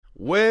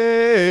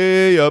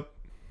Way up.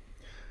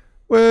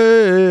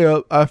 Way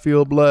up. I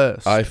feel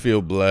blessed. I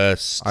feel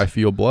blessed. I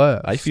feel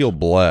blessed. I feel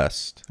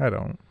blessed. I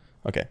don't.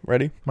 Okay,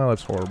 ready? My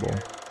life's horrible.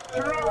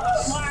 Throw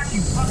the slack,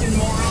 you fucking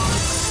moron!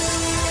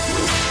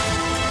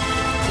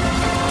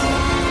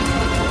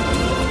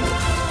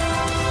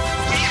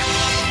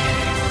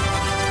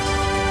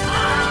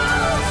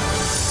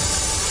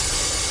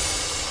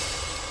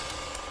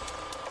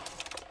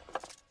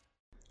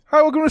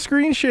 Hi, welcome to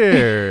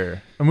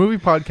ScreenShare, a movie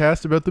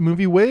podcast about the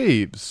movie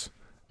Waves.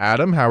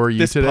 Adam, how are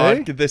you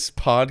today? This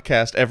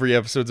podcast, every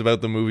episode's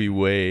about the movie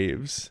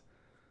Waves.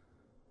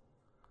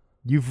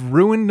 You've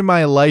ruined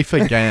my life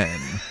again.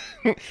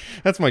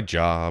 That's my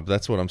job.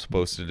 That's what I'm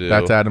supposed to do.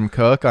 That's Adam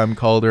Cook. I'm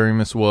Calder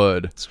Miss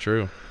Wood. It's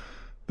true.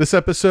 This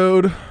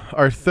episode,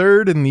 our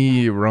third in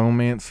the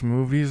romance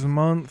movies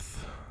month.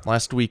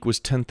 Last week was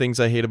 10 Things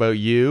I Hate About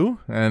You.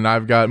 And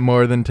I've got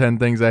more than 10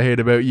 things I hate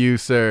about you,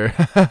 sir.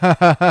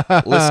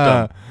 List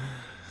them.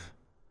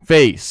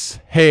 Face,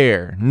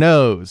 hair,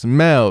 nose,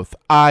 mouth,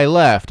 eye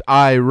left,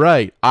 eye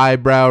right,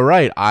 eyebrow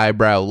right,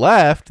 eyebrow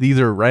left.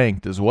 These are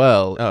ranked as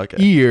well. Oh, okay.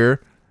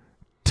 Ear,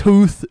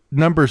 tooth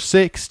number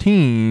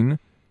 16,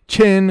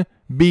 chin,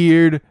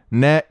 beard,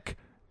 neck,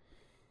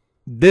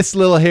 this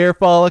little hair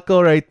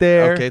follicle right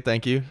there. Okay,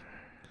 thank you.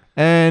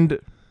 And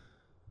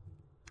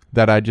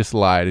that I just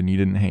lied and you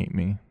didn't hate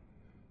me.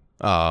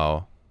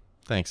 Oh,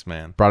 thanks,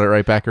 man. Brought it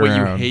right back around.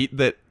 Wait, you hate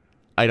that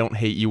I don't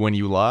hate you when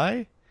you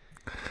lie?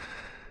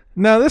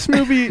 Now, this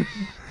movie... this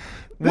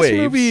Waves.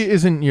 movie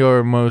isn't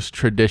your most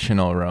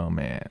traditional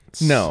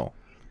romance. No.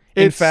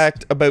 In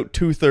fact, about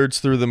 2/3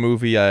 through the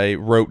movie, I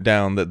wrote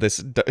down that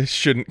this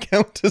shouldn't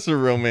count as a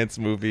romance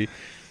movie,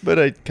 but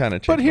I kind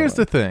of changed. But here's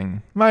the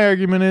thing. My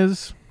argument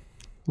is,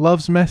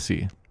 love's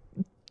messy.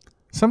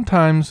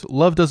 Sometimes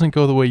love doesn't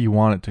go the way you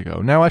want it to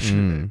go. Now, I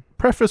should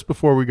preface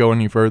before we go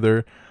any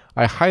further,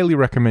 I highly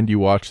recommend you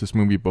watch this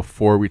movie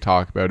before we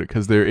talk about it,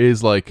 because there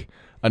is, like,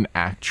 an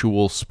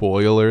actual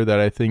spoiler that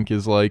I think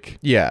is, like...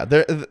 Yeah,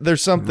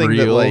 there's something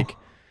real. that, like...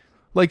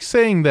 Like,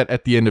 saying that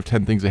at the end of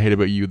 10 Things I Hate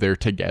About You, they're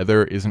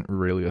together isn't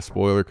really a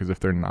spoiler, because if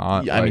they're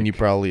not... Yeah, I mean, you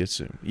probably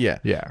assume. Yeah.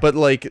 Yeah. But,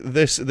 like,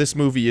 this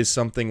movie is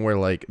something where,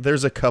 like,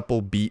 there's a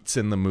couple beats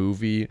in the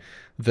movie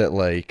that,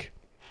 like...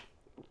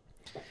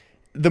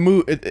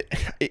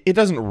 It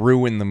doesn't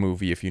ruin the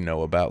movie if you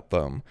know about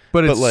them.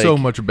 But it's like, so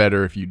much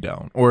better if you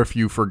don't. Or if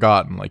you've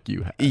forgotten like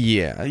you have.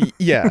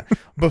 Yeah.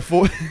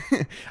 Before...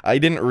 I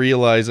didn't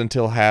realize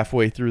until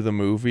halfway through the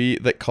movie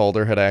that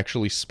Calder had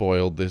actually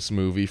spoiled this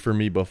movie for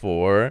me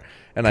before.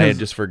 And I had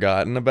just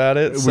forgotten about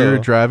it. We were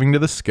driving to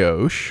the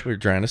Scotia. We were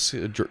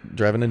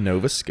driving to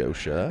Nova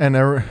Scotia. And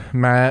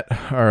Matt,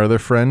 our other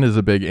friend, is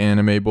a big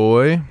anime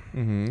boy.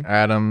 Mm-hmm.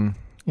 Adam...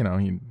 You know,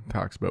 he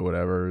talks about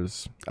whatever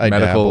his I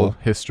medical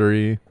dabble.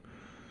 history.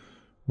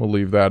 We'll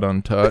leave that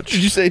untouched.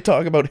 Did you say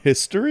talk about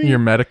history? Your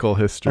medical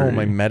history. Oh,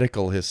 my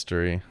medical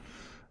history.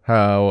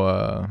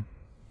 How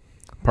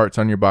parts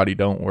on your body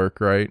don't work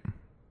right.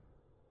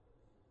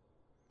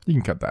 You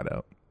can cut that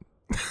out.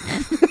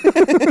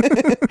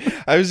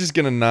 I was just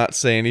going to not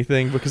say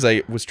anything because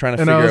I was trying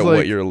to And I figure was out like-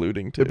 what you're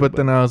alluding to. But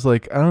then I was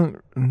like, no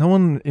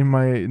one,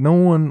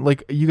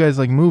 like, you guys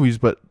like movies,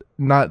 but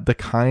not the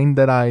kind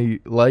that I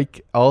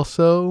like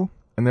also.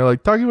 And they're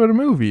like, talking about a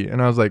movie.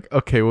 And I was like,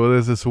 okay, well,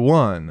 there's this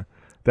one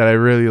that I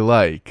really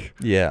like.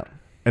 Yeah.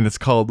 And it's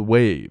called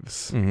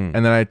Waves. Mhm.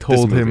 And then I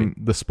told This him movie.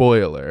 the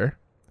spoiler,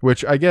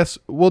 which I guess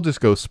we'll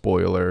just go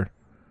spoiler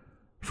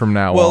from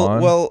now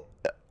on. Well,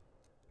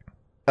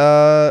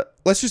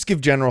 let's just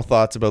give general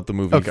thoughts about the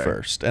movie Okay.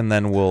 first, and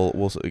then we'll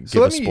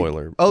give a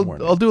spoiler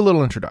warning. I'll do a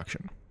little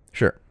introduction.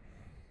 Sure.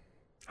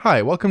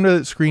 Hi, welcome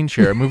to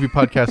ScreenShare, a movie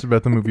podcast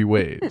about the movie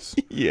Waves.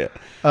 Yeah.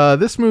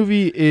 This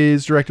movie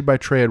is directed by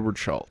Trey Edward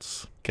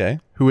Schultz, Okay.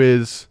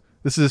 this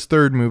is his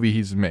third movie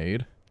he's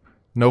made.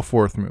 No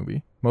fourth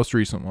movie. Most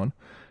recent one.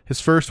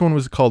 His first one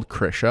was called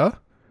Krisha.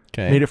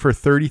 Okay. Made it for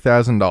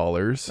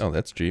 $30,000 Oh,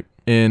 that's cheap.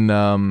 in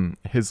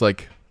his,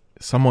 like,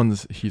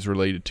 someone's he's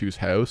related to's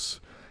house.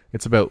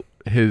 It's about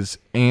his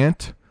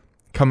aunt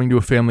coming to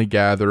a family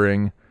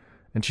gathering,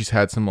 and she's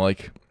had some,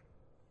 like,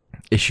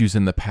 issues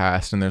in the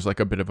past, and there's, like,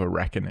 a bit of a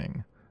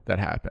reckoning that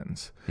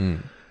happens.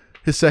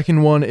 His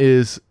second one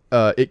is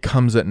It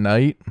Comes at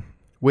Night,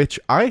 which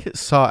I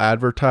saw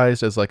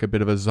advertised as, like, a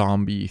bit of a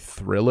zombie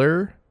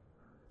thriller.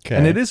 Okay.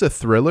 And it is a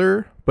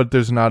thriller, but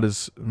there's not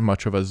as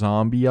much of a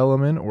zombie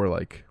element or,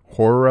 like,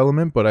 horror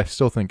element, but I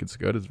still think it's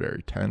good. It's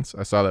very tense.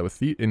 I saw that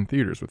with in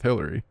theaters with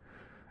Hillary,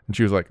 and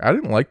she was like, I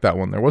didn't like that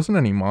one. There wasn't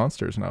any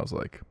monsters. And I was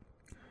like,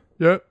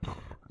 yeah,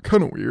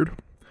 kind of weird.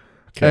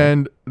 Okay.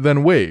 And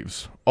then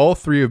Waves. All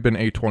three have been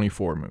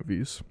A24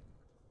 movies.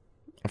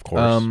 Of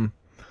course.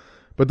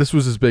 But this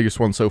was his biggest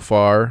one so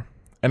far,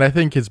 and I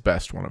think his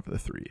best one of the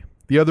three.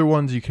 The other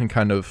ones, you can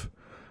kind of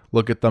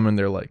look at them and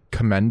they're, like,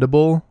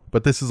 commendable,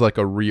 but this is, like,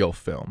 a real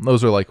film.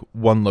 Those are, like,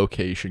 one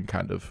location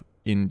kind of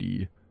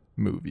indie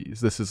movies.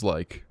 This is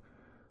like,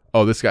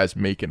 oh, this guy's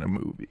making a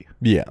movie.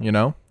 Yeah. You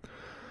know?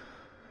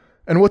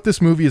 And what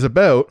this movie is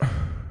about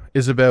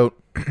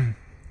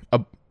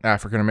a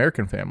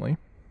African-American family.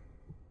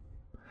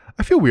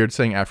 I feel weird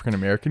saying African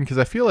American because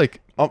I feel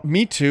like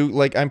Me too.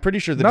 Like, I'm pretty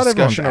sure the Not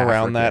everyone's discussion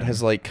around that African.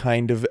 has like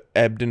kind of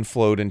ebbed and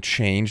flowed and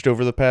changed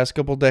over the past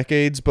couple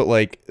decades. But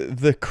like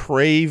the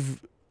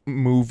Crave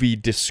movie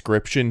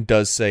description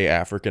does say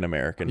African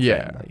American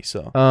family.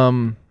 So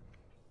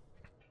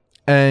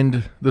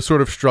and the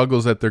sort of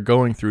struggles that they're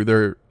going through,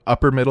 they're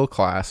upper middle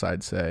class,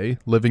 I'd say,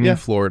 living in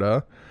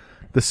Florida.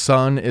 The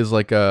son is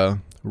like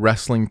a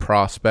wrestling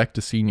prospect,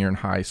 a senior in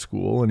high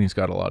school, and he's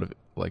got a lot of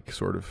like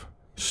sort of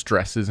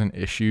stresses and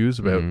issues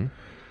about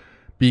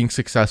being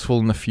successful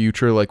in the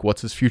future. Like,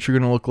 what's his future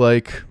going to look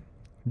like?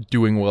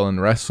 Doing well in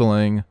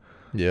wrestling.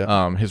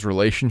 yeah. His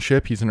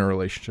relationship, he's in a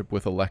relationship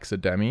with Alexa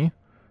Demi,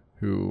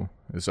 who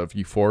is of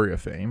Euphoria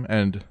fame,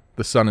 and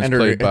the son is And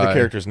played by the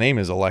character's name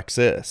is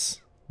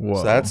Alexis. Whoa.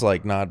 So that's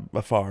like not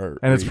a far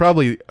and it's reach.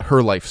 probably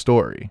her life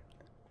story.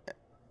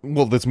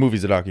 Well, this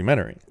movie's a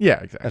documentary.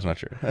 Yeah, exactly. That's not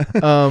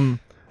true.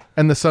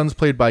 And the son's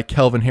played by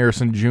Kelvin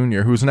Harrison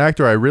Jr., who's an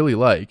actor I really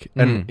like.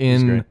 And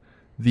he's in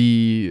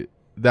great.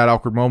 that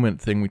awkward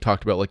moment thing, we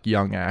talked about like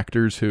young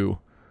actors who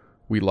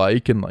we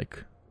like and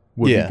like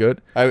would be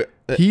good.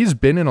 He's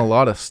been in a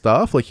lot of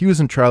stuff. Like, he was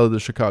in Trial of the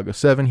Chicago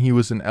 7. He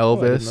was in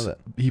Elvis. know that.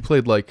 He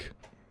played like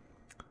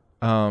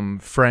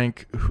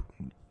Frank.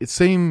 It's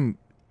same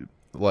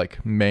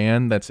like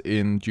man that's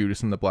in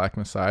Judas and the Black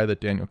Messiah that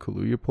Daniel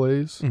Kaluuya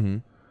plays. Mm-hmm.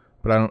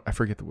 But I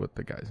forget what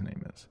the guy's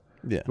name is.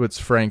 Yeah. But it's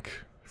Frank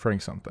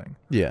something.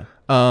 Yeah.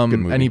 Good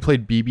movie. And he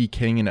played B.B.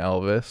 King in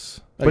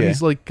Elvis. But Okay.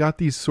 he's like got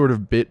these sort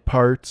of bit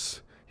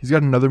parts. He's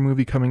got another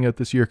movie coming out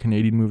this year, a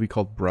Canadian movie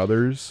called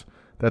Brothers.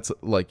 That's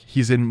like,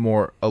 he's in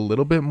a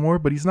little bit more,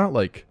 but he's not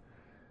like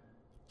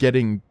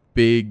getting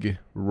big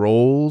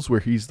roles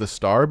where he's the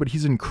star, but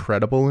he's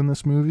incredible in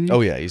this movie.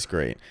 Oh yeah, he's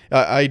great.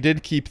 I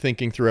did keep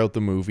thinking throughout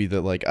the movie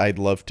that like I'd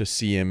love to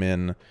see him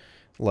in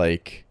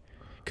like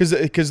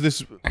because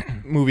this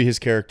movie, his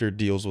character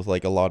deals with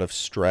like a lot of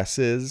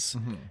stresses,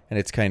 and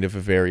it's kind of a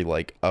very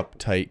like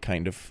uptight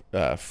kind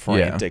of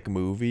frantic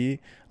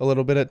movie a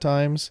little bit at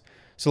times.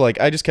 So like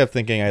I just kept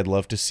thinking I'd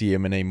love to see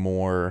him in a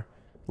more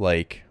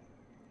like,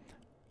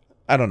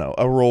 I don't know,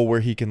 a role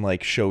where he can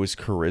like show his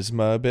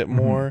charisma a bit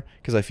more,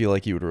 because I feel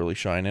like he would really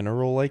shine in a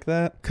role like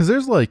that. Because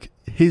there's like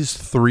his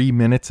 3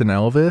 minutes in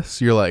Elvis,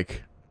 you're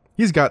like,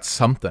 he's got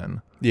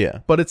something. Yeah.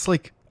 But it's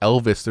like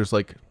Elvis, there's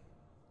like,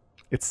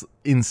 it's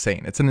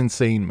insane. It's an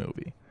insane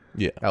movie.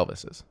 Yeah.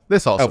 Elvis is.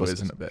 This also Elvis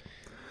isn't is. a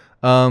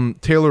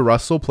bit. Taylor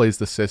Russell plays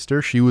the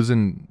sister. She was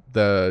in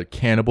the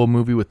Cannibal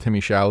movie with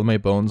Timmy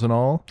Chalamet, Bones and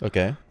all.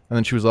 Okay. And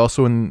then she was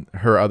also in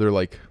her other,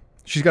 like,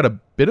 she's got a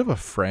bit of a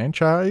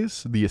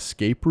franchise, the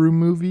Escape Room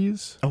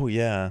movies. Oh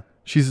yeah.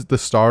 She's the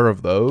star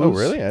of those. Oh,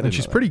 really? I didn't And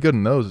she's know that. pretty good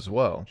in those as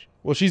well.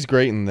 Well, she's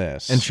great in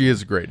this. And she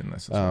is great in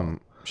this as well.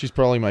 She's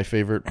probably my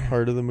favorite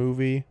part of the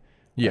movie.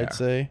 Yeah. I'd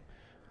say.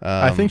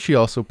 I think she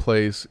also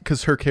plays,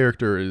 because her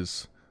character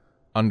is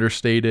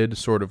understated,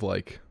 sort of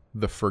like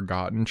the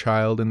forgotten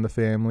child in the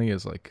family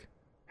is like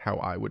how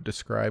I would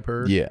describe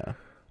her. Yeah.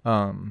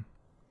 And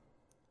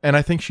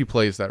I think she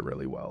plays that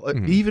really well.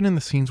 Even in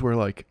the scenes where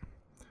like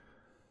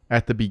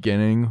at the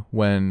beginning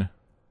when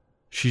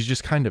she's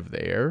just kind of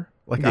there.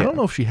 Like, I don't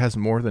know if she has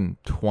more than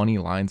 20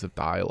 lines of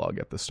dialogue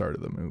at the start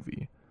of the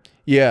movie.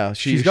 Yeah,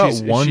 She's got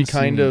one She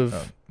kind scene-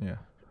 of yeah.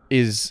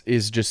 is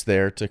just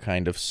there to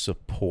kind of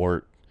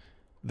support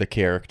the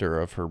character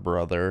of her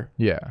brother.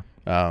 Yeah.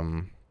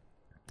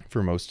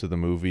 For most of the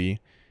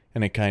movie,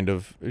 and it kind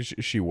of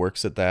she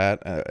works at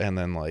that, and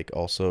then like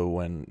also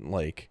when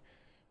like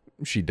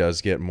she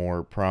does get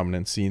more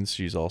prominent scenes,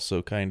 she's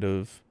also kind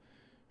of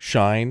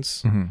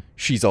shines.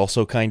 She's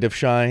also kind of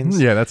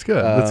shines. Yeah, that's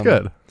good. That's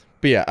good.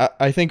 But yeah,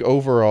 I think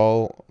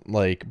overall,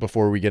 like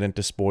before we get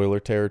into spoiler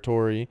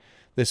territory,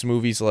 this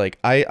movie's like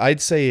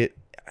I'd say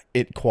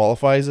it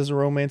qualifies as a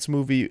romance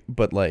movie,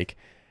 but like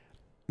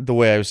the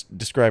way I was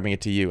describing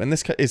it to you, and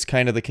this is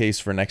kind of the case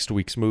for next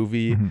week's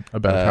movie,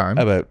 About Time.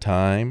 About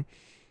Time.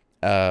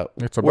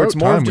 It's where about it's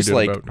more time of we just did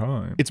like About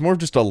Time. it's more of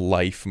just a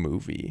life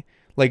movie.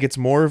 Like it's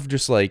more of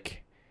just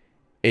like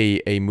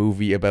a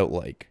movie about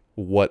like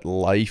what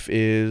life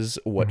is,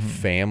 what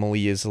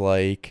family is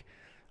like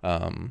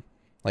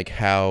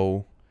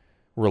how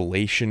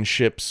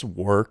relationships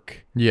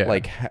work. Yeah.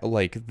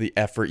 Like the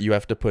effort you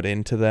have to put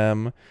into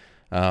them.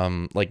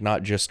 Like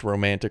not just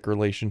romantic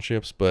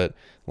relationships, but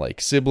like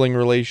sibling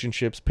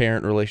relationships,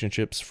 parent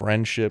relationships,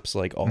 friendships,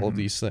 like all of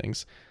these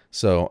things.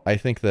 So I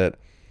think that,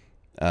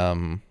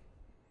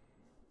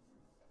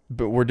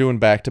 but we're doing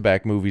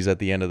back-to-back movies at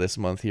the end of this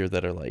month here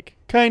that are like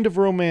kind of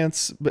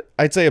romance, but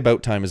I'd say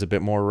About Time is a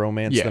bit more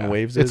romance than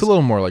Waves is. It's a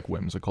little more like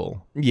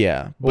whimsical.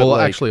 Yeah. But Well,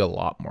 like, actually a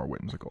lot more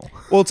whimsical.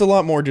 well, it's a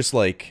lot more just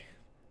like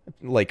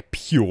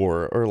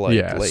pure or like,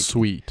 yeah, like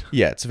sweet.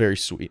 Yeah, it's very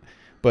sweet.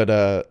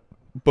 But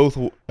both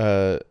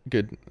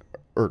good,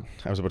 or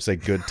I was about to say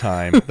Good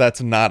Time.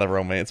 That's not a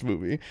romance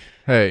movie.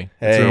 Hey,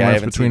 it's Hey, a I romance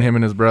haven't between seen him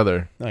and his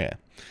brother. Oh yeah,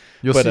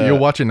 You'll But, see. You'll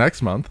watch it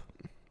next month.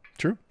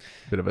 true.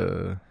 Bit of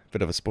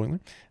a Spoiler.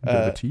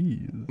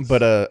 tease.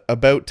 But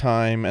About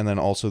Time, and then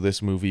also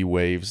this movie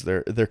Waves.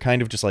 They're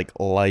kind of just like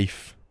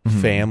life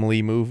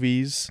family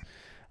movies.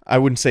 I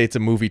wouldn't say it's a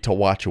movie to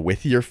watch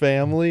with your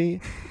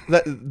family.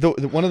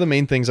 One of the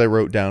main things I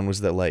wrote down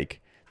was that, like,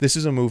 this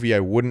is a movie I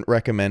wouldn't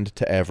recommend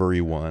to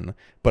everyone,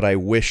 but I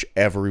wish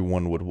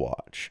everyone would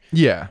watch.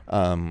 Yeah.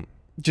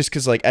 Just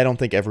because, like, I don't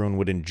think everyone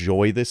would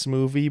enjoy this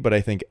movie, but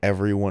I think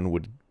everyone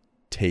would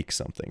take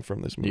something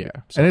from this movie.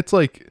 Yeah. So, And it's,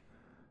 like,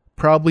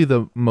 probably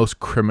the most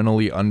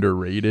criminally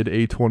underrated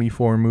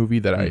A24 movie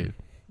that I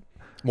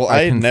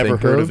had can never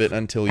think heard of. of it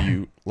until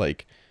you,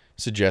 like,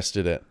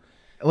 suggested it.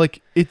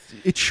 like.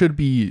 It should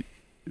be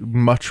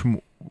much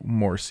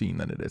more seen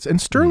than it is.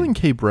 And Sterling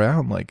K.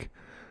 Brown, like,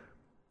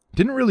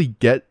 didn't really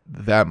get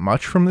that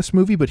much from this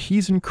movie, but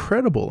he's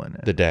incredible in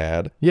it. The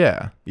dad.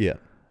 Yeah. Yeah.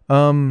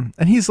 And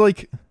he's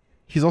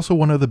also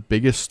one of the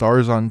biggest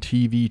stars on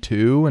TV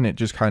too, and it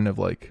just kind of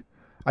like,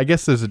 I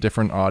guess there's a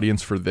different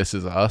audience for This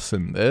Is Us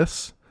and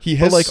this.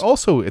 But like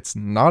also it's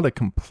not a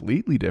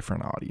completely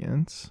different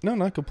audience. No,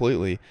 not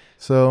completely.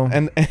 So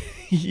And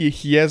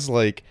he has,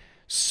 like,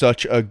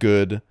 such a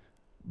good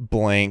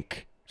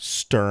blank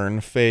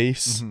stern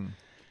face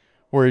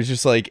where he's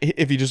just like,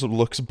 if he just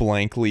looks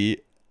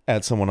blankly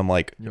at someone, I'm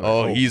like, You're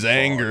oh, like, oh, he's fuck.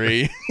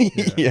 angry.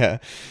 Yeah.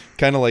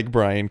 Kind of like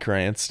Bryan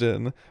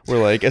Cranston, where,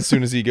 like, as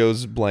soon as he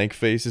goes blank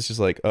face, it's just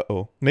like,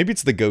 uh-oh. Maybe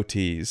it's the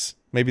goatees.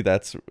 Maybe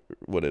that's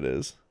what it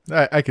is.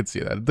 I could see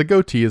that. The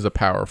goatee is a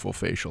powerful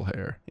facial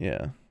hair.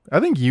 Yeah. I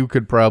think you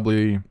could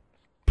probably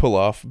Pull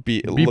off,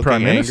 be looking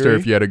prime minister angry.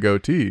 if you had a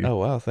goatee. Oh,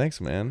 wow. Thanks,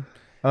 man.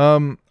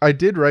 I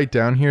did write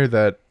down here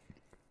that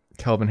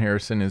Calvin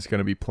Harrison is going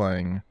to be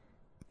playing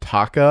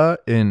Taka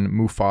in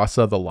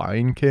Mufasa the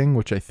Lion King,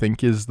 which I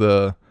think is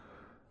the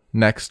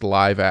next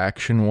live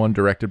action one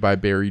directed by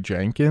Barry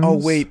Jenkins. Oh,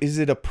 wait. Is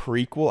it a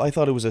prequel? I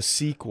thought it was a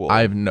sequel.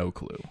 I have no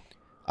clue.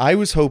 I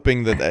was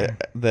hoping that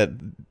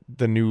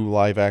the new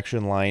live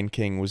action Lion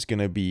King was going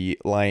to be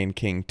Lion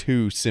King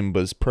 2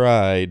 Simba's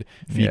Pride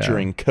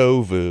featuring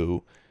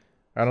Kovu.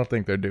 I don't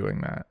think they're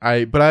doing that.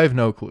 But I have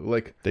no clue.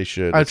 Like, They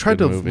should. I It's a tried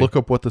to good movie. look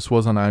up what this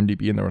was on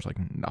IMDb and there was like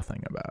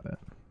nothing about it.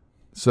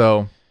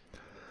 So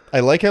I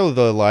like how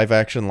the live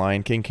action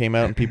Lion King came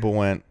out and people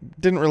went,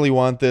 didn't really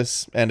want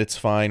this and it's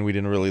fine. We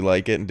didn't really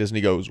like it. And Disney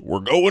goes, we're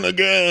going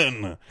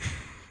again.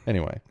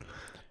 Anyway.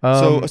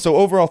 So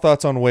overall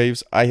thoughts on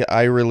Waves.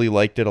 I really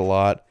liked it a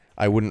lot.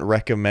 I wouldn't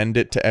recommend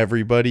it to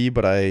everybody,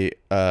 but I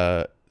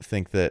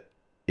think that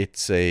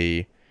it's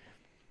a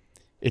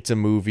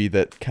movie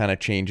that kind of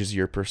changes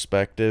your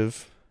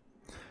perspective.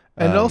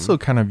 and it also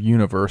kind of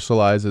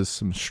universalizes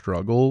some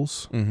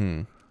struggles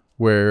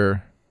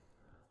where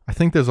I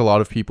think there's a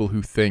lot of people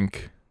who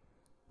think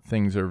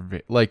things are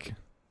like,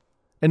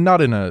 and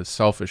not in a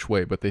selfish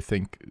way, but they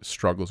think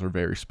struggles are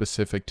very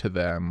specific to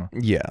them.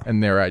 Yeah.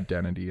 And their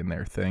identity and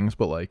their things.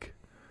 But like,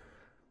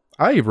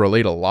 I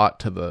relate a lot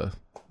to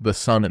the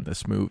son in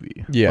this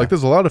movie. Yeah. Like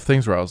there's a lot of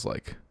things where I was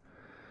like,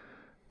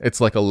 it's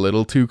like a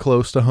little too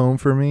close to home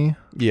for me.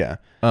 Yeah.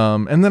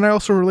 And then I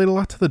also relate a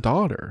lot to the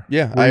daughter.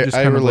 Yeah. Where you I just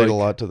kind of relate a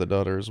like lot to the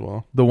daughter as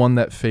well. the one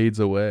that fades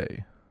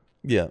away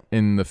Yeah.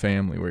 in the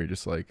family, where you're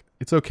just like,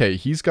 it's okay.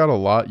 He's got a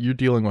lot. You're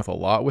dealing with a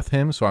lot with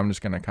him. So I'm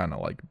just going to kind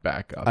of like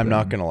back up. I'm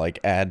not going to like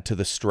add to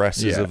the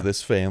stresses Yeah. of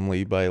this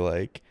family by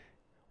like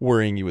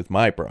worrying you with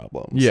my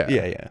problems. Yeah.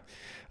 Yeah.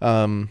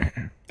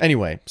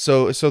 Anyway,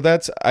 so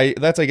that's I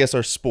guess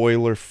our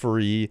spoiler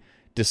free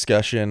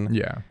discussion.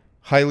 Yeah.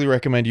 Highly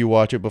recommend you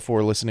watch it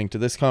before listening to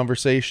this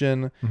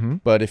conversation.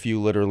 But if you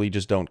literally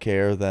just don't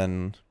care,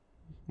 then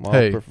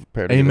Hey,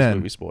 prepare to get this amen.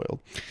 movie spoiled.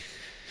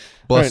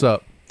 Bless Right.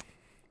 up.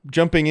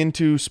 Jumping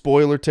into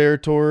spoiler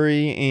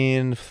territory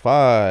in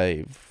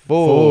 5,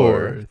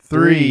 4, 4,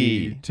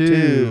 3, 2,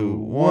 2,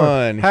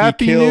 1.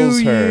 Happy He kills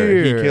New her.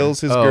 Year. He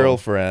kills his Oh.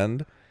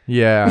 girlfriend.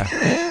 Yeah.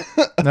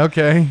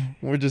 Okay.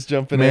 We're just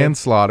jumping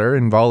Manslaughter,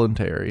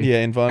 involuntary. in. Yeah,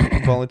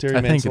 involuntary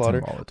I think it's manslaughter.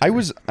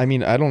 involuntary. I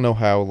mean, I don't know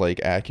how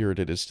like accurate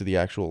it is to the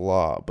actual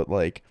law, but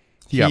like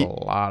He got a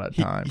lot of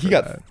time. he for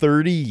got that.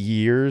 30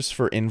 years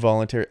for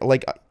involuntary.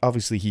 Like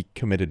obviously he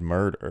committed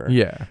murder.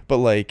 Yeah. But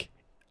like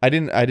I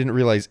didn't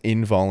realize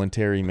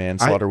involuntary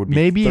manslaughter would be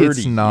maybe 30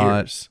 it's not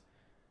years.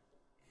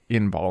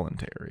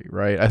 Involuntary,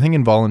 right? I think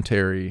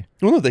involuntary.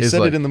 Well, no, they is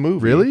said like- it in the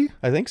movie. Really?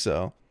 I think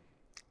so.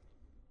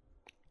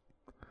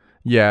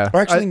 Yeah. Or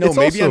actually, no, it's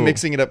maybe also- I'm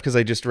mixing it up because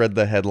I just read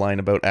the headline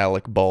about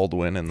Alec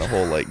Baldwin and the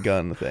whole like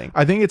gun thing.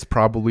 I think it's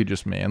probably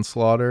just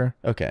manslaughter.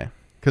 Okay.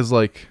 Because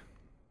like,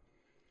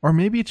 or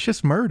maybe it's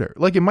just murder.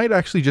 Like it might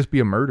actually just be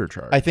a murder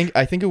charge. I think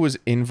it was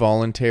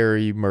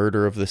involuntary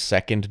murder of the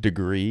second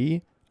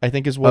degree. I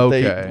think is what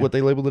Okay.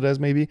 they labeled it as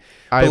maybe.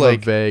 I have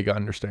like, a vague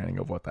understanding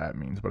of what that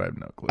means, but I have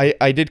no clue.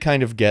 I did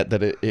kind of get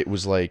that it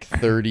was like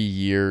 30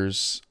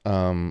 years,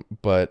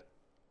 but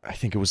I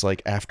think it was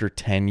like after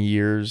 10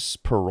 years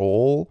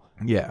parole.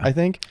 Yeah. I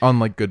think on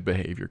like good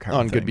behavior kind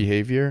on of good thing.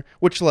 behavior,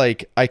 which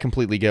like I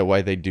completely get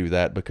why they do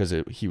that because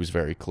he was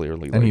very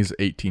clearly And like, he's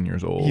 18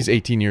 years old. He's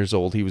 18 years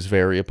old. He was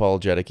very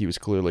apologetic. He was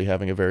clearly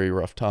having a very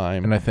rough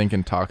time. and I think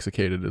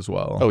intoxicated as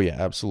well. Oh yeah,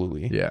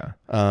 absolutely. Yeah.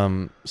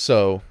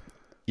 So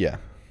yeah.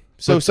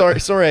 So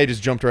sorry I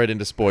just jumped right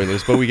into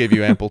spoilers, but we gave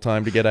you ample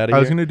time to get out of I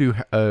here. was going to do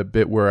a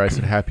bit where I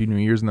said Happy New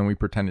Year's and then we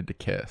pretended to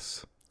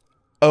kiss.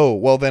 Oh,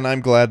 well, then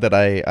I'm glad that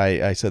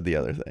I said the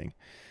other thing.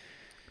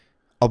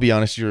 I'll be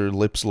honest, your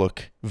lips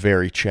look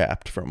very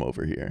chapped from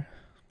over here.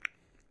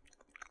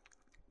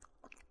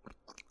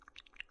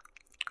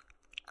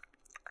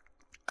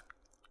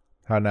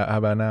 How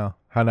about now?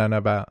 How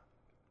about?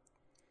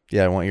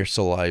 Yeah, I want your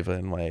saliva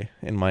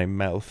in my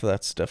mouth.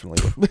 That's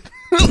definitely what...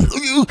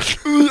 You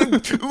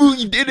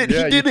did it.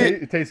 Yeah, he did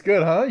it. It tastes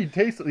good, huh?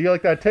 You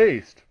like that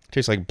taste?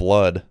 Tastes like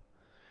blood.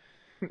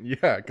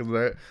 Yeah,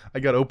 because I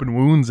got open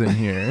wounds in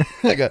here.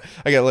 I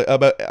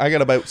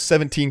got about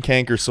 17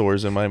 canker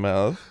sores in my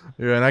mouth.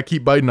 Yeah, and I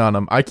keep biting on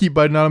them.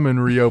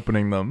 And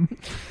reopening them.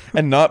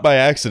 And not by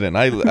accident.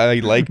 I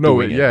like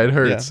doing it. Yeah, it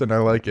hurts, and I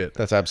like it.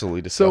 That's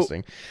absolutely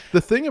disgusting. So,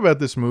 the thing about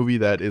this movie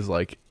that is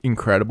like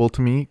incredible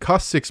to me,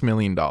 cost $6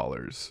 million.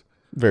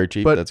 Very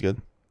cheap. But- that's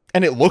good.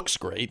 And it looks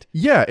great.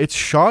 Yeah, it's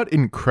shot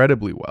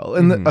incredibly well.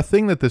 And a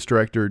thing that this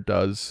director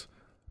does,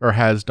 or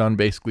has done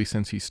basically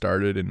since he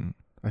started in,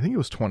 I think it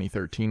was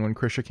 2013 when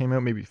Krisha came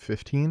out, maybe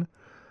 15.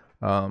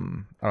 I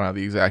don't have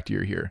the exact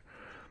year here.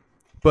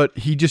 But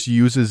he just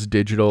uses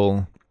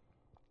digital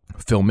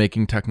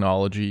filmmaking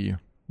technology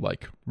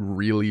like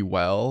really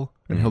well,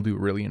 and he'll do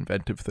really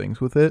inventive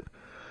things with it.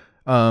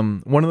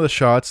 One of the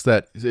shots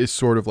that is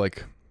sort of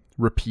like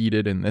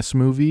repeated in this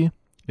movie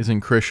is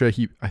in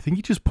Krisha. I think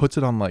he just puts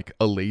it on like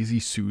a lazy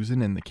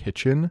Susan in the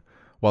kitchen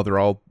while they're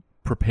all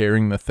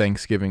preparing the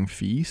Thanksgiving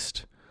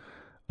feast.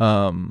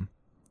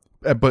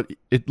 But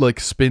it like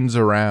spins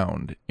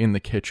around in the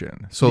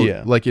kitchen. So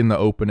like in the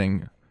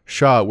opening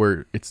shot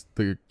where it's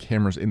the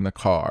camera's in the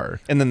car,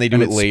 and then they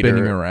do it later.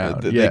 Spinning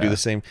around. They do the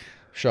same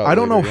shot. I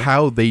don't know later,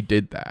 how they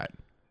did that.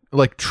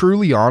 Like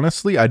truly,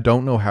 honestly, I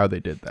don't know how they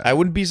did that. I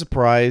wouldn't be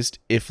surprised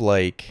if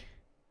like.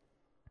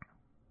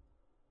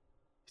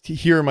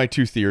 Here are my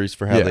two theories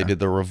for how they did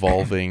the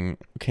revolving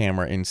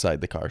camera inside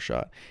the car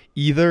shot.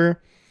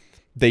 Either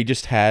they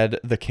just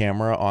had the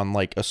camera on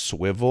like a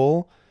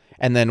swivel,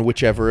 and then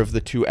whichever of the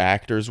two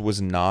actors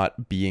was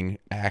not being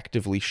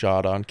actively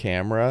shot on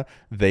camera,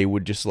 they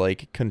would just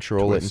like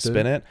control it and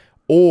spin it.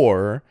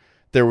 Or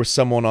there was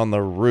someone on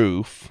the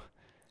roof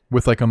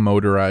with like a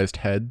motorized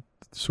head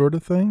sort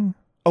of thing.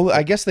 Oh,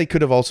 I guess they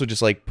could have also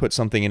just like put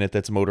something in it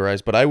that's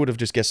motorized, but I would have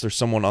just guessed there's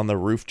someone on the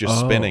roof just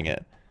spinning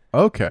it.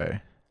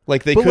 Okay.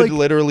 Like they could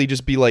literally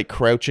just be like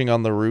crouching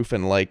on the roof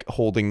and like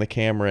holding the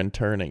camera and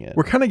turning it.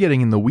 We're kind of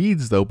getting in the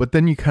weeds though, but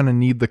then you kind of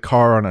need the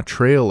car on a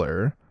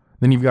trailer.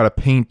 Then you've got to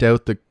paint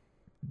out the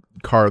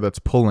car that's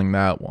pulling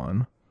that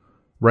one,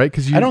 right?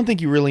 Because I don't think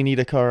you really need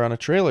a car on a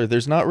trailer.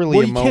 There's not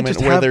really a moment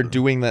where they're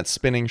doing that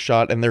spinning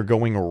shot and they're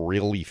going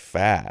really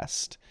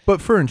fast. But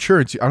for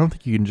insurance, I don't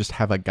think you can just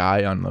have a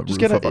guy on the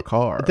roof of a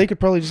car. They could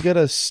probably just get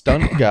a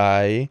stunt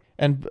guy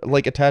and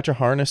like attach a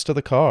harness to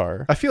the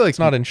car. I feel like it's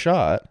not in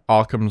shot.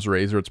 Occam's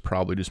razor, it's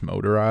probably just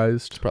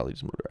motorized. It's probably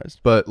just motorized.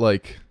 But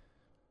like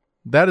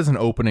that as an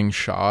opening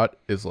shot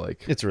is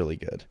like it's really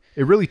good.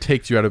 It really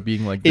takes you out of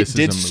being like, this is a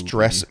movie. It did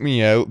stress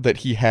me out that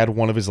he had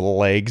one of his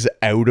legs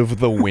out of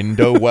the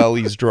window while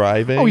he's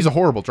driving. Oh, he's a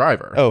horrible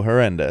driver. Oh,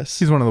 horrendous.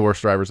 He's one of the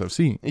worst drivers I've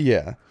seen.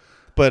 Yeah.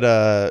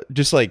 But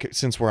just like,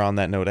 since we're on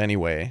that note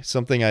anyway,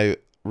 something I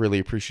really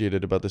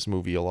appreciated about this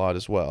movie a lot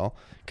as well,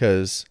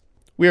 because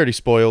we already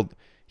spoiled,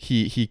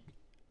 he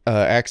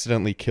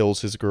accidentally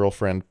kills his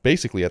girlfriend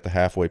basically at the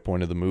halfway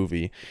point of the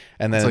movie.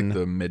 And then it's like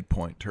the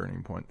midpoint,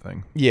 turning point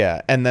thing.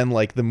 Yeah. And then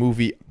like the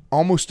movie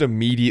almost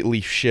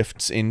immediately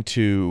shifts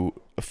into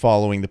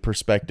following the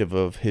perspective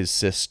of his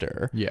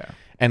sister. Yeah.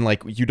 And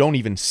like, you don't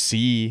even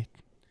see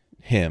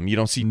him. You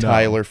don't see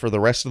Tyler for the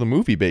rest of the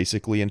movie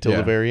basically until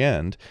the very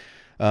end.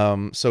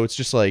 So it's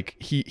just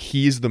like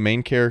he's the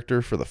main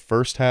character for the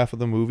first half of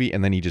the movie,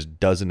 and then he just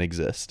doesn't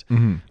exist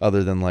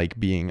other than like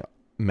being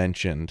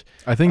mentioned.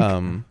 I think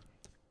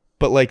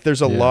but like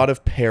there's a lot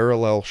of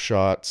parallel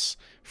shots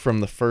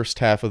from the first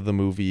half of the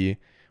movie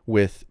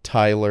with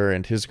Tyler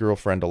and his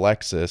girlfriend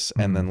Alexis,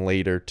 and then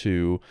later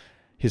to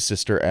his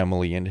sister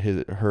Emily and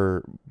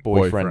her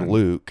boyfriend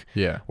Luke.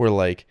 Yeah. Where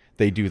like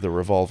they do the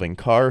revolving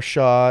car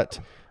shot.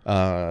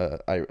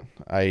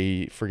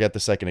 I forget the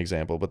second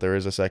example, but there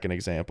is a second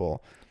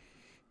example.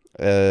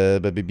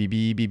 It's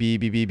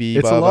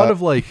a lot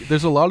of like,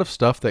 there's a lot of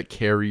stuff that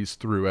carries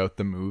throughout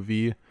the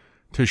movie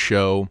to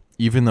show,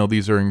 even though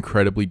these are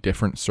incredibly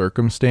different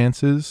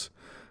circumstances,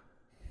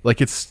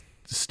 like it's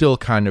still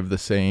kind of the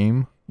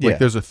same. Like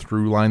there's a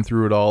through line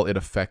through it all. It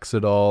affects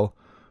it all.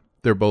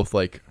 They're both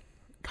like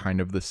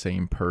kind of the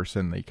same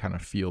person. They kind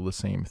of feel the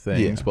same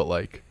things, but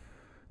like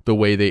the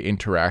way they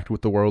interact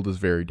with the world is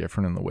very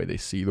different, and the way they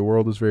see the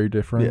world is very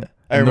different. Yeah,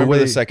 I remember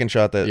the second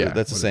shot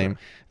that's the same.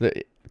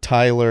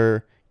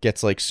 Tyler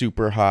gets like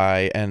super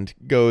high and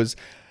goes,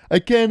 "I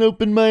can't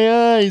open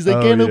my eyes.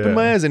 I can't open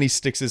my eyes," and he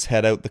sticks his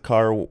head out the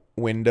car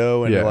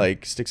window and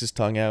like sticks his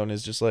tongue out and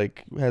is just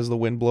like has the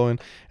wind blowing.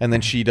 And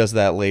then she does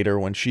that later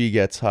when she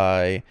gets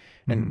high,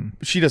 and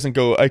she doesn't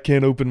go, "I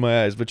can't open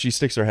my eyes," but she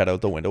sticks her head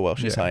out the window while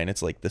she's high, and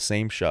it's like the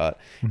same shot.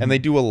 And they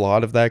do a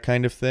lot of that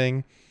kind of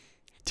thing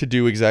to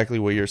do exactly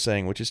what you're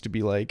saying, which is to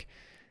be like,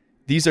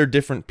 these are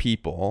different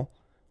people,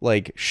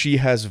 like she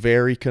has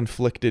very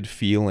conflicted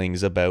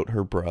feelings about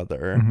her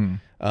brother.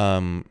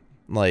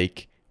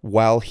 Like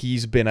while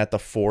he's been at the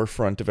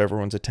forefront of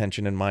everyone's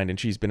attention and mind and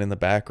she's been in the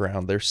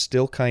background, they're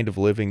still kind of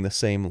living the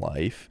same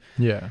life.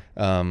 Yeah.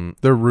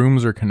 Their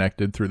rooms are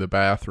connected through the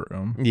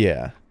bathroom.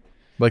 Yeah.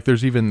 Like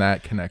there's even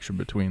that connection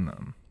between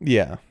them.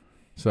 Yeah.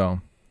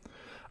 So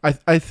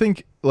I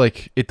think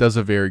like it does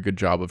a very good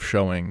job of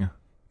showing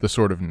the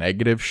sort of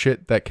negative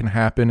shit that can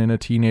happen in a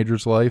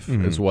teenager's life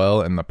as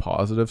well, and the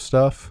positive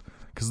stuff.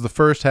 Because the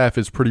first half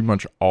is pretty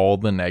much all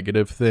the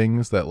negative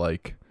things that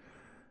like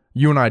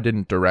you and I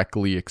didn't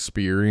directly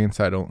experience,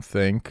 I don't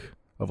think,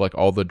 of like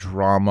all the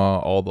drama,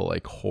 all the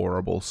like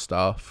horrible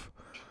stuff.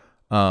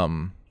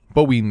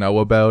 But we know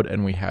about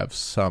and we have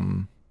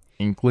some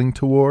inkling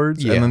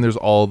towards. Yeah. And then there's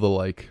all the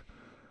like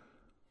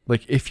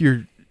if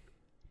you're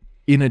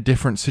in a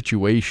different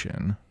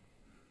situation,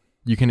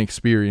 you can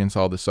experience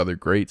all this other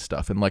great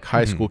stuff. And like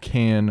high school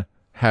can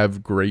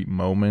have great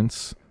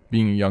moments.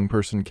 Being a young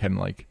person can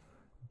like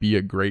be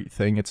a great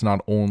thing. It's not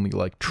only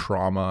like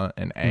trauma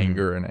and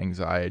anger and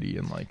anxiety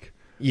and like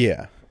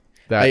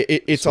that.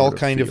 It's all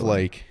kind of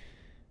like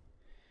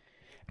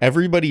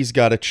everybody's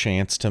got a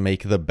chance to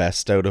make the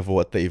best out of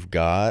what they've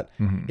got.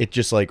 It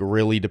just like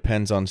really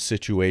depends on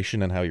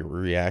situation and how you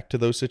react to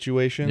those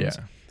situations.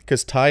 Yeah.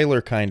 Because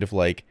Tyler kind of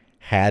like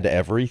had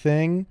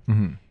everything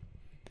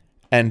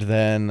and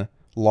then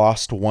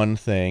lost one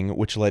thing,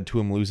 which led to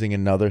him losing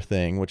another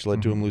thing, which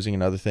led to him losing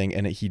another thing.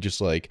 And he just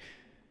like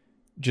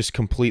just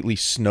completely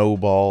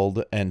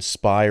snowballed and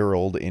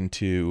spiraled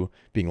into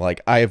being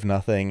like, I have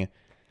nothing.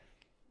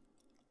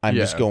 I'm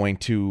just going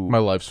to... My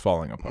life's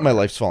falling apart. My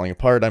life's falling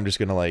apart. I'm just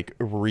going to like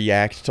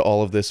react to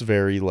all of this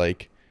very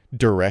like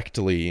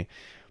directly.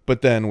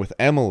 But then with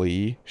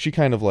Emily, she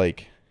kind of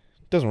like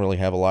doesn't really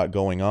have a lot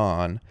going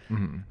on.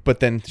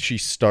 But then she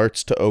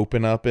starts to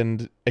open up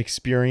and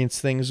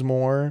experience things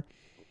more.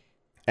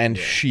 And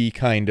she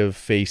kind of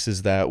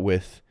faces that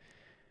with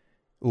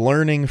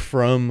learning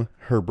from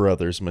her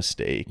brother's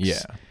mistakes.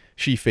 Yeah.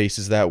 She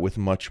faces that with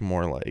much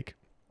more like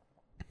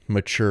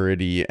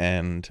maturity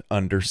and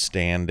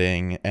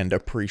understanding and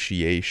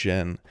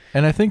appreciation.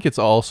 And I think it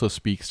also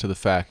speaks to the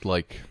fact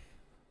like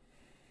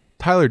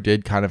Tyler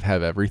did kind of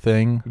have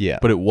everything. Yeah.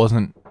 But it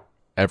wasn't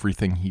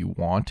everything he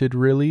wanted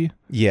really.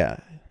 Yeah.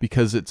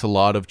 Because it's a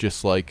lot of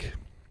just like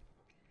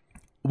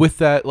with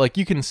that, like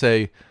you can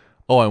say,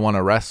 oh, I want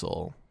to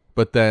wrestle.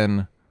 But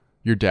then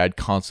your dad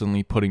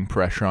constantly putting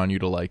pressure on you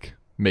to like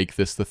make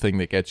this the thing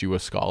that gets you a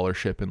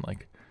scholarship and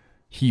like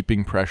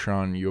heaping pressure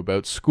on you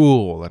about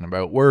school and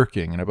about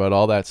working and about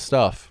all that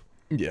stuff.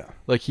 Yeah.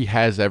 Like he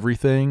has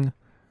everything,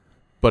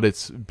 but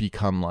it's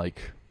become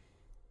like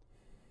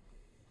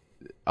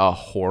a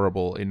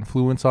horrible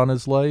influence on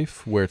his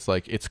life where it's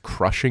like it's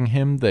crushing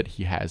him that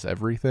he has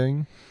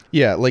everything.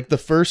 Yeah, like the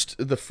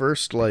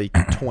first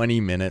like 20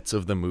 minutes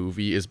of the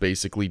movie is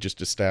basically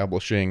just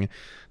establishing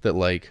that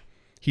like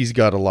he's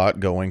got a lot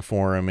going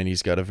for him and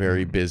he's got a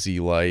very busy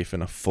life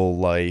and a full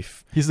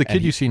life. He's the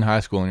kid you see in high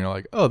school and you're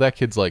like, "Oh, that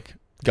kid's like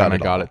got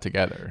it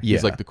together." Yeah.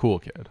 He's like the cool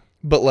kid.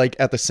 But like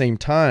at the same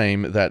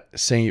time, that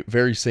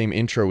very same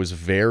intro is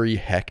very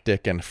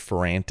hectic and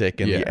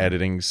frantic and the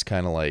editing's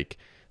kind of like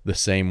the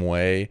same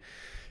way.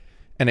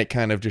 And it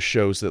kind of just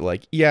shows that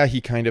like, yeah,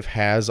 he kind of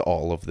has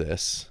all of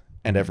this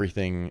and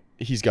everything.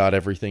 He's got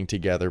everything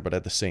together, but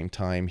at the same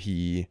time,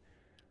 he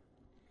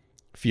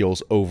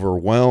feels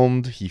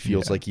overwhelmed. He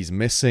feels like he's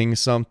missing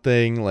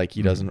something. Like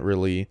he doesn't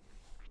really.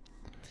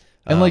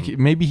 And like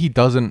maybe he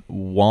doesn't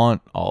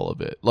want all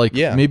of it. Like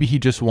maybe he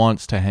just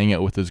wants to hang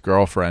out with his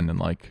girlfriend and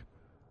like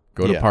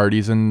go to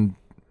parties and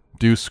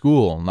do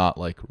school, not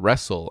like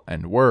wrestle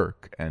and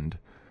work and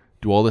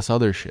do all this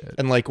other shit.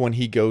 And like when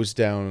he goes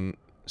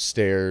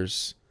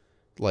downstairs,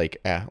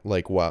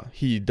 while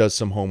he does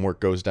some homework,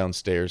 goes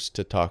downstairs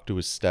to talk to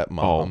his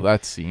stepmom. Oh,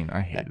 that scene.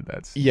 I hated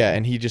that scene. Yeah,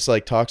 and he just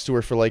like talks to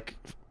her for like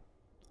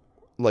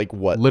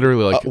what?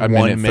 Literally like a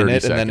 1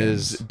 minute, and then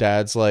his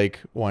dad's like,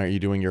 "Why aren't you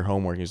doing your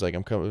homework?" He's like,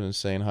 "I'm coming and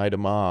saying hi to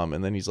mom."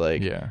 And then he's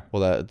like,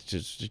 "Well, that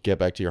just get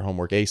back to your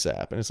homework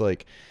ASAP." And it's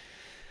like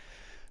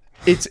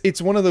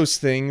it's one of those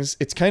things.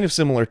 It's kind of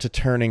similar to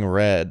Turning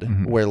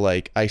Red, where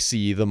like I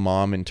see the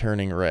mom in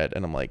Turning Red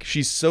and I'm like,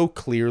 she's so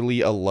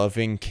clearly a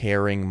loving,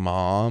 caring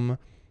mom,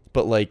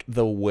 but like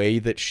the way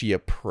that she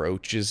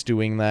approaches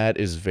doing that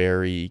is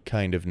very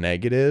kind of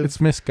negative.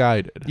 It's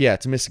misguided. Yeah,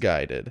 it's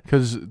misguided.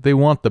 Because they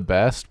want the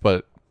best,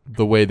 but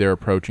the way they're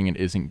approaching it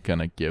isn't going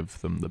to give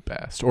them the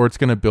best. Or it's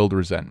going to build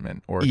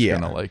resentment. Or it's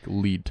going to like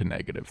lead to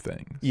negative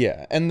things.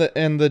 Yeah, and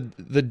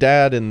the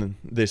dad in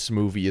this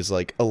movie is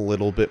like a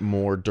little bit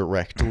more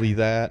directly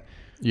that.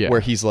 Yeah.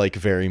 Where he's like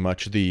very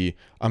much the,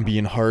 I'm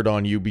being hard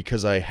on you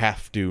because I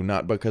have to,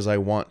 not because I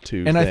want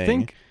to and thing. I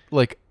think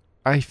like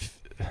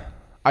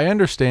I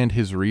understand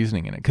his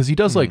reasoning in it because he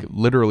does like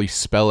literally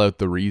spell out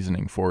the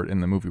reasoning for it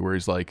in the movie where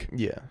he's like,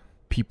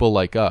 people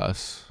like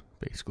us,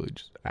 basically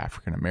just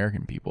African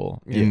American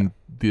people in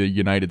the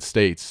United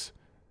States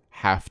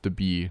have to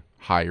be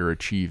higher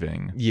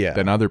achieving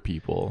than other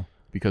people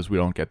because we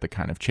don't get the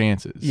kind of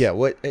chances. Yeah,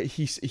 what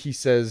he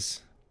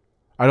says,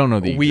 I don't know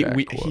the he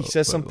exact quote,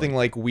 says but, something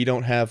like we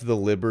don't have the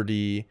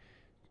liberty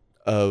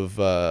of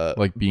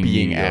like being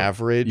mediocre.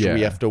 average. Yeah.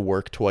 We have to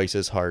work twice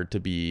as hard to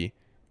be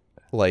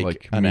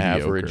like an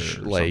average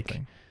or like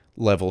something.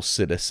 level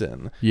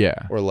citizen. Yeah.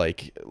 Or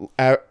like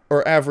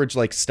or average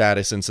like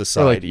status in Or like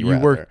society. you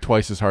work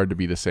twice as hard to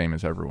be the same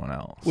as everyone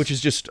else, which is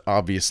just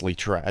obviously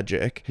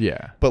tragic.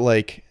 yeah. But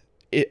like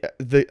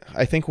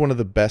I think one of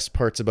the best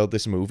parts about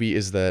this movie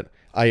is that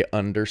I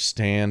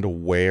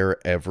understand where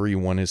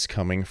everyone is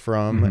coming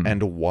from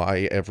and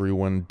why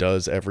everyone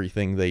does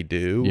everything they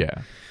do.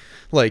 Yeah.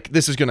 Like,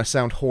 this is going to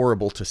sound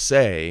horrible to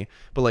say,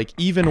 but like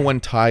even when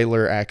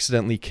Tyler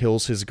accidentally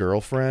kills his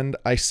girlfriend,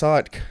 I saw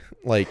it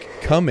like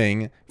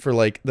coming for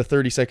like the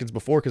 30 seconds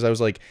before, because I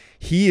was like,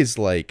 he is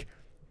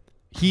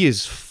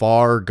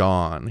far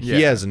gone. Yeah.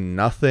 He has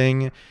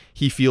nothing.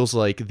 He feels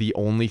like the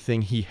only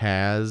thing he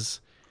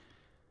has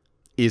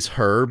is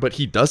her, but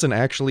he doesn't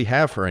actually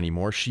have her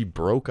anymore. She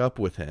broke up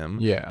with him.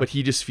 Yeah. But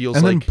he just feels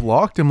And like... then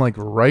blocked him like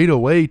right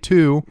away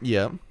too.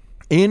 Yeah.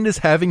 And is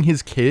having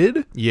his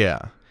kid? Yeah.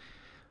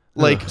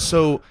 Like,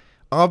 so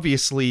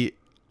obviously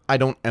I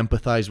don't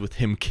empathize with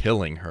him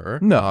killing her.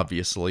 No.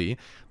 Obviously.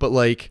 But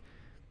like,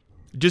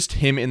 just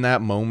him in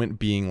that moment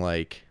being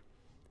like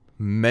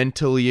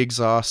mentally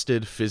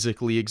exhausted,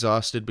 physically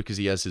exhausted because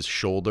he has his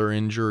shoulder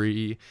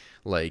injury.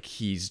 Like,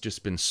 he's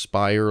just been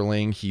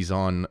spiraling. He's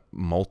on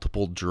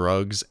multiple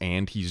drugs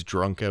and he's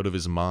drunk out of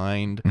his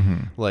mind.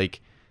 Like,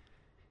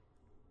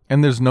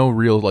 and there's no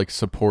real like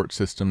support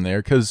system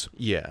there, because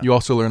yeah. you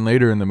also learn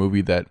later in the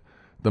movie that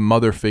the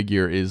mother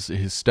figure is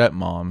his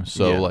stepmom.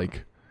 So Yeah.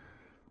 like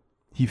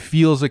he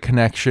feels a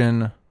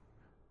connection,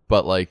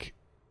 but like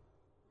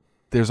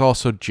there's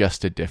also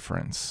just a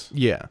difference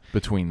Yeah.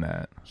 between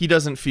that. He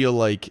doesn't feel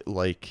like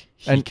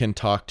he And- can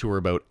talk to her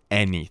about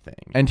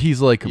anything. And he's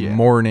like Yeah.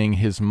 mourning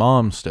his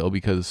mom still,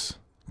 because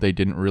they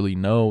didn't really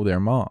know their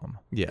mom.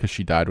 Yeah. Because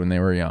she died when they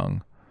were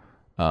young.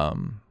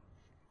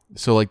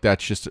 So like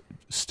that's just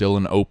still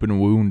an open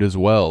wound as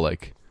well.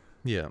 Like,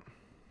 Yeah.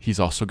 he's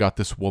also got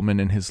this woman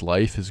in his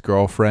life, his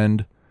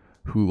girlfriend,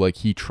 who like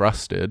he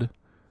trusted,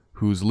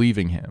 who's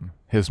leaving him.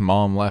 His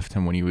mom left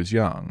him when he was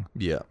young.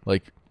 Yeah.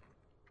 Like,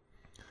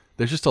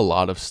 there's just a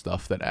lot of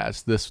stuff that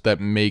adds this, that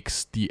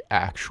makes the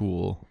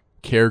actual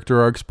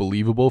character arcs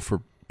believable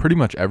for pretty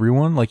much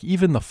everyone. Like,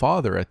 even the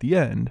father at the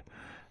end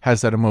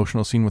has that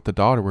emotional scene with the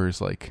daughter where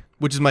he's like,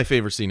 Which is my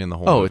favorite scene in the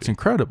whole oh, movie. it's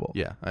incredible.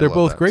 Yeah, I they're love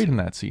both that great scene. in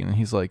that scene. And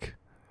he's like,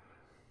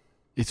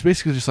 it's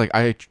basically just like,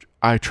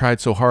 I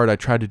tried so hard. I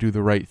tried to do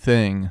the right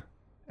thing,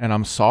 and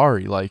I'm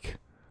sorry. Like,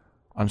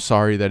 I'm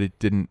sorry that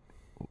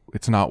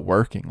it's not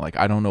working. Like,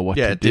 I don't know what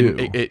to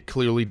do. It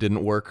clearly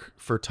didn't work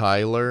for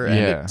Tyler, and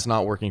Yeah. it's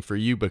not working for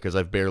you because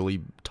I've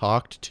barely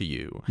talked to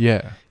you.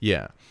 Yeah.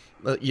 Yeah.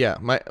 Yeah,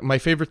 my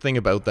favorite thing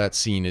about that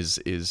scene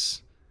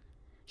is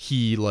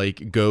he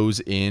like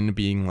goes in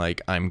being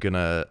like, I'm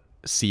gonna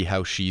see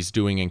how she's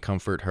doing and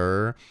comfort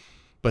her,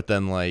 but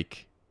then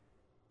like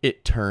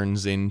it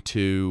turns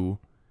into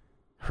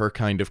her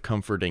kind of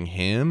comforting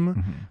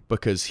him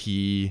because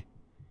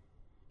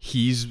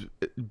he's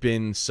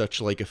been such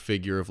like a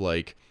figure of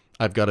like,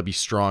 I've got to be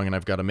strong and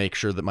I've got to make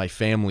sure that my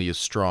family is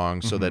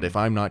strong so that if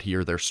I'm not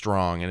here, they're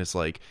strong. And it's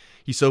like,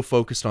 he's so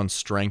focused on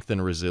strength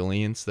and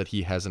resilience that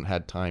he hasn't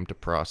had time to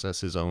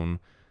process his own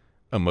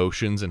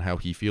emotions and how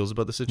he feels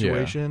about the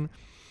situation.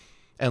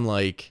 And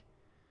like,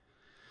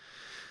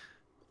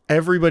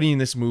 everybody in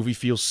this movie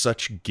feels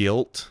such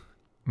guilt.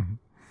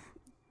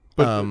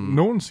 But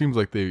no one seems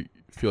like they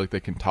feel like they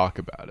can talk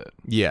about it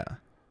Yeah.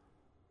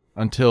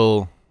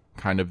 until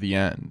kind of the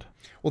end.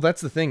 Well,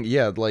 that's the thing.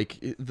 Yeah, like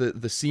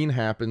the scene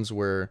happens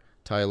where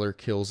Tyler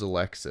kills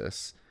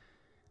Alexis,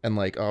 and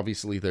like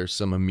obviously there's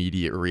some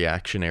immediate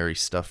reactionary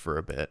stuff for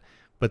a bit,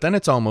 but then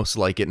it's almost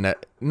like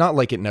not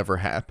like it never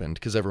happened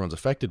because everyone's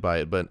affected by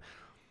it, but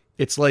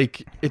it's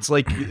like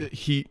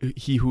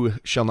he who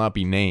shall not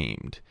be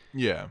named.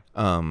 Yeah.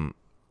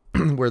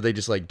 Where they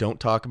just like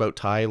don't talk about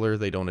Tyler,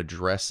 they don't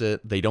address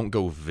it, they don't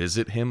go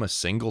visit him a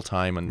single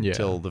time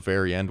until the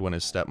very end when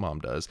his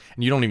stepmom does,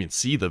 and you don't even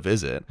see the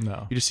visit.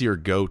 No, you just see her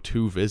go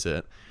to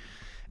visit,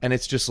 and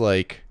it's just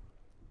like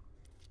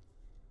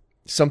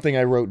something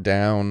I wrote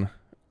down,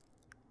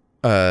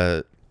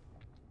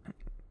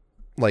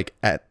 like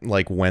at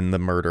like when the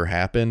murder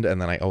happened,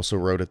 and then I also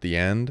wrote at the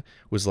end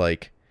was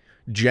like,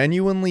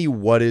 genuinely,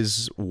 what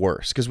is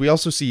worse? Because we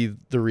also see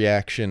the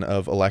reaction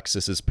of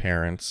Alexis's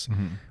parents.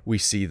 We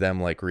see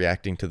them like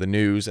reacting to the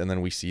news, and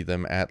then we see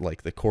them at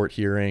like the court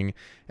hearing,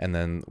 and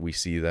then we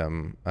see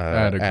them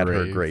at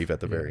her grave at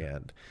the very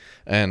end.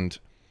 And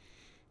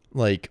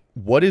like,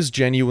 what is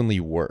genuinely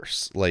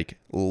worse? Like,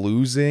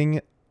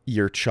 losing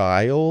your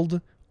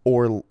child,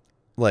 or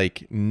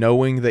like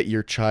knowing that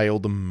your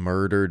child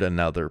murdered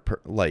another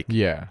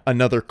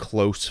another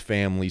close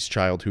family's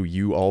child who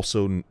you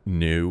also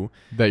knew,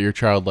 that your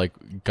child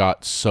like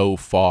got so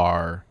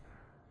far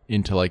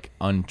into like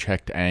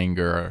unchecked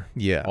anger,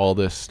 all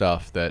this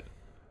stuff, that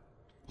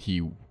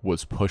he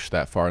was pushed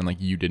that far, and like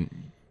you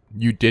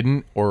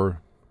didn't or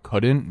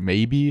couldn't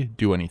maybe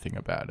do anything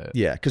about it.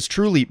 Yeah, because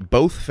truly,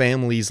 both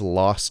families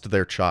lost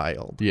their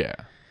child. Yeah.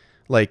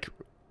 Like,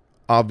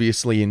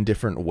 obviously in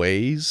different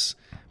ways,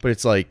 but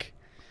it's like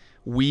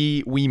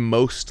we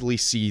mostly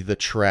see the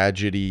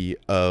tragedy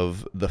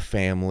of the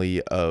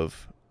family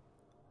of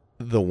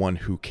the one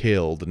who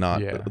killed,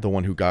 not the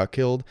one who got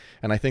killed.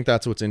 And I think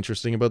that's what's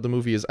interesting about the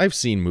movie is I've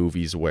seen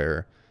movies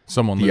where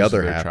someone the loses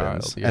other their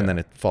happens, child, and then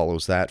it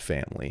follows that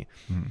family,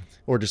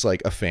 or just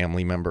like a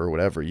family member or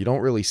whatever. You don't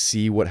really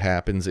see what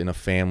happens in a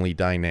family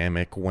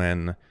dynamic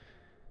when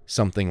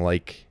something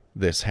like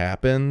this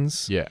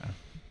happens. Yeah.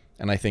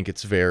 And I think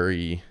it's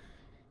very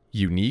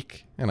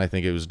unique, and I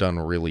think it was done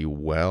really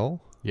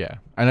well. Yeah.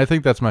 And I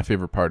think that's my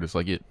favorite part is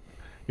like it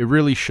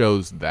really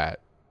shows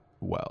that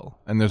well.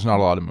 And there's not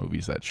a lot of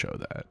movies that show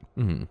that.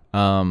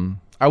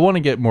 I want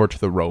to get more to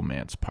the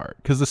romance part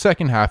because the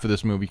second half of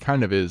this movie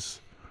kind of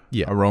is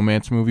a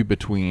romance movie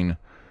between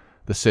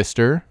the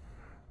sister,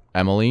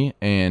 Emily,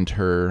 and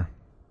her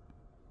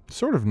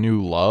sort of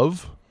new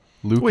love,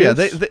 Lucas.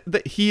 Well, yeah,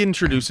 he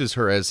introduces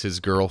her as his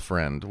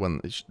girlfriend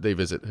when they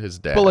visit his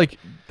dad. But like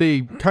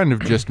they kind of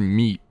just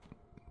meet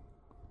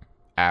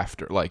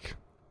after, like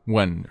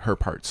when her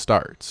part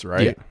starts,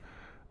 right?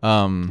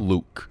 Yeah.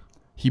 Luke.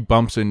 He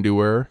bumps into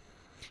her.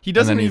 He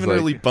doesn't even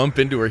really bump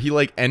into her. He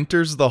like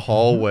enters the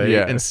hallway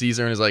and sees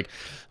her and is like,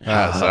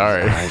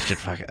 sorry.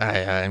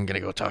 I'm going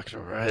to go talk to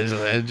her.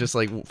 And just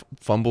like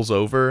fumbles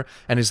over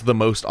and is the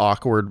most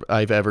awkward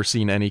I've ever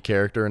seen any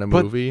character in a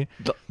movie.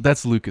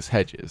 That's Lucas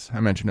Hedges.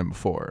 I mentioned him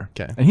before.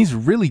 Okay. And he's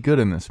really good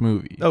in this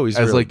movie. Oh, he's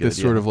as really like good, this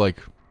sort of like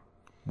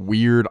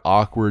weird,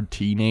 awkward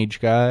teenage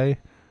guy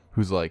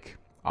who's like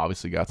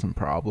obviously got some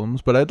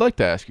problems. But I'd like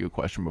to ask you a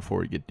question before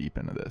we get deep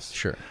into this.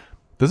 Sure.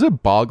 Does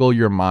it boggle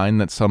your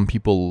mind that some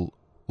people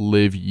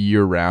live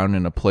year round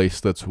in a place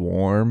that's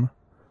warm?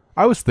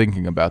 I was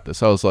thinking about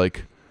this. I was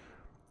like,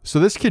 so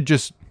this kid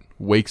just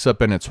wakes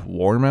up and it's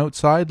warm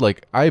outside?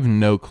 Like, I have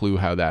no clue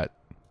how that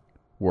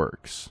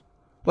works.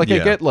 Like, I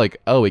get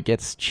like, oh, it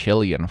gets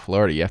chilly in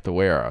Florida. You have to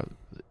wear a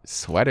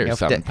sweater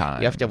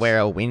sometimes. You have to wear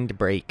a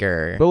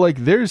windbreaker. But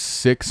like, there's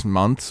 6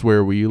 months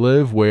where we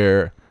live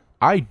where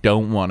I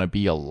don't want to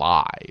be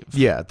alive.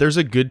 Yeah, there's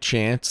a good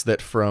chance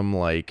that from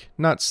like,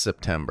 not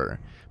September,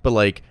 but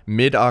like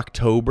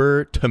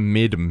mid-October to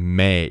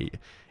mid-May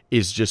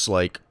is just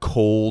like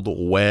cold,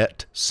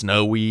 wet,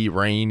 snowy,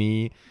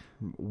 rainy.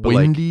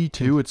 Windy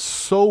too. It's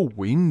so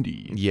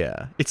windy.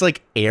 Yeah. It's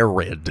like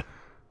arid.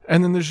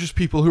 And then there's just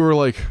people who are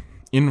like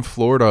in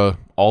Florida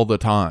all the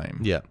time.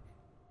 Yeah.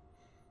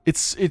 It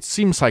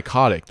seems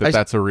psychotic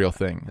that's a real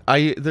thing.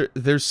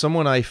 There's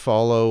someone I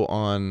follow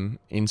on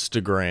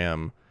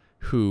Instagram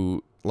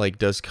who like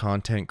does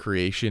content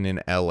creation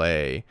in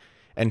LA.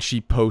 And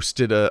she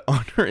posted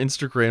on her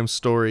Instagram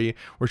story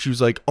where she was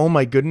like, "Oh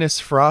my goodness,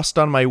 frost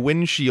on my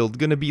windshield,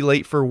 gonna be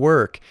late for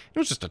work." It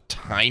was just a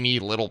tiny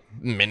little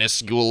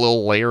minuscule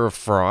little layer of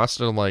frost.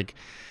 And I'm like,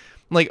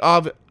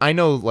 I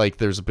know like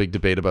there's a big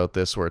debate about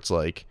this where it's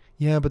like,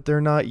 yeah, but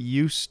they're not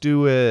used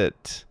to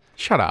it.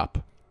 Shut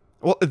up.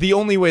 Well, the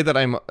only way that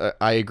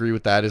I agree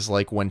with that is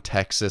like when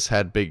Texas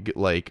had big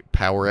like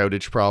power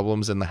outage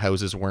problems and the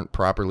houses weren't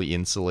properly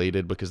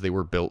insulated because they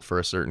were built for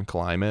a certain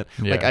climate.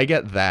 Yeah. Like I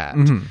get that.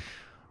 Mm-hmm.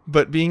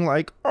 But being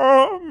like,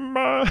 oh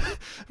my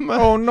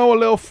oh no, a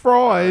little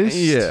frost.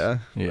 Yeah.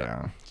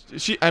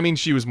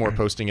 She was more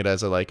posting it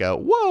as a like a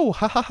whoa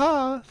ha ha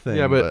ha thing.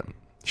 Yeah, but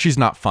she's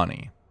not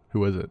funny.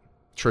 Who is it?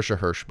 Trisha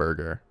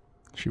Hirschberger.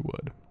 She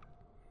would.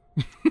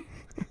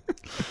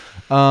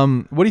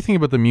 What do you think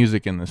about the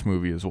music in this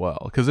movie as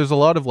well? Because there's a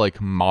lot of like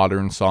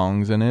modern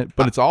songs in it,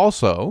 but it's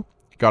also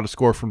got a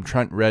score from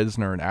Trent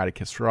Reznor and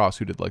Atticus Ross,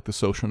 who did like The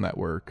Social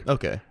Network.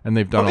 Okay, and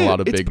they've done a lot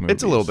of big movies.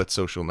 It's a little bit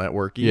Social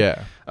Networky.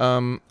 Yeah.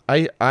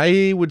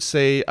 I would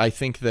say I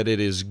think that it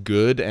is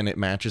good and it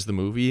matches the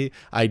movie.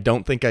 I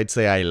don't think I'd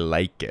say I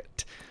like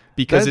it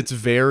because it's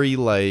very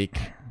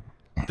like.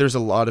 There's a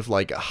lot of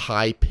like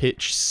high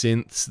pitched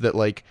synths that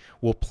like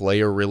will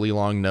play a really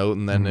long note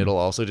and then it'll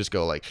also just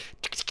go like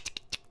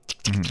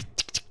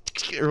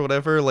or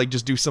whatever, like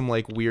just do some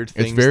like weird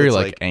things. It's very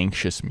like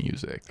anxious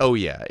music. Oh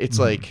yeah, it's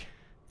like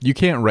you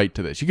can't write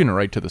to this. You can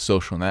write to The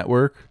Social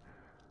Network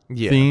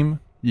theme.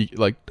 You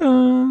like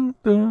dun,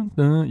 dun,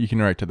 dun. You can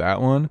write to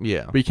that one.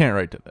 Yeah, but you can't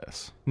write to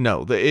this.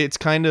 No, it's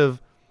kind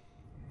of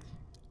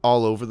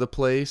all over the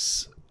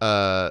place,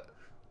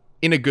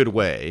 in a good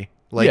way.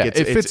 Like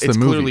it's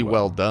clearly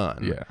well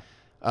done. Yeah.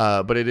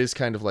 But it is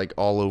kind of like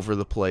all over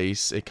the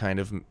place. It kind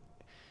of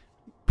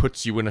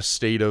puts you in a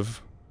state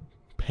of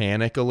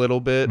panic a little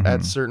bit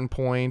at certain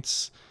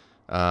points.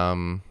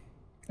 And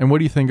what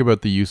do you think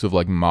about the use of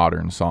like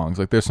modern songs?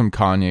 Like there's some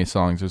Kanye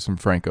songs, there's some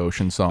Frank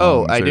Ocean songs.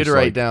 Oh, I did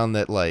write down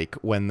that like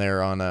when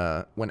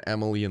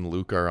Emily and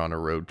Luke are on a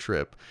road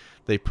trip,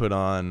 they put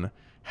on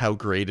How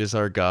Great Is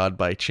Our God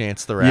by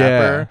Chance the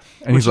Rapper.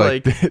 Yeah. And he's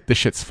like, this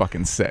shit's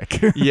fucking sick.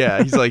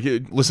 Yeah, he's like,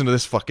 listen to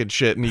this fucking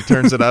shit. And he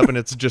turns it up and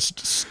it's just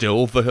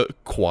still the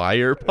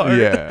choir part.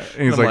 Yeah.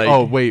 And he's like,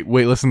 oh, wait,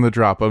 listen to the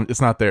drop.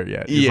 It's not there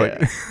yet. He's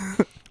like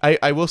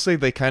I will say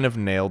they kind of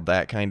nailed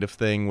that kind of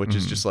thing, which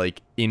is just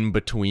like in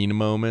between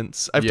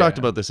moments. I've talked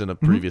about this in a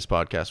previous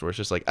podcast where it's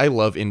just like I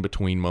love in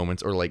between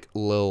moments or like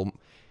little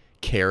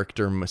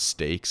character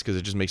mistakes because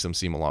it just makes them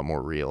seem a lot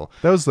more real.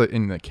 That was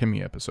in the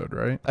Kimmy episode,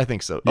 right? I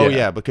think so. Yeah. Oh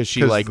yeah, because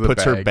she like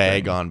puts her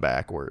bag thing on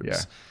backwards. Yeah.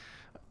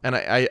 And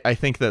I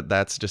think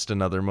that's just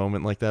another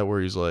moment like that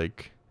where he's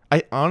like,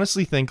 I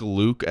honestly think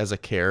Luke as a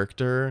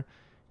character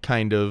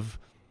kind of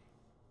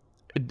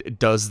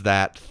does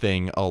that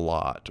thing a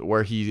lot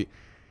where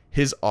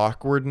his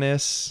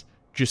awkwardness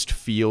just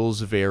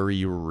feels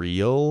very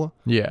real.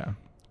 Yeah.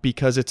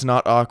 Because it's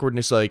not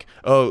awkwardness like,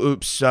 oh,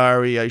 oops,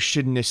 sorry, I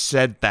shouldn't have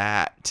said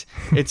that.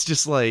 It's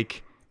just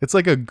like... It's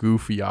like a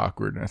goofy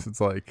awkwardness. It's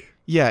like...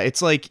 Yeah,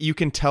 it's like you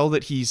can tell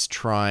that he's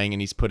trying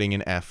and he's putting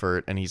in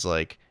effort and he's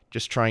like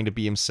just trying to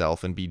be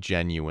himself and be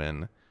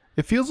genuine.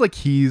 It feels like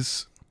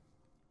he's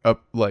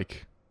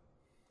like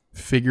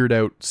figured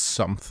out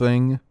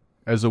something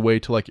as a way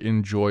to like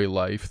enjoy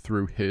life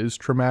through his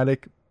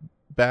traumatic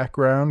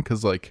background,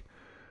 because like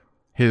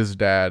his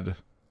dad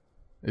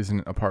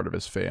isn't a part of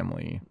his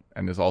family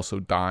and is also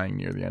dying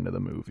near the end of the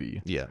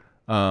movie. Yeah.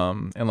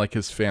 And like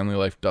his family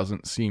life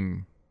doesn't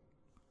seem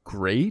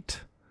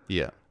great.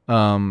 Yeah.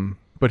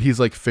 But he's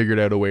like figured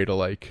out a way to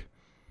like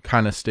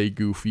kind of stay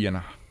goofy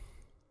and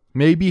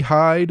maybe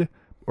hide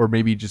or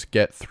maybe just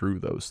get through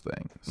those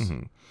things.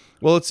 Mm-hmm.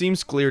 Well, it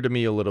seems clear to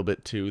me a little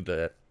bit too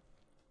that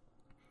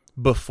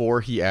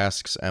before he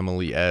asks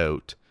Emily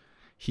out,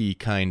 he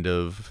kind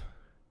of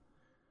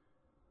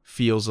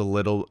feels a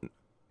little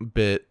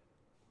bit,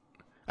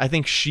 I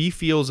think she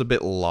feels a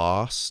bit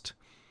lost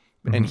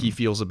and he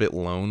feels a bit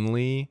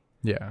lonely.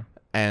 Yeah.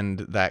 And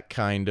that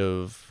kind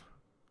of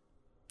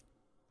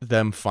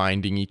them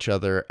finding each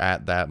other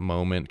at that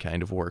moment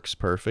kind of works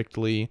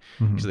perfectly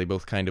because they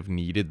both kind of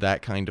needed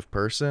that kind of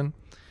person.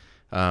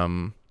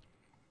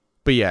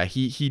 But yeah,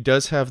 he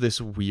does have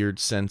this weird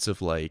sense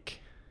of like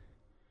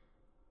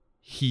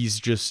he's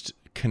just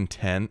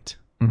content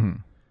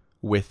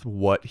with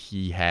what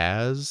he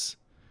has.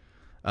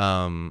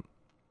 And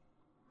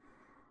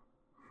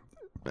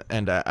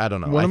I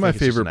don't know. One of my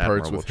favorite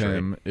parts with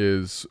him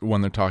is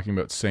when they're talking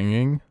about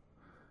singing.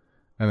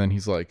 And then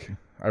he's like,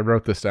 I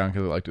wrote this down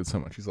because I liked it so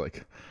much. He's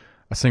like,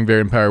 I sing Very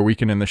Empire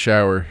Weekend in the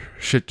shower.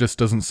 Shit just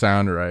doesn't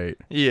sound right.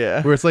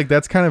 Yeah. Where it's like,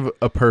 that's kind of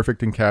a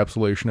perfect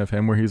encapsulation of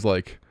him where he's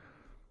like,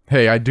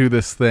 hey, I do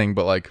this thing,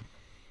 but like,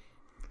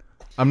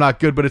 I'm not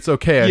good, but it's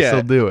okay. I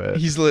still do it.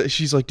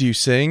 She's like, do you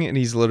sing? And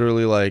he's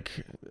literally like,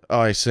 oh,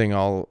 I sing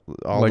all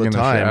like the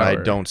time. I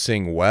don't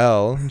sing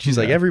well. And she's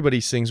like, everybody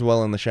sings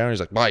well in the shower. He's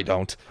like, well, I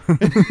don't.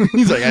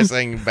 He's like, I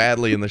sing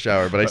badly in the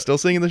shower, but I still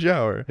sing in the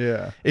shower.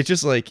 Yeah. It's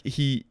just like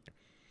he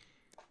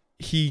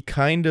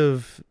kind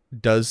of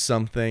does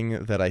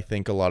something that I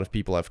think a lot of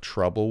people have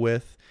trouble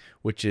with,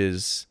 which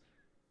is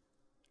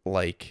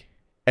like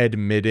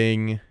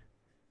admitting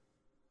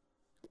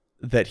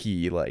that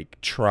he like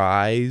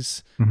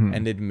tries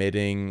and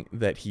admitting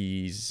that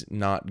he's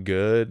not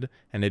good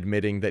and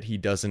admitting that he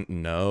doesn't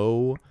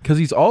know. Because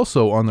he's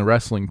also on the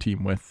wrestling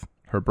team with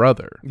her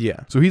brother.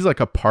 Yeah. So he's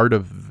like a part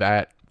of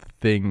that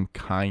thing,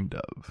 kind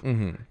of.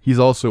 He's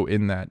also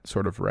in that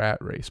sort of rat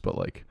race, but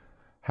like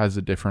has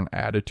a different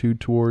attitude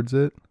towards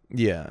it.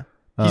 Yeah.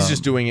 He's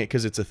just doing it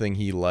because it's a thing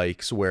he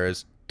likes,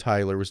 whereas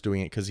Tyler was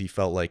doing it because he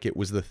felt like it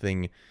was the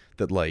thing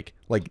that like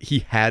he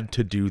had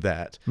to do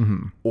that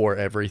or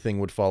everything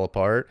would fall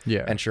apart.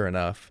 Yeah. And sure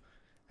enough,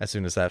 as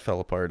soon as that fell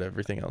apart,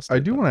 everything else did. I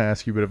do want to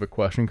ask you a bit of a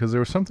question because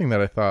there was something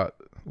that I thought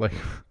like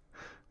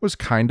was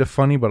kind of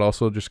funny, but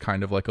also just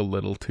kind of like a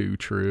little too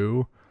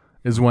true,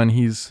 is when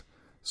he's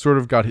sort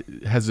of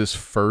has his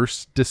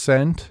first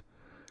descent.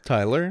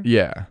 Tyler?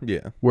 Yeah.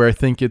 Yeah. Where I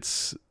think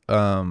it's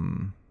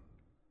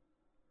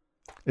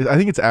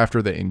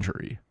after the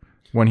injury.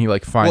 When he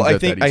like finds out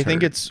that he's hurt. I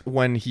think it's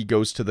when he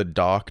goes to the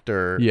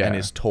doctor and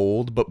is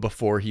told, but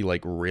before he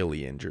like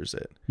really injures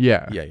it.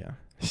 Yeah. Yeah.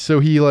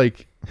 So he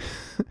like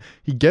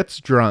he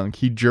gets drunk,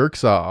 he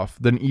jerks off,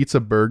 then eats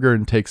a burger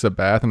and takes a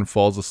bath and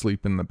falls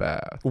asleep in the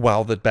bath.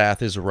 While the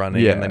bath is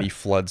running and then he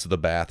floods the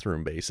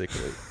bathroom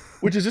basically.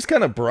 Which is just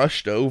kind of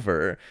brushed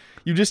over.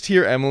 You just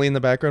hear Emily in the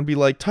background be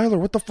like, Tyler,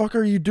 what the fuck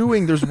are you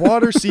doing? There's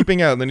water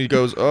seeping out. And then he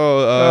goes,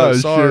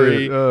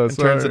 sorry. And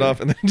turns it off.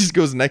 And then he just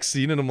goes next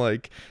scene. And I'm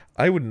like,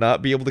 I would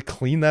not be able to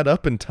clean that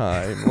up in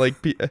time. Like,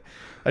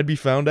 I'd be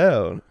found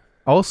out.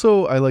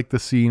 Also, I like the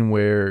scene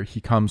where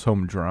he comes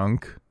home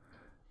drunk.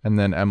 And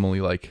then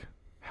Emily, like,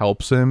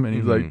 helps him. And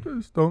he's like,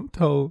 just don't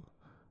tell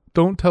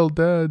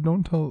dad.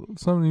 Don't tell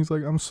someone. He's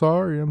like, I'm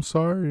sorry.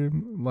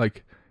 And,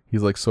 like,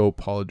 he's like so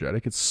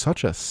apologetic. It's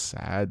such a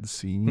sad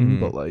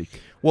scene, but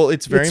like, well,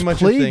 it's very much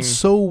played a thing.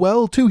 So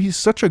well too. He's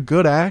such a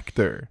good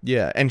actor.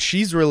 Yeah, and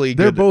she's really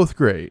good. They're both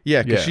great.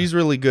 Yeah, because she's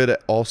really good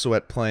at also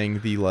at playing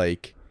the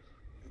like,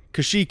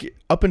 because she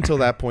up until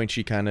that point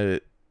she kind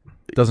of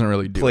doesn't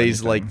really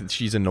plays like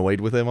she's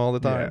annoyed with him all the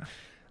time.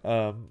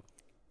 Yeah.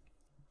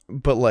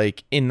 But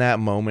like in that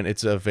moment,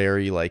 it's a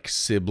very like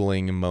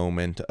sibling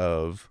moment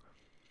of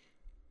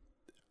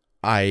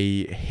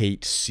I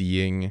hate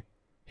seeing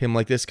him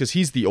like this because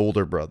he's the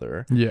older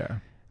brother. Yeah.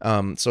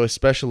 So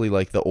especially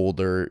like the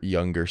older,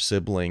 younger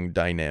sibling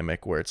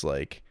dynamic where it's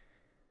like,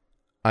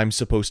 I'm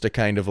supposed to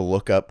kind of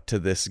look up to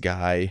this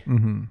guy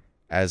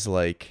as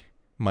like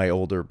my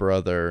older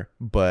brother,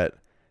 but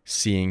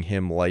seeing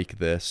him like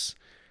this,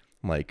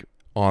 like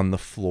on the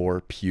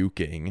floor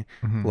puking,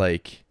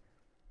 like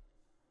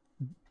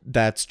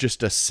that's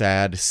just a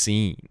sad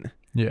scene.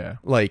 Yeah.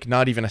 Like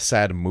not even a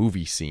sad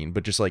movie scene,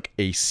 but just like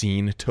a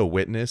scene to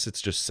witness.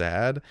 It's just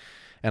sad.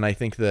 And I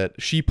think that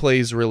she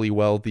plays really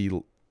well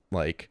the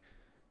like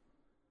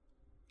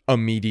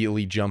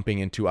immediately jumping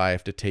into I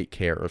have to take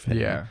care of him.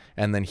 Yeah.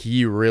 And then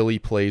he really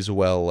plays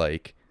well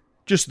like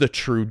just the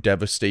true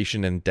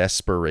devastation and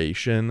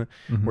desperation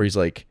where he's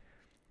like,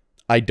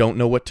 I don't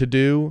know what to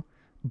do,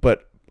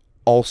 but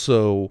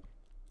also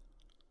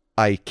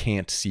I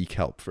can't seek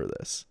help for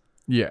this.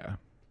 Yeah.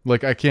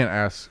 Like I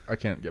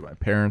can't get my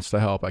parents to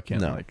help. I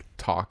can't like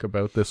talk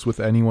about this with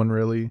anyone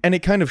really. And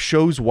it kind of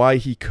shows why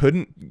he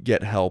couldn't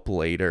get help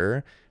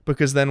later,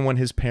 because then when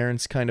his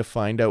parents kind of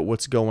find out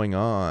what's going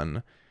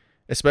on,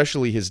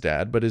 especially his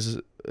dad, but his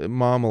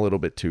mom a little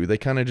bit too, they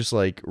kind of just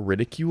like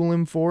ridicule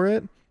him for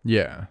it.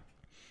 Yeah.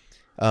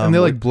 And they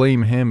like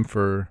blame him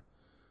for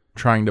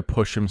trying to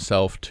push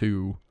himself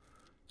to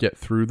get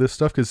through this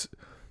stuff, because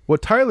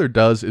what Tyler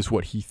does is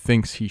what he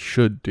thinks he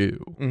should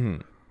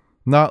do.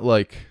 Not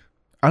like,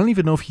 I don't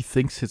even know if he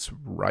thinks it's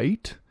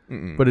right,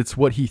 but it's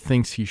what he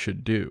thinks he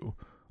should do.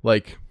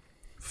 Like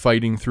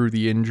fighting through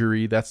the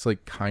injury, that's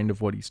like kind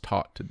of what he's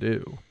taught to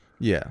do.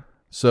 Yeah.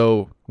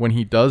 So when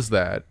he does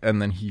that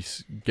and then he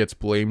gets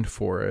blamed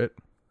for it,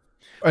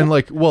 and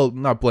like, well,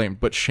 not blamed,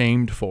 but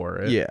shamed for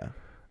it. Yeah.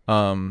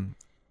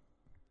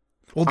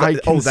 Well,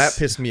 that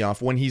pissed me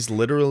off when he's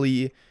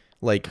literally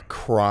like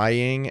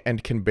crying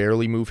and can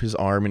barely move his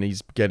arm, and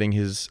he's getting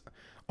his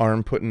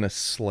arm put in a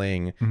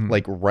sling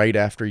like right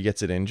after he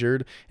gets it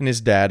injured, and his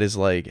dad is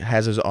like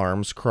has his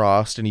arms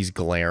crossed and he's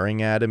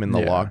glaring at him in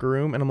the locker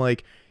room, and I'm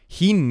like,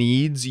 he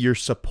needs your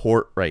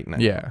support right now.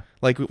 Yeah.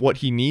 Like what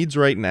he needs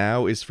right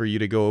now is for you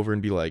to go over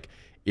and be like,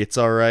 it's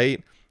all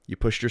right, you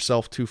pushed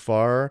yourself too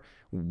far,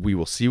 we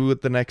will see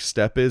what the next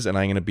step is, and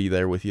I'm going to be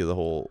there with you the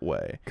whole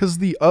way. Because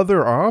the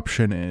other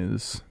option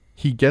is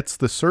he gets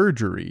the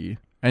surgery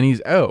and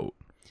he's out,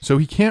 so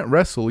he can't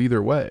wrestle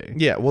either way.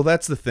 Yeah, well,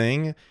 that's the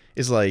thing,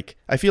 is like,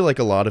 I feel like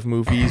a lot of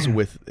movies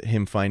with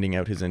him finding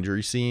out his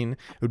injury scene,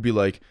 it would be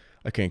like,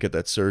 I can't get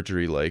that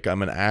surgery, like,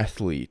 I'm an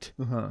athlete,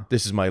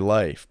 this is my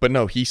life. But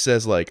no, he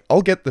says like,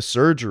 I'll get the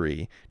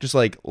surgery, just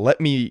like,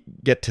 let me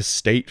get to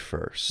state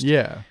first.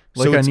 Yeah,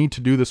 like, so I need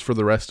to do this for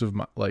the rest of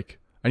my, like,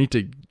 I need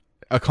to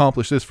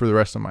accomplish this for the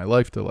rest of my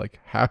life to like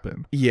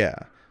happen. Yeah,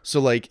 so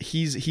like,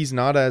 he's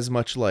not as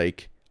much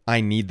like,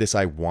 I need this,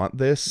 I want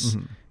this,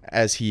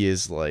 as he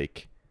is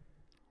like,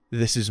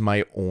 this is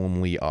my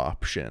only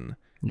option.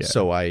 Yeah.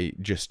 So I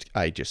just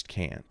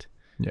can't.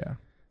 Yeah.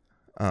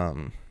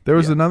 There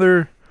was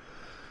another,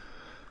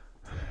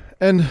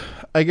 and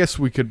I guess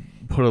we could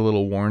put a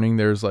little warning.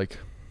 There's like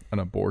an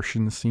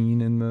abortion scene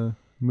in the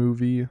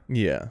movie.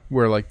 Yeah.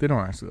 Where like they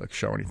don't actually like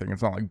show anything.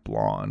 It's not like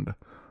Blonde.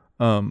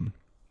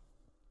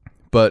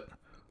 But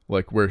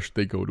like where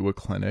they go to a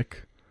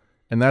clinic,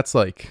 and that's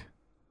like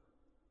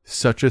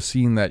such a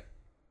scene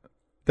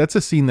that's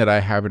a scene that I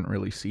haven't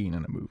really seen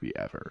in a movie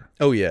ever.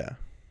 Oh yeah.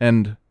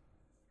 And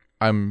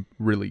I'm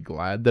really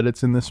glad that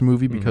it's in this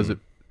movie, because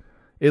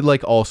it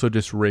like also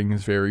just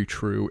rings very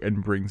true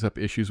and brings up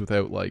issues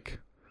without like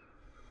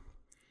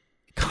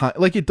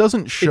it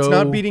doesn't show. It's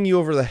not beating you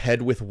over the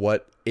head with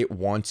what it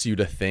wants you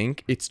to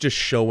think. It's just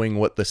showing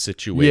what the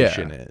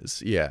situation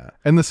is. Yeah.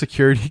 And the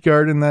security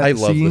guard in that I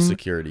love scene, the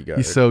security guard.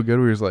 He's so good.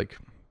 Where he's like,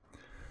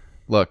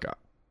 look,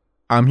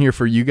 I'm here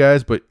for you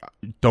guys, but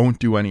don't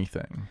do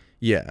anything.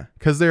 Yeah.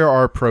 Because there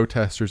are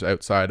protesters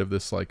outside of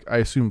this, like, I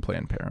assume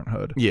Planned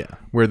Parenthood. Yeah.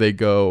 Where they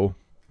go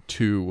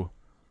to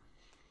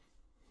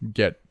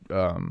get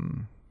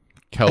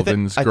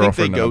Kelvin's girlfriend I think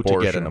they an go abortion.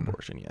 to get an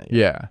abortion,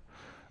 yeah.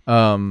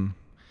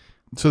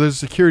 So there's a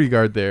security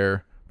guard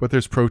there, but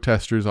there's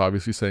protesters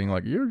obviously saying,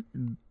 like, you're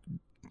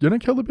gonna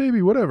kill the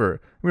baby,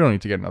 whatever. We don't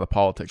need to get into the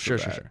politics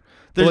of that. Sure.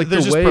 Like,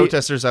 there's just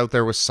protesters out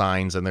there with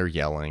signs, and they're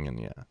yelling, and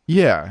yeah.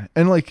 Yeah,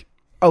 and like,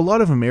 a lot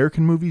of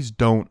American movies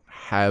don't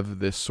have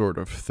this sort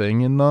of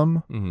thing in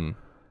them,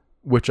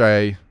 which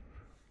I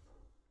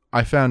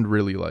found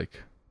really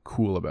like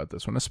cool about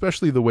this one,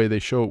 especially the way they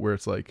show it, where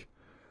it's like,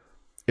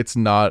 it's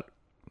not,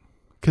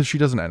 because she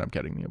doesn't end up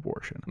getting the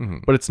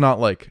abortion, but it's not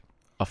like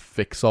a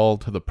fix-all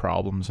to the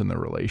problems in the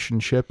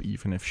relationship,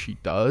 even if she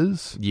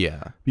does.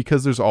 Yeah.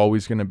 Because there's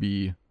always going to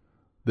be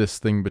this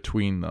thing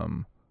between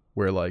them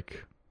where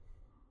like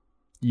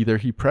either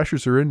he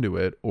pressures her into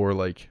it, or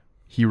like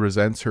he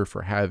resents her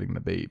for having the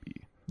baby.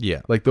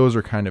 Yeah. Like, those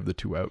are kind of the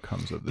two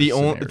outcomes of this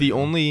scenario. The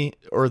only,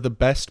 or the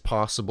best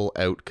possible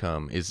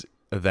outcome is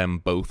them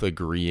both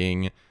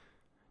agreeing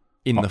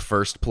in the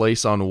first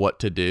place on what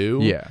to do.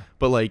 Yeah.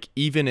 But like,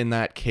 even in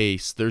that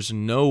case, there's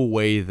no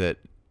way that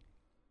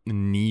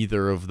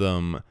neither of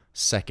them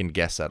second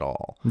guess at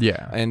all.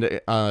 Yeah.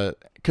 And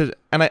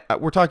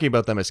we're talking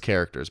about them as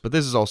characters, but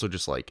this is also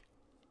just like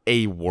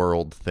a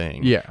world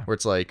thing. Yeah. Where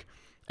it's like,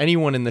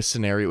 anyone in this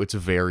scenario, it's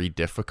very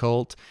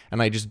difficult.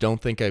 And I just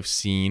don't think I've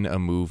seen a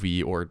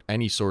movie or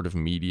any sort of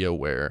media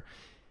where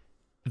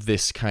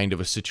this kind of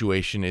a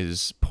situation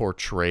is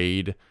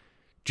portrayed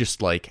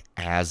just like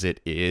as it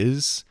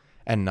is,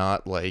 and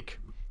not like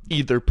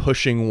either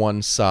pushing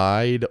one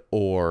side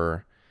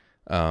or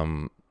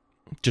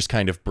just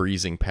kind of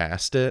breezing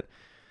past it.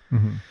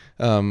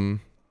 Mm-hmm.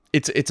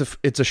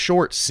 It's a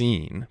short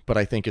scene, but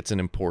I think it's an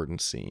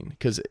important scene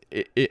because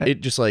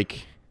it just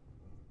like,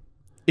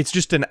 it's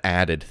just an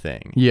added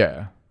thing.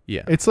 Yeah.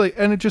 Yeah. It's like,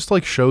 and it just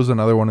like shows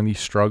another one of these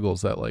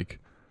struggles that like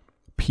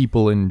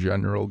people in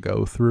general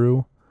go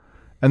through.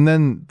 And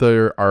then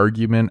their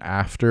argument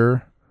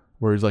after,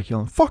 where he's like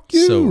yelling, "Fuck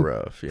you!" So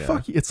rough, yeah.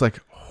 Fuck you. It's like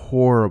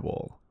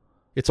horrible.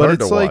 It's But hard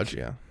to it's like- watch,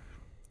 yeah.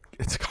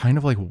 It's kind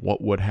of like what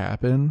would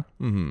happen,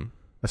 Mm-hmm.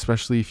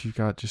 especially if you've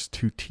got just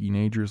two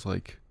teenagers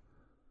like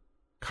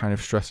kind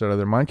of stressed out of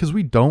their mind, because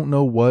we don't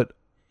know what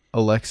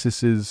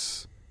Alexis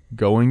is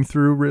going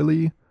through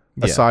really,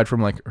 Yeah. aside from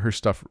like her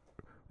stuff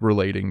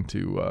relating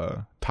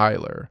to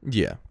Tyler.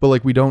 Yeah. But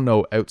like we don't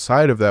know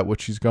outside of that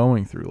what she's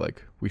going through.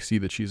 Like we see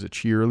that she's a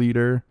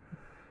cheerleader.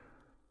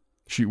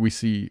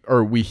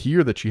 We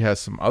hear that she has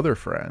some other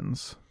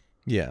friends.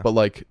 Yeah. But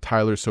like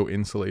Tyler's so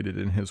insulated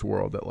in his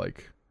world that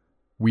like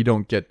we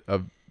don't get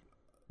a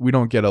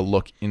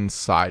look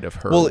inside of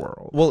her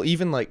world. Well,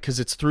 even like, because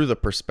it's through the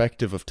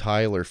perspective of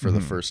Tyler for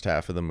the first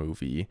half of the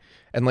movie,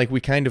 and like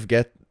we kind of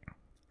get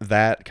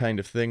that kind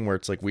of thing where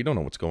it's like we don't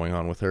know what's going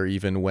on with her,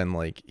 even when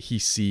like he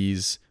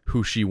sees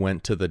who she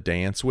went to the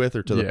dance with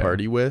or to the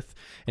party with,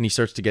 and he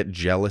starts to get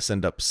jealous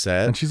and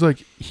upset. And she's like,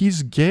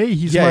 "He's gay.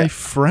 He's my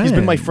friend. He's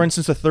been my friend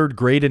since the 3rd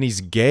grade, and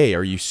he's gay.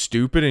 Are you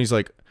stupid?" And he's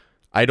like,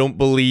 "I don't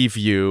believe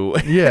you."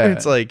 Yeah.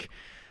 It's like,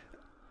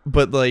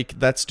 but like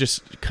that's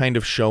just kind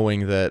of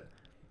showing that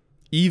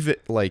even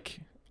like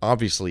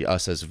obviously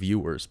us as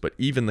viewers, but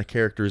even the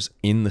characters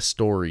in the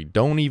story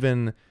don't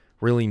even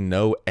really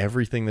know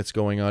everything that's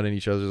going on in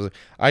each other's.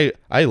 I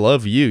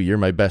love you. You're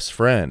my best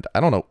friend. I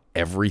don't know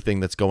everything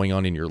that's going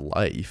on in your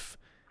life.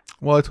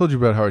 Well, I told you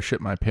about how I shit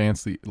my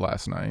pants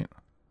last night.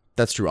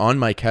 That's true. On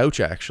my couch,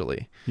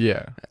 actually.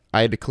 Yeah.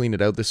 I had to clean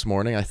it out this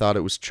morning. I thought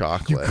it was You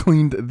chocolate.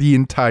 cleaned the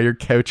entire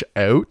couch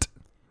out?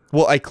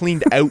 Well, I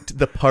cleaned out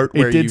the part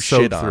where you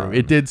shit on.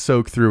 It did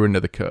soak through into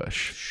the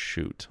cush.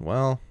 Shoot.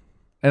 Well,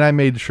 And I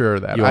made sure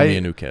of that. you owe me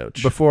a new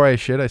couch. Before I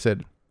shit, I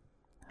said,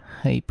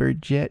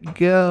 "Hyperjet,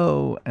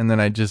 go." And then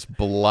I just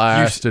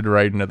blasted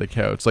right into the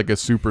couch like a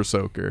super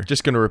soaker.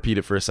 Just going to repeat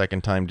it for a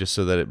second time just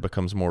so that it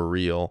becomes more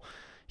real.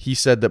 He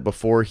said that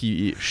before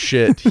he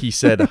shit, he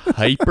said,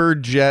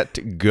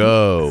 "Hyperjet,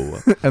 go."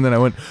 And then I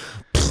went,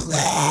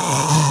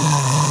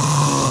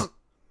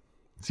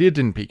 see, it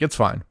didn't peak. It's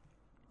fine.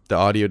 The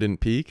audio didn't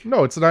peak.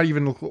 No, it's not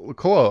even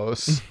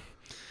close.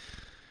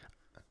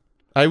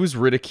 I was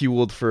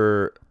ridiculed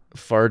for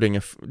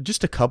farting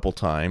just a couple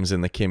times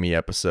in the Kimmy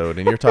episode,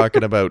 and you're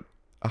talking about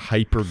a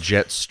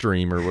hyperjet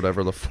stream or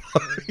whatever the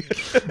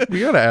fuck. We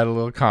got to add a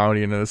little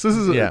comedy into this. This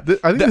is, Yeah.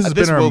 I think this has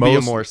This been our will be a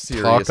most more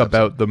serious talk episode.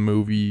 about the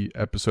movie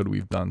episode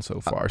we've done so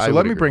far. I So would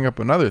let me agree. bring up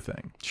another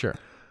thing. Sure.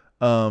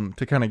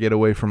 To kind of get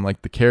away from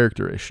like the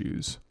character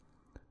issues.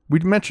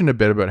 We'd mentioned a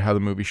bit about how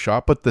the movie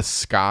shot, but the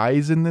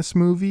skies in this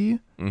movie,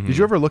 did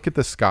you ever look at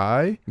the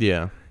sky?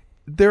 Yeah.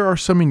 There are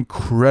some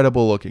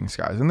incredible looking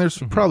skies, and there's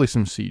probably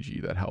some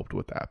CG that helped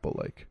with that, but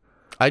like,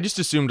 I just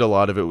assumed a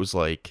lot of it was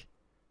like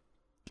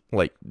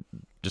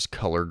just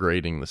color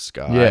grading the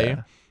sky.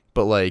 Yeah.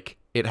 But like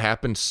it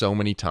happened so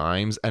many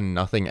times and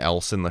nothing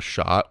else in the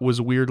shot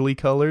was weirdly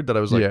colored that I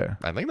was like, Yeah.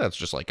 I think that's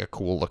just like a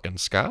cool looking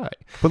sky.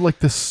 but like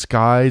the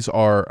skies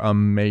are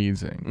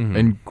amazing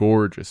and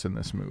gorgeous in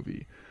this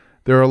movie.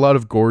 There are a lot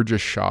of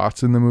gorgeous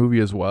shots in the movie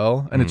as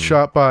well, and it's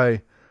shot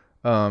by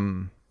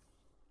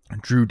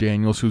Drew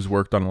Daniels, who's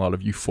worked on a lot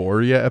of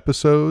Euphoria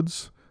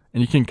episodes,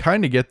 and you can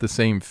kind of get the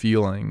same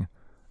feeling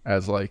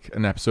as like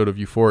an episode of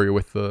Euphoria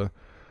with the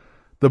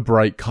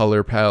bright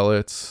color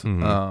palettes,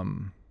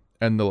 and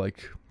the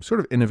like sort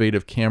of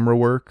innovative camera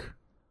work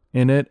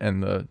in it,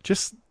 and the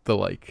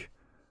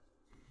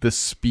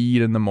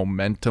speed and the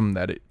momentum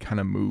that it kind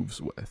of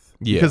moves with.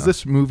 Yeah. Because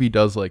this movie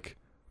does like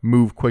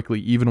move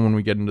quickly, even when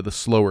we get into the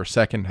slower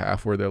second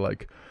half where they're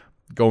like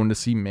going to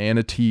see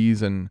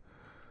manatees and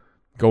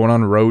going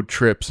on road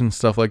trips and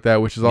stuff like that,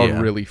 which is all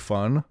really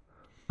fun.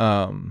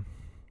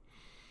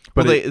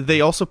 But they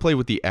also play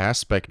with the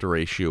aspect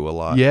ratio a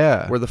lot.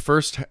 Yeah. Where the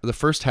first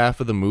half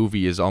of the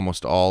movie is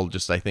almost all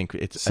just, I think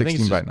it's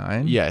 16 by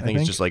 9. Yeah, I think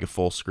it's just like a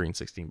full screen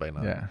 16 by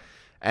 9. Yeah.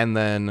 And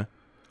then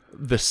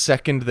the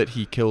second that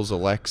he kills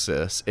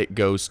Alexis, it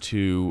goes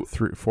to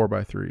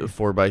 4x3.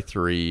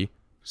 4x3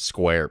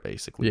 square,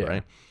 basically,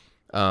 Yeah.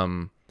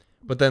 right?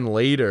 But then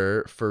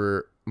later,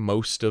 for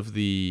most of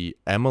the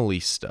Emily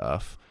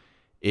stuff,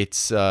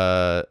 it's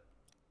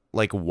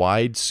like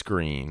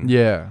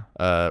widescreen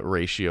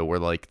ratio where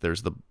like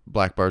there's the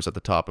black bars at the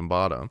top and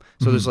bottom.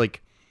 So there's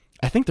like,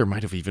 I think there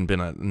might have even been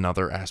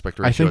another aspect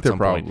ratio. I think at there some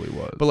probably point.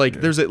 was. But like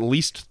there's at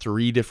least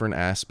 3 different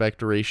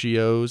aspect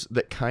ratios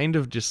that kind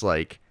of just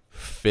like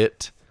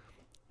fit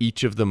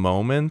each of the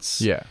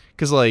moments. Yeah.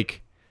 Because,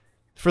 like,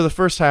 for the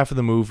first half of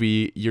the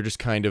movie, you're just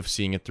kind of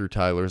seeing it through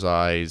Tyler's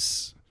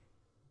eyes.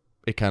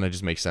 It kind of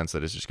just makes sense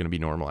that it's just going to be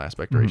normal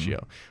aspect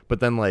ratio.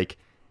 But then, like,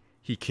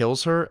 he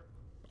kills her.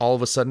 All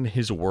of a sudden,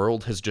 his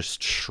world has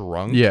just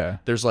shrunk. Yeah.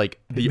 There's, like,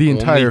 the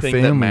entire only thing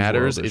that family's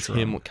matters world is shrunk.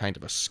 him kind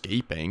of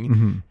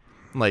escaping.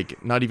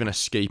 Like, not even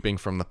escaping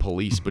from the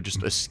police, but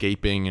just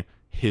escaping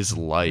his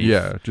life.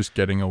 Yeah, just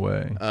getting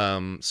away.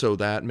 So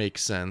that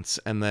makes sense.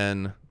 And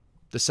then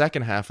the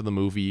second half of the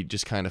movie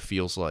just kind of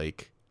feels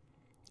like,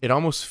 it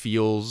almost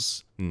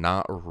feels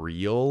not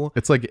real.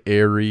 It's like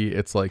airy,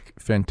 it's like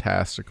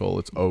fantastical,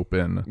 it's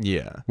open.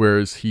 Yeah.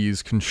 Whereas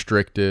he's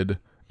constricted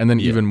and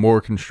then even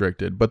more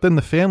constricted. But then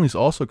the family's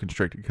also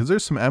constricted because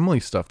there's some Emily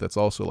stuff that's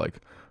also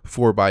like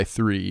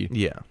 4:3.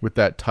 Yeah. With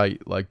that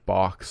tight like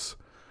box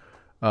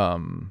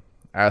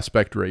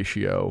aspect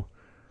ratio.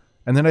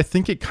 And then I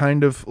think it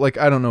kind of like,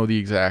 I don't know the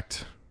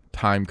exact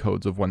time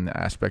codes of when the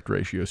aspect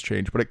ratios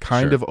change, but it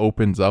kind of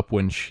opens up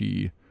when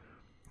she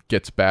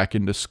gets back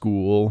into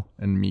school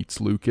and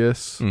meets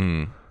Lucas.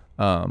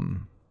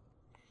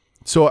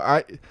 So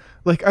I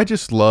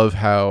just love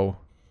how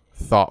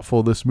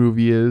thoughtful this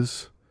movie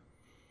is,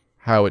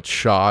 how it's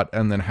shot,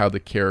 and then how the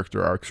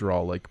character arcs are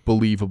all like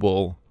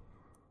believable,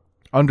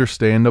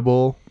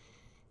 understandable,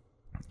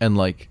 and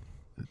like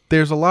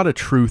there's a lot of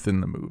truth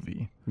in the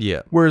movie.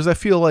 Yeah. Whereas I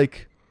feel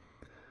like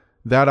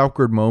that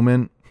awkward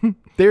moment,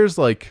 there's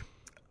like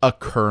a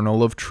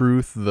kernel of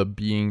truth, the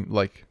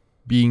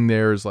being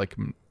there is like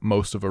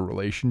most of a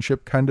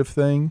relationship kind of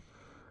thing.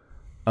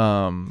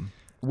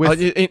 With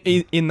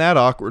in that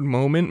awkward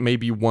moment,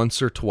 maybe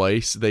once or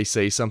twice they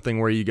say something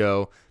where you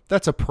go,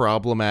 that's a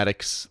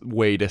problematic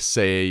way to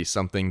say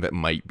something that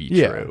might be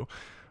true.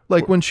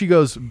 Like when she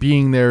goes,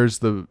 being there is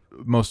the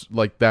most,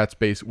 like that's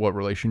based what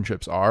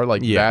relationships are.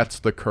 Like that's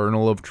the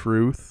kernel of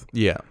truth.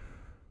 Yeah.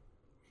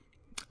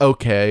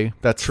 Okay,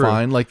 that's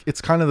fine. Like it's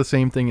kind of the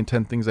same thing in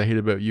 10 Things I Hate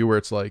About You, where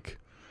it's like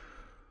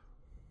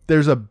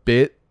there's a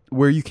bit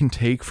where you can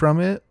take from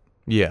it.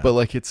 Yeah. But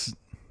like it's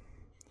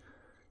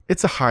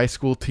a high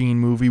school teen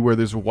movie where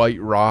there's white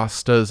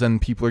Rastas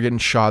and people are getting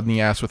shot in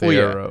the ass with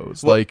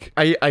arrows. Well, like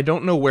I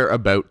don't know where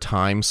About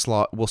Time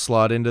will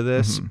slot into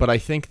this, but I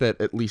think that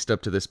at least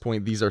up to this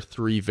point, these are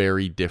three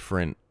very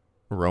different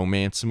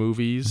romance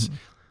movies.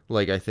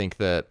 Like I think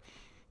that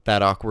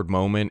awkward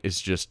moment is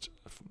just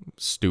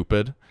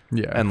stupid.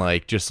 Yeah. And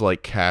like just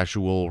like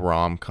casual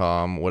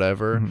rom-com,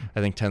 whatever.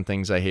 I think 10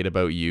 Things I Hate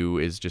About You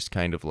is just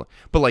kind of like,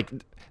 but like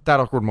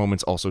that awkward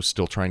moment's also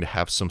still trying to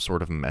have some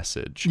sort of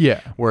message. Yeah.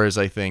 Whereas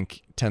I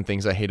think 10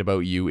 Things I Hate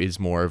About You is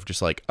more of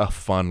just like a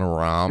fun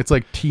romp. It's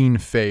like teen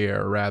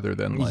fare rather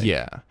than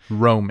like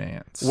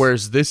romance.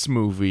 Whereas this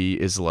movie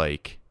is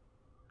like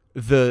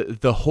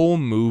the whole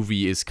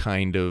movie is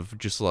kind of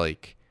just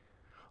like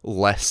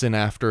lesson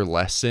after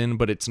lesson,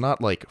 but it's not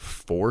like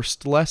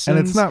forced lessons.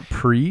 And it's not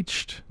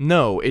preached.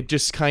 No, it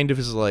just kind of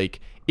is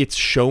like it's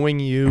showing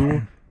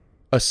you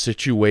a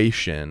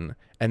situation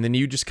and then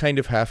you just kind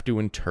of have to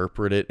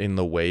interpret it in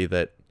the way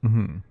that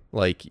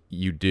like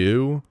you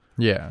do.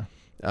 Yeah.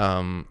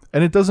 And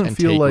it doesn't and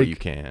feel take like what you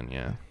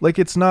can, like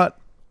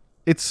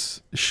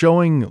it's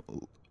showing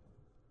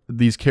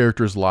these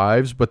characters'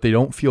 lives, but they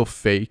don't feel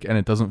fake and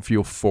it doesn't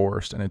feel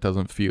forced and it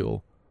doesn't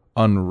feel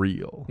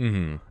unreal.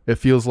 It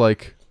feels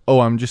like,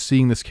 oh, I'm just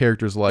seeing this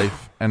character's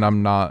life and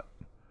I'm not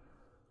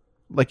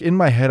like in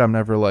my head I'm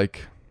never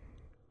like,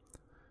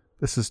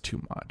 this is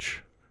too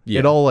much.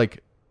 It all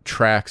like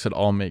tracks, it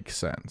all makes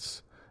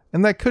sense.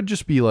 And that could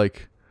just be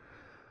like,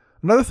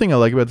 another thing I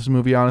like about this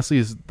movie honestly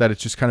is that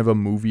it's just kind of a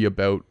movie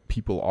about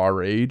people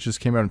our age. This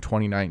came out in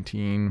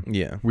 2019.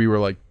 Yeah. We were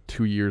like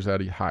 2 years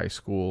out of high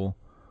school.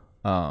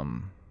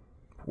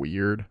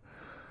 Weird.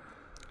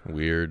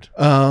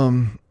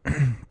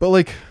 But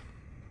like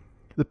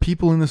the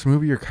people in this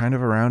movie are kind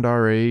of around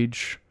our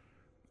age.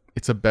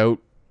 It's about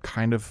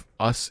kind of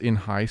us in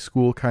high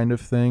school kind of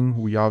thing.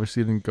 We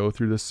obviously didn't go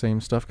through the same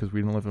stuff because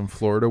we didn't live in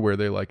Florida where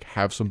they like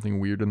have something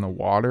weird in the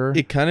water.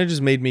 It kind of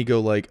just made me go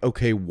like,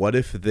 okay, what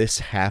if this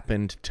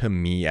happened to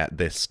me at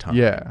this time?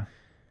 Yeah.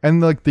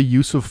 And like the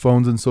use of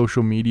phones and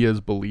social media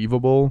is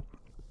believable,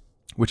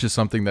 which is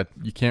something that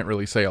you can't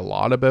really say a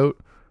lot about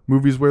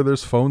movies where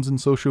there's phones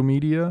and social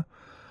media.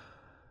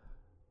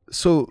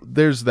 So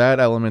there's that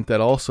element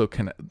that also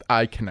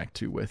I connect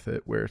to with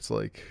it, where it's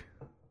like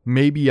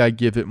maybe I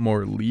give it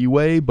more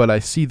leeway, but I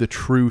see the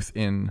truth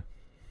in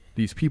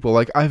these people.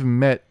 Like I've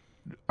met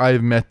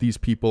these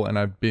people and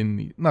I've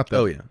been not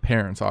the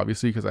parents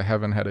obviously because I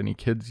haven't had any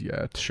kids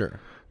yet. Sure.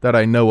 That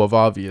I know of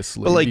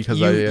obviously, but like because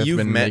you've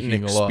been met and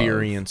making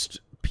experienced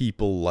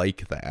people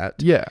like that.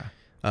 Yeah.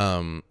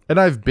 And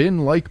I've been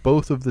like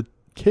both of the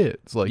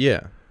kids. Like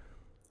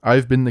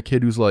I've been the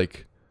kid who's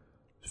like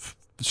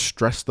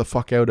stressed the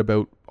fuck out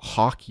about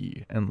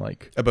hockey and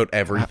like about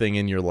everything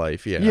in your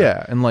life.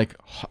 Yeah. And like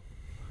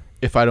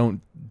if I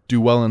don't do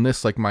well in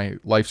this, like my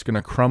life's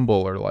gonna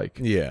crumble, or like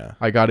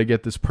I gotta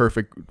get this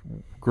perfect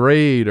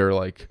grade, or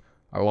like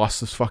I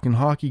lost this fucking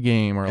hockey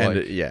game, or and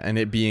like and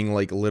it being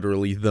like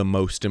literally the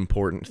most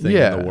important thing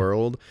in the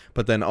world.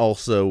 But then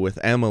also with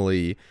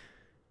Emily,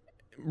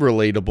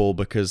 relatable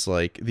because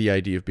like the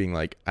idea of being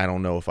like, I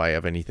don't know if I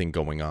have anything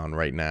going on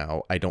right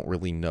now. I don't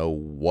really know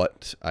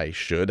what I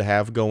should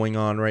have going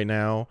on right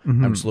now.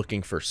 I'm just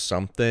looking for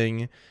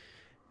something.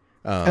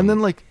 And then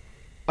like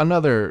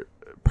another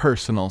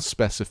personal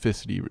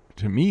specificity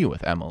to me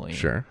with Emily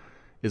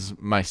is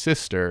my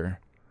sister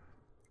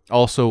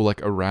also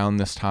like around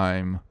this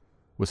time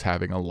was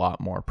having a lot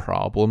more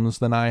problems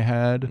than I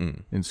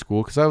had in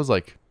school, because I was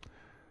like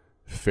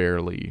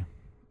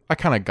I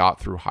kind of got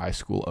through high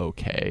school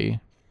okay.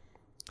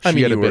 I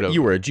mean,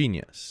 you were a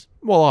genius.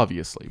 Well,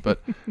 obviously,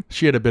 but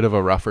she had a bit of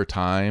a rougher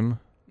time.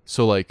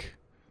 So like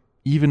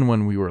even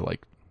when we were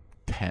like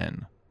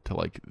 10 to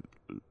like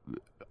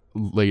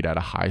late out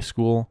of high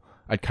school,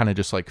 I'd kind of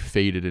just like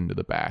faded into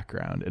the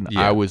background, and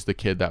I was the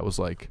kid that was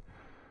like,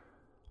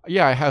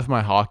 yeah, I have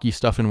my hockey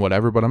stuff and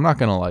whatever, but I'm not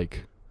gonna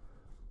like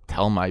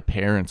tell my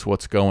parents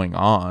what's going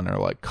on or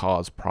like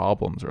cause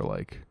problems or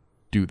like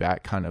do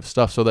that kind of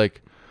stuff. So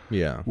like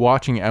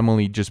watching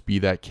Emily just be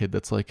that kid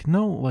that's like,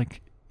 no,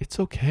 like it's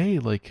okay,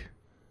 like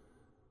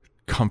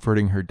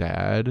comforting her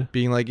dad,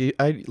 being like,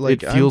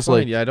 it feels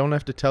like I don't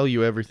have to tell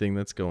you everything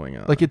that's going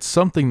on. Like it's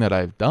something that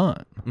I've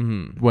done.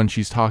 When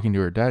she's talking to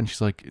her dad and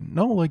she's like,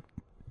 no, like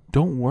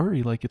don't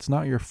worry, like it's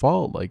not your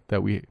fault, like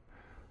that we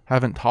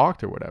haven't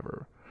talked or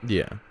whatever.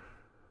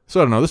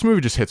 So I don't know, this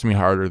movie just hits me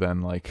harder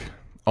than like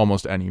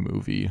almost any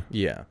movie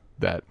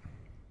that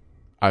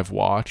I've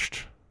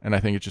watched, and I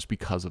think it's just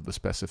because of the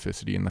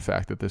specificity and the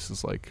fact that this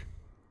is like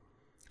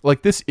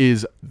this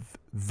is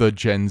the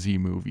Gen Z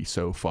movie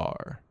so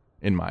far,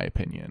 in my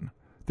opinion.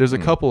 There's a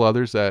couple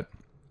others that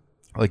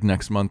like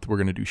next month we're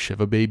gonna do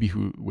Shiva Baby,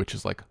 which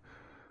is like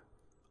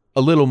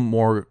a little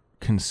more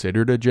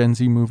considered a Gen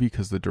Z movie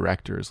because the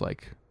director is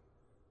like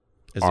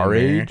our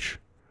age.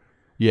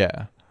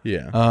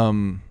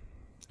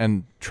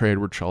 And Trey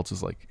Edward Schultz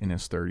is like in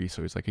his 30s,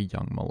 so he's like a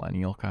young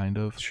millennial kind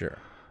of.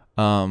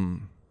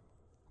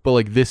 But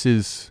like this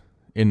is,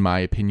 in my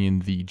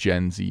opinion, the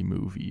Gen Z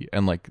movie,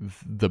 and like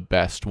the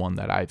best one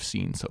that I've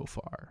seen so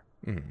far.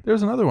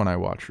 There's another one I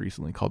watched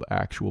recently called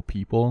Actual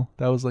People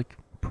that was like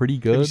pretty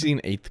good. Have you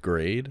seen 8th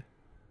Grade?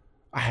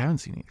 I haven't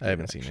seen 8th grade. I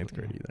haven't seen 8th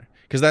Grade either.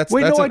 Because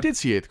I did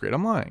see 8th Grade.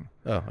 I'm lying.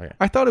 Oh, okay.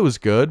 I thought it was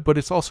good, but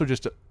it's also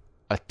just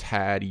a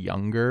tad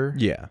younger.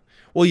 Yeah.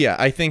 Well, yeah,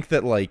 I think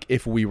that like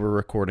if we were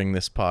recording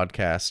this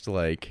podcast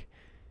like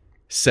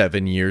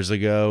 7 years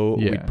ago,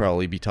 we'd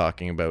probably be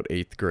talking about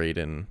 8th Grade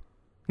in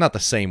not the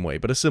same way,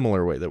 but a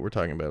similar way that we're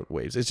talking about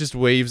Waves. It's just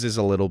Waves is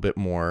a little bit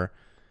more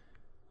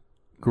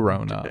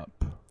grown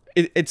up.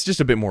 It's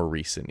just a bit more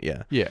recent,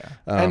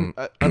 And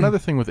another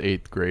thing with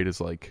 8th Grade is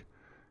like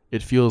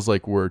it feels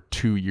like we're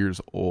 2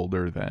 years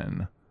older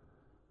than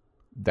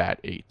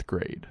that 8th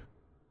grade.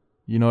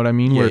 You know what I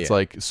mean? Where it's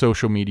like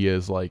social media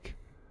is like,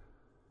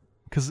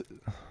 because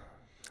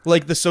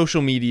like the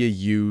social media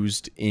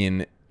used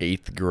in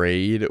 8th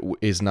grade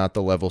is not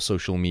the level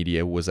social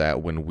media was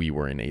at when we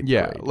were in 8th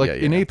grade. Like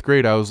in 8th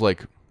grade, I was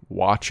like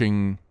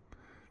watching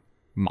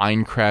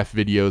Minecraft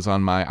videos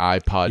on my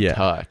iPod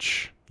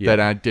Touch that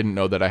I didn't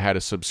know that I had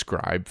a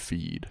subscribe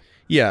feed.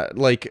 Yeah,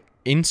 like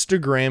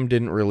Instagram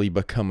didn't really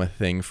become a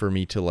thing for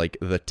me till like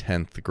the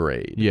 10th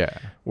grade.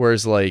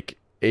 Whereas like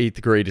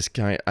 8th grade is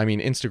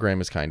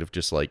Instagram is kind of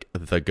just like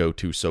the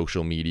go-to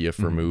social media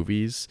for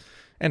movies.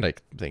 And I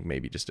think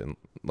maybe just in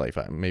life,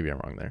 maybe I'm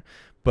wrong there.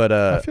 But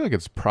I feel like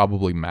it's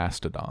probably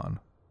Mastodon.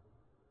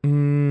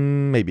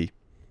 Maybe.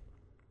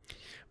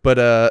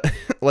 But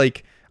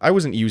like I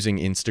wasn't using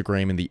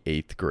Instagram in the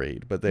 8th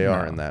grade, but they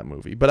are in that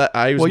movie. But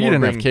I was you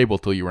didn't have cable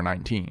till you were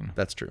 19.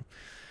 That's true.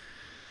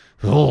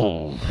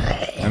 Oh.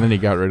 And then he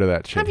got rid of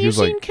that shit. Have you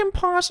seen Kim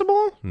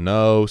Possible?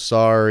 No,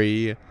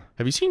 sorry.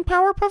 Have you seen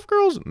Powerpuff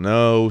Girls?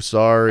 No,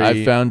 sorry.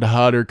 I found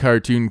hotter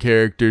cartoon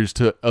characters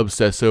to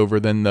obsess over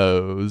than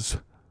those.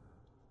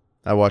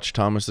 I watched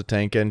Thomas the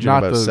Tank Engine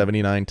about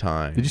 79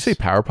 times. Did you say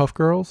Powerpuff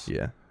Girls?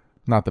 Yeah.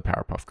 Not the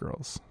Powerpuff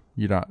Girls.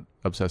 You're not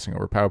obsessing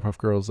over Powerpuff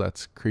Girls?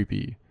 That's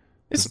creepy.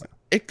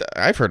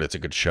 I've heard it's a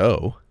good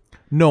show.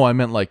 No, I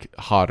meant like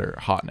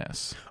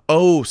hotness.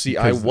 Oh, see,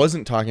 I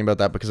wasn't talking about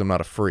that because I'm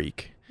not a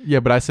freak. Yeah,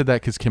 but I said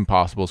that because Kim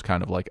Possible is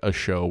kind of like a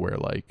show where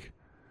like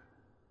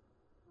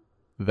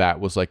that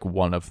was like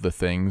one of the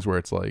things where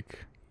it's like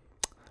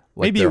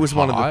maybe it was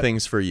one of the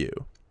things for you.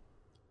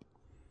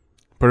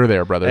 Put her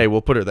there, brother. Hey,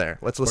 we'll put her there.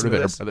 Let's listen to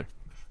this. Brother.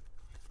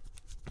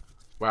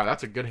 Wow,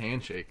 that's a good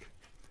handshake.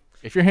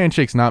 If your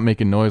handshake's not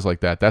making noise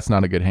like that, that's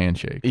not a good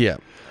handshake. Yeah.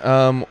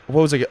 What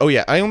was I? Oh,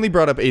 yeah. I only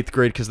brought up 8th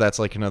grade because that's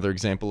like another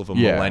example of a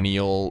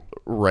millennial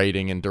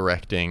writing and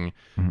directing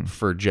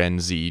for Gen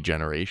Z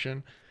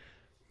generation.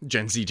 I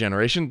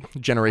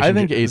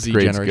think 8th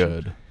grade's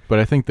good, but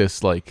I think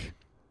this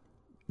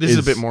is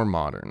a bit more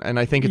modern, and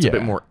I think it's a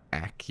bit more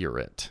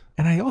accurate.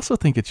 And I also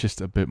think it's just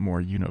a bit more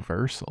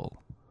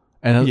universal.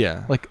 And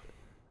like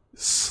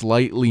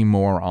slightly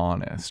more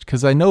honest,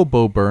 because I know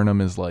Bo Burnham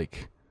is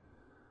like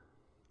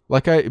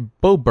like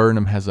Bo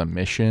Burnham has a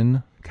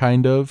mission,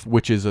 kind of,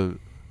 which is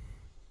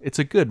it's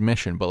a good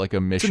mission, but like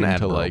a mission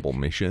It's an to like admirable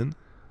mission.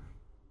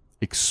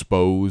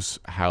 expose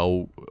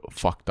how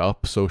fucked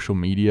up social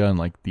media and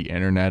like the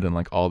internet and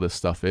like all this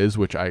stuff is,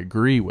 which I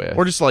agree with.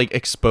 Or just like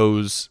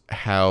expose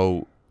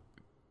how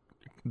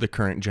the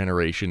current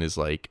generation is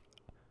like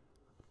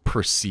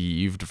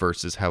perceived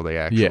versus how they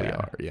actually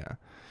are. Yeah.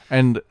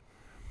 And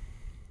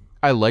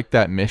I like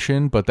that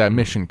mission, but that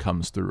mission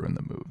comes through in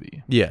the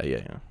movie. Yeah.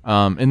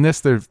 In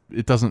this,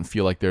 it doesn't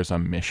feel like there's a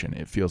mission.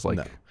 It feels like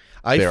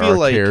I there feel are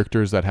like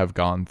characters that have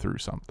gone through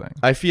something.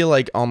 I feel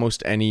like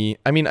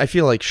I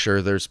feel like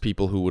sure there's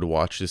people who would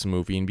watch this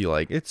movie and be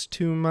like, it's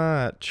too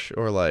much,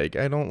 or like,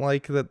 I don't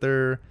like that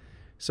they're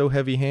so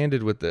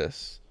heavy-handed with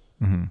this.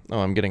 Mm-hmm. Oh,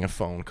 I'm getting a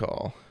phone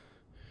call.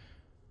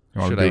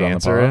 Should I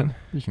answer it?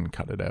 You can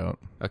cut it out.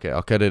 Okay,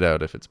 I'll cut it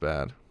out if it's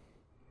bad.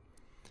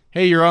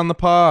 Hey, you're on the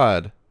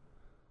pod.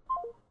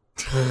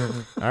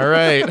 All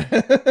right.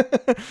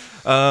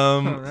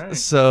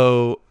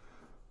 So,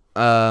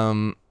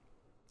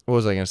 what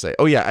was I going to say?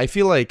 Oh, yeah, I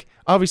feel like,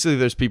 obviously,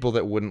 there's people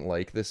that wouldn't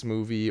like this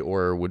movie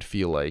or would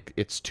feel like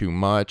it's too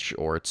much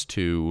or it's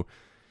too,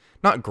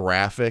 not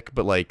graphic,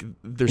 but, like,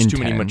 there's too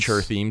many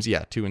mature themes.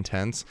 Yeah, too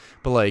intense.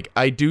 But, like,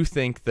 I do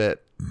think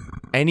that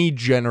any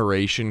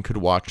generation could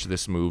watch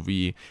this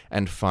movie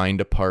and find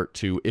a part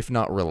to, if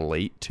not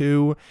relate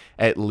to,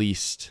 at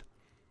least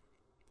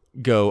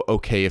go,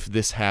 okay, if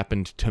this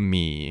happened to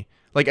me.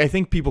 Like, I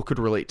think people could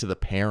relate to the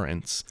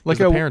parents. Like,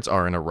 the parents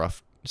are in a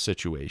rough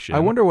situation. I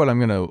wonder what I'm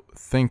gonna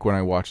think when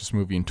I watch this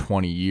movie in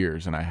 20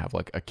 years and I have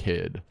like a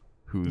kid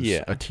who's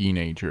a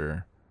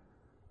teenager,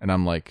 and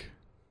I'm like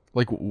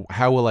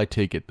how will I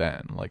take it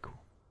then? Like,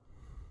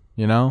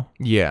 you know?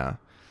 Yeah.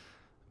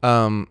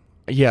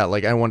 Yeah,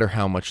 like I wonder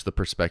how much the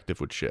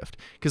perspective would shift,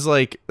 because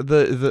like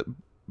the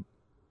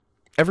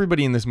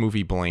everybody in this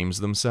movie blames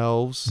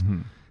themselves,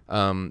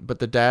 but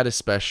the dad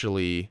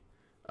especially.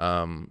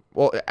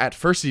 Well, at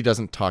first he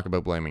doesn't talk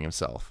about blaming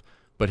himself,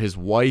 but his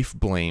wife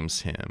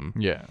blames him.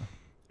 Yeah.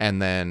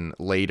 And then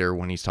later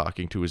when he's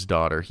talking to his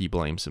daughter, he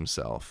blames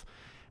himself.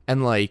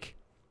 And like,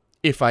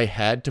 if I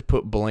had to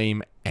put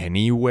blame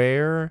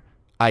anywhere,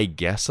 I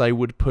guess I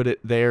would put it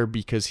there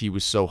because he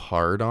was so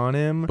hard on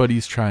him. But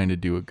he's trying to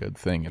do a good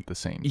thing at the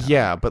same time.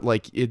 Yeah, but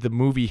like the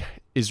movie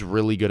is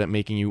really good at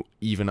making you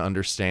even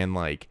understand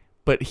like,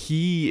 but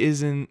he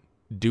isn't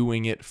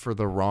doing it for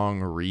the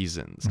wrong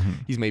reasons.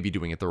 He's maybe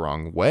doing it the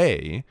wrong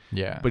way.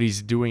 Yeah. But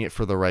he's doing it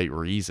for the right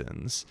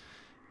reasons.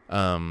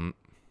 And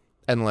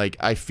like,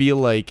 I feel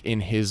like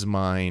in his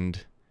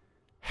mind,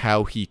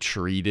 how he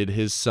treated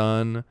his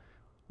son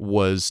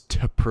was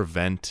to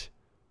prevent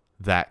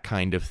that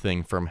kind of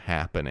thing from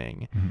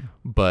happening.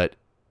 But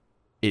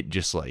it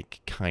just like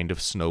kind of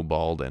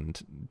snowballed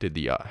and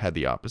had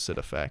the opposite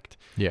effect.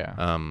 Yeah.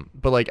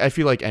 But like, I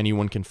feel like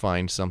anyone can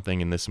find something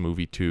in this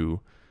movie to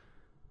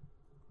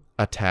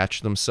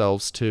attach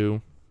themselves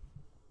to.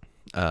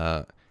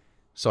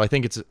 So I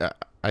think it's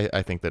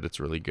I think that it's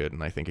really good,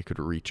 and I think it could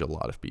reach a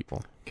lot of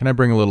people. Can I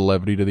bring a little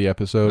levity to the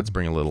episode? Let's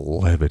bring a little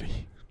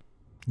levity.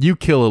 You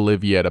kill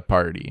Olivia at a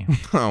party.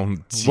 Oh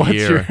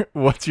dear.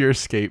 What's your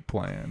escape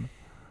plan?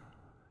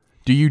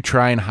 Do you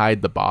try and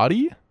hide the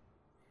body?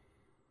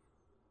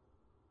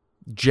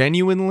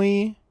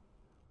 Genuinely,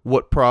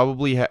 what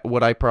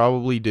I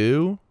probably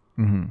do?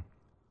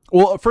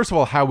 Well, first of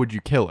all, how would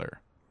you kill her?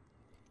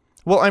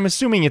 Well, I'm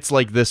assuming it's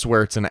like this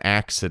where it's an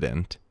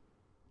accident.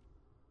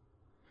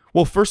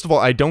 Well, first of all,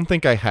 I don't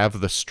think I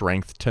have the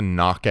strength to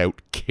knock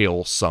out,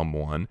 kill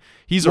someone.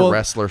 He's a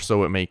wrestler,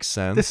 so it makes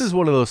sense. This is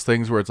one of those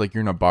things where it's like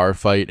you're in a bar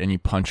fight and you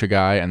punch a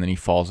guy and then he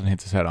falls and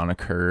hits his head on a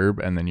curb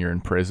and then you're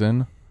in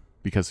prison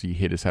because he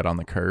hit his head on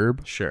the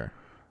curb. Sure.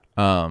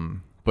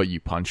 But you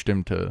punched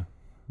him to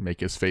make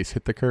his face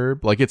hit the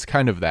curb. Like, it's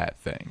kind of that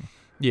thing.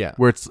 Yeah.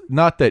 Where it's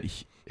not that...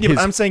 But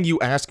I'm saying you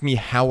ask me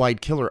how I'd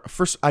kill her.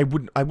 First, I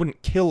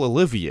wouldn't kill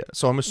Olivia,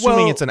 so I'm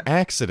assuming it's an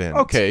accident.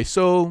 Okay,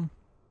 so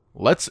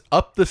let's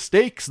up the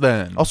stakes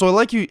then. Also, I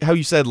like how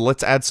you said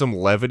let's add some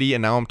levity,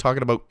 and now I'm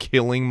talking about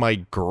killing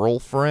my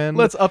girlfriend.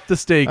 Let's up the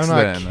stakes then.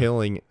 I'm not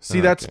killing... See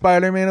that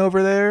Spider-Man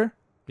over there?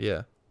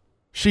 Yeah.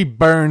 She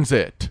burns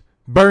it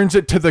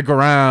to the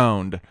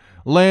ground.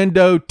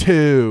 Lando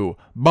 2,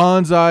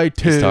 Bonsai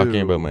 2. He's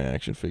talking about my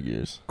action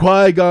figures.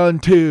 Qui-Gon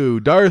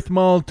 2, Darth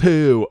Maul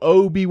 2,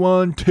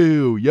 Obi-Wan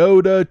 2,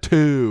 Yoda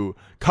 2,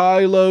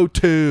 Kylo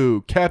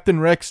 2,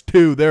 Captain Rex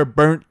 2. They're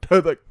burnt to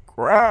the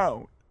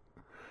ground.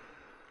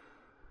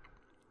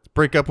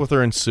 Break up with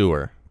her and sue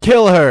her.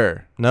 Kill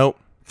her. Nope.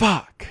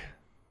 Fuck.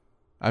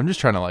 I'm just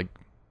trying to like...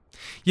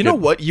 You know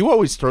what? You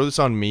always throw this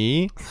on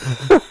me.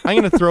 I'm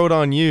going to throw it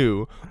on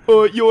you.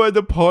 Oh, you're at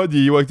the party.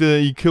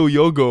 You kill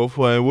your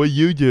girlfriend. What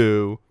you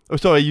do? Oh,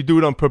 sorry, you do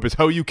it on purpose.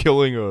 How are you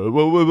killing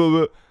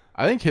her?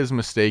 I think his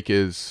mistake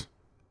is...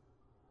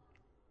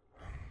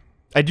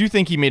 I do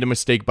think he made a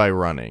mistake by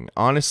running.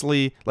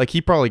 Honestly, like, he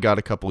probably got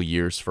a couple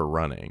years for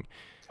running.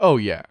 Oh,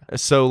 yeah.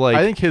 So, like...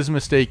 I think his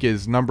mistake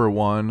is, number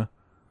one,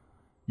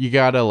 you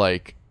gotta,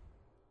 like,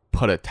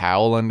 put a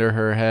towel under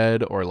her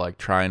head or like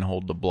try and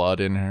hold the blood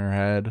in her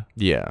head.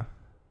 Yeah.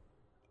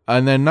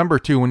 And then number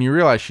 2, when you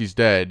realize she's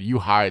dead, you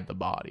hide the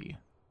body.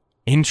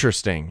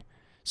 Interesting.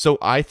 So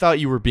I thought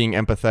you were being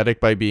empathetic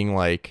by being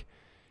like,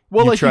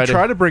 well, you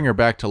try to bring her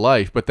back to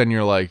life, but then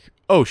you're like,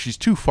 oh, she's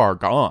too far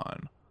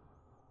gone.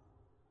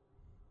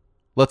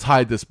 Let's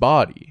hide this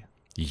body.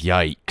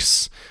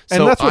 Yikes. And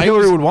so that's what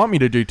Hillary would want me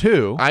to do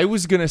too. I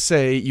was going to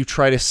say you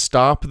try to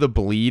stop the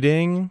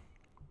bleeding.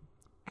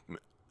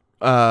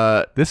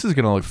 This is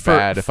going to look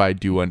bad if I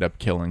do end up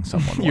killing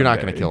someone. You're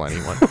not going to kill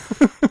anyone.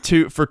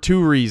 For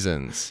 2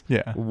 reasons.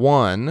 Yeah.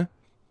 1,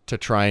 to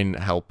try and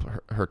help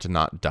her to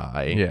not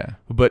die. Yeah.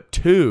 But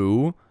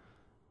 2,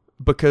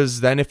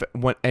 because then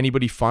when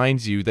anybody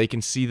finds you, they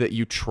can see that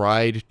you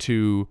tried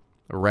to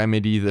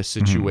remedy the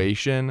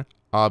situation.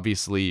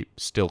 Obviously,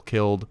 still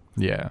killed.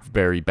 Yeah.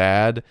 Very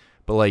bad.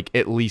 But, like,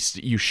 at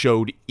least you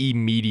showed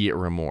immediate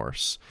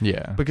remorse.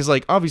 Yeah. Because,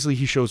 like, obviously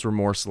he shows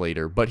remorse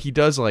later, but he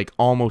does, like,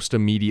 almost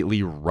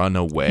immediately run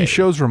away. He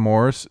shows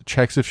remorse,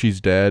 checks if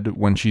she's dead.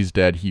 When she's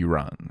dead, he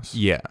runs.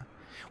 Yeah.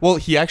 Well,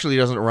 he actually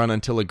doesn't run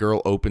until a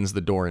girl opens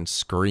the door and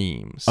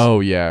screams. Oh,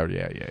 yeah.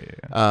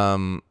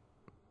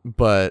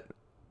 But,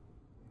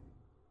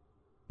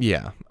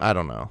 yeah, I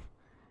don't know.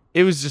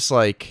 It was just,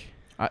 like...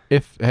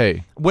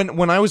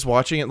 When I was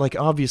watching it, like,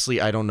 obviously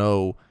I don't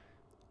know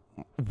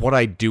what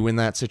I'd do in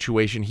that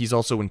situation. He's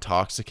also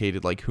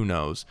intoxicated, like, who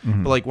knows?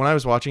 But, like, when I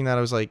was watching that,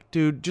 I was like,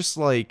 dude, just,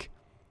 like...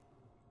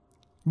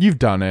 You've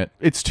done it.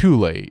 It's too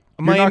late.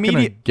 You're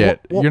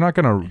not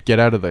gonna get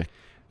out of the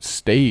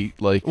state.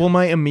 Like, well,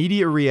 my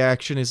immediate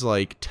reaction is,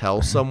 like,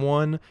 tell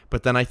someone,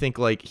 but then I think,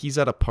 like, he's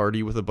at a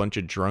party with a bunch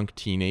of drunk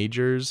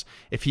teenagers.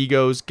 If he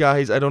goes,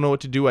 guys, I don't know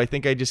what to do, I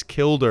think I just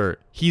killed her,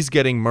 he's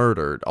getting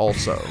murdered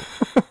also.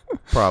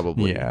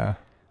 Probably. Yeah.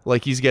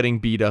 Like, he's getting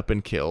beat up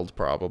and killed,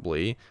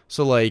 probably.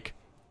 So, like,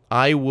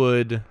 I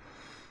would...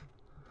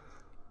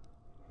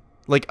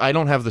 Like, I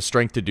don't have the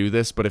strength to do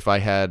this, but if I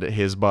had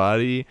his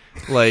body,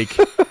 like,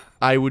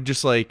 I would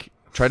just, like,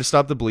 try to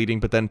stop the bleeding,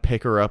 but then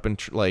pick her up and,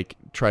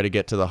 try to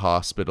get to the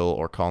hospital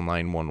or call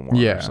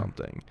 911 or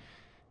something.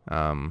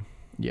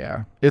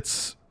 Yeah.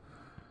 It's...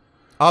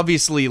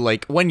 Obviously,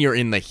 like, when you're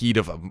in the heat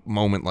of a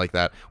moment like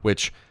that,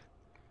 which,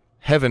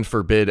 heaven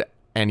forbid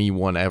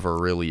anyone ever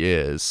really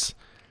is...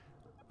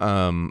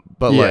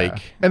 but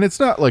like, and it's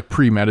not like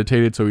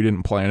premeditated, so he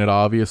didn't plan it,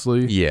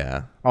 obviously.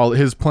 Yeah. All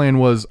his plan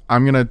was,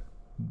 I'm gonna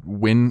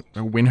win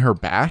her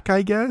back,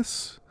 I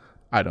guess.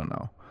 I don't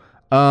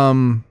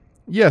know.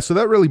 Yeah, so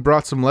that really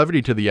brought some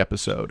levity to the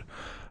episode.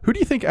 Who do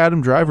you think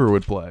Adam Driver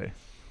would play?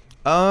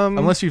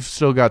 Unless you've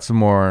still got some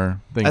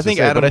more things I think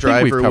to say, Adam but I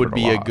think Driver would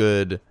be a a lot.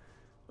 good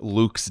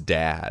Luke's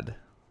dad.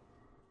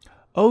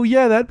 Oh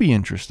yeah, that'd be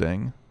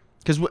interesting.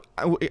 Because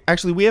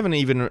actually, we haven't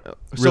even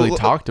really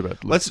talked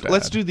about Luke's dad.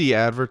 Let's do the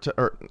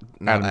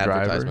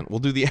advertisement. We'll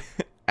do the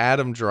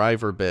Adam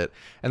Driver bit,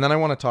 and then I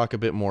want to talk a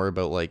bit more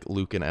about like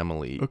Luke and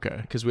Emily. Okay.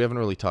 Because we haven't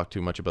really talked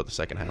too much about the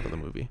second half of the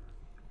movie.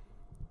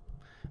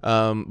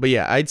 But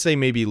yeah, I'd say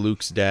maybe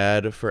Luke's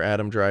dad for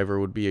Adam Driver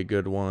would be a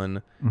good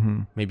one.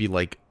 Mm-hmm. Maybe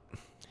like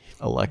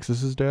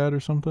Alexis's dad or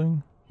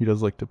something. He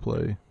does like to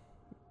play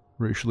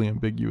racially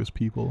ambiguous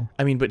people.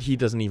 I mean, but he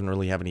doesn't even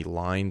really have any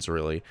lines,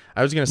 really.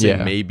 I was gonna say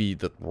maybe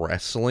the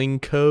wrestling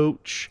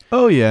coach.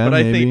 Oh yeah,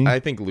 but maybe. I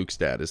think Luke's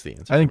dad is the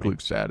answer. I think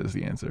Luke's dad is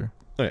the answer.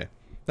 Okay,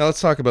 now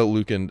let's talk about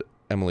Luke and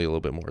Emily a little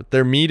bit more.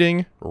 Their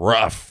meeting,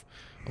 rough.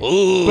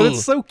 Ooh. But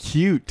it's so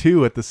cute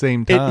too at the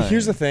same time.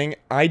 Here's the thing: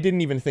 I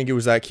didn't even think it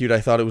was that cute.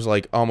 I thought it was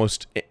like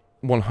almost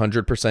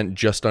 100%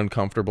 just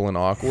uncomfortable and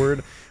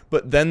awkward.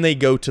 But then they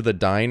go to the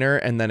diner,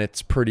 and then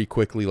it's pretty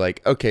quickly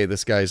like, okay,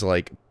 this guy's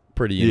like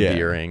pretty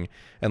endearing,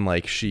 and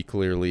like she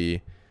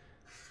clearly,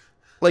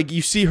 like,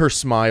 you see her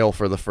smile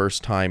for the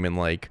first time in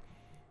like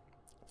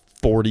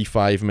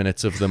 45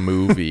 minutes of the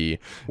movie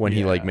when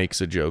he like makes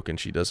a joke and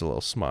she does a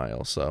little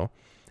smile. So,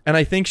 and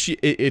I think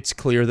it's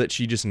clear that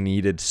she just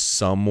needed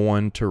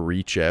someone to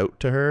reach out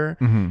to her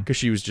because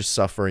she was just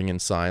suffering in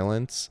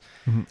silence,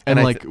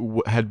 and like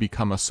had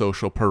become a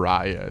social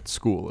pariah at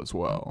school as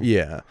well.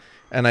 Yeah,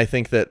 and I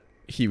think that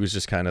he was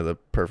just kind of the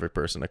perfect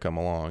person to come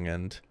along,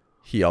 and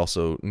he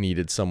also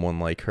needed someone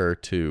like her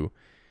to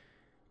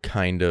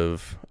kind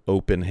of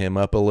open him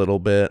up a little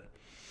bit.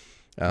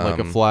 Like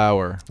a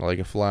flower. Like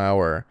a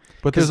flower.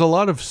 But there's a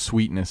lot of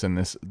sweetness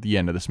in the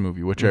end of this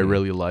movie, which I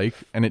really like.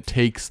 And it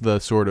takes the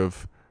sort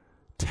of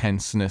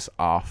tenseness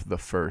off the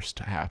first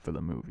half of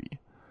the movie.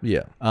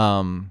 Yeah.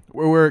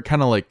 Where it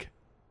kind of like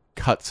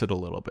cuts it a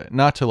little bit.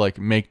 Not to like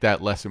make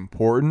that less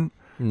important,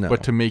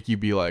 but to make you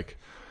be like,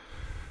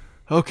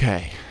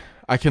 okay,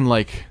 I can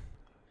like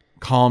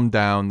calm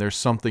down. There's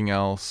something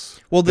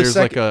else. Well, there's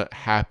like a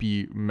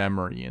happy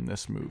memory in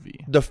this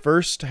movie. The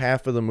first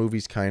half of the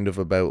movie's kind of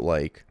about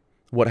like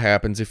what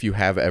happens if you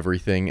have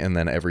everything and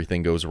then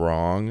everything goes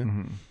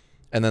wrong.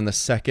 And then the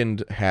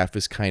second half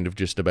is kind of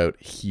just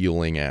about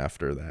healing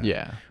after that.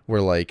 Yeah.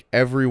 Where like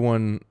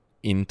everyone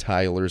in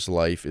Tyler's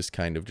life is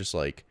kind of just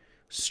like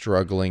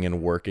struggling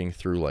and working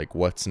through like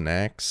what's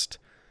next.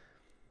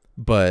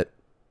 But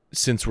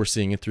since we're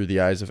seeing it through the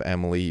eyes of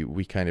Emily,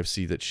 we kind of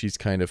see that she's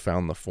kind of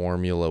found the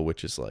formula,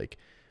 which is like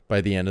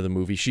by the end of the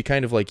movie, she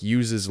kind of like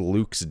uses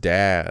Luke's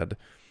dad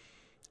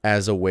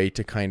as a way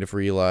to kind of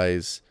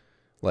realize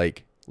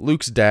like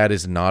Luke's dad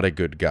is not a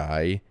good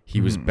guy.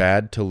 He was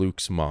bad to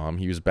Luke's mom.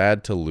 He was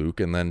bad to Luke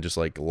and then just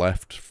like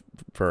left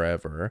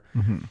forever.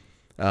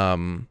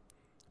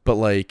 But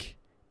like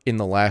in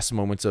the last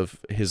moments of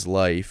his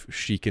life,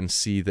 she can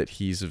see that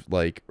he's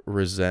like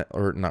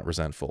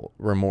remorseful.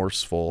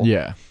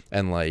 Yeah.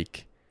 And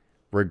like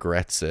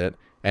regrets it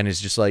and is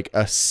just like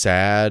a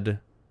sad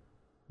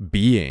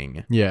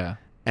being. Yeah.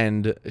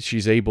 And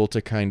she's able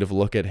to kind of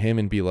look at him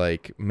and be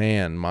like,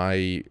 man,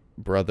 my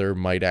brother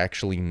might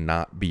actually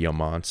not be a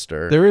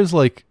monster. There is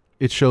like,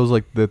 it shows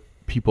like that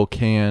people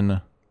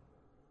can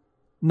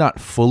not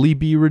fully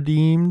be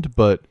redeemed,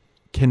 but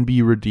can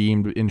be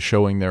redeemed in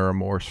showing their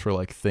remorse for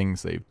like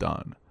things they've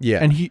done.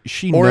 Yeah. And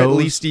she or knows, at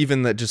least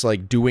even that just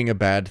like doing a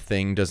bad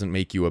thing doesn't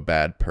make you a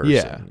bad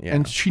person. Yeah.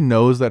 And she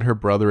knows that her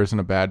brother isn't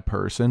a bad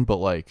person, but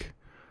like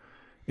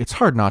it's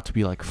hard not to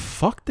be like,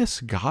 fuck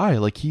this guy.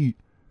 Like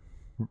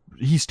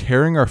he's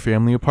tearing our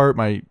family apart.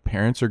 My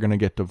parents are going to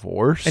get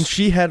divorced. And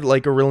she had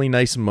like a really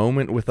nice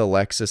moment with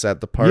Alexis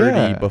at the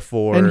party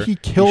before. And he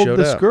killed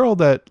this girl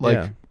that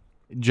like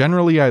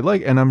generally I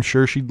like, and I'm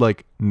sure she'd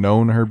like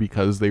known her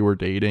because they were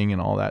dating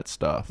and all that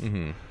stuff.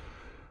 And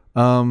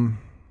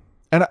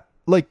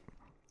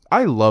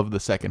I love the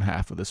second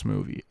half of this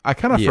movie. I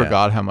kind of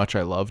forgot how much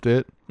I loved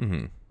it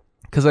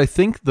because I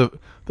think the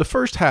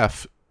first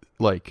half,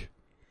 like,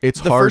 it's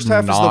the hard. The first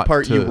half is the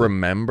part to, you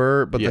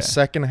remember, but the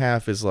second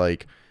half is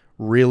like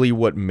really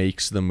what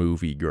makes the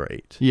movie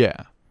great.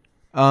 Yeah.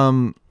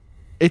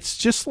 It's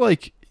just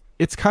like,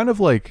 it's kind of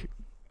like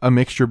a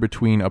mixture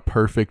between a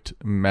perfect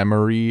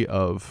memory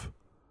of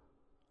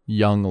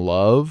young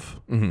love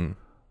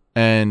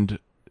and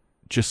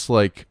just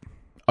like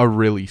a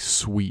really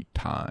sweet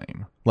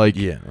time. Like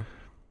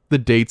the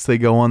dates they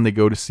go on, they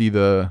go to see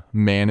the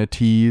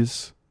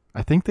manatees.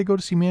 I think they go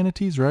to see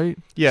manatees, right?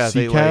 Yeah,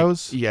 sea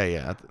cows.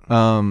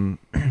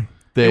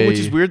 Which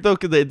is weird though,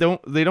 because they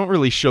don't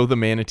really show the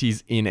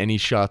manatees in any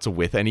shots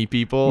with any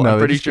people. No, I'm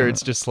pretty sure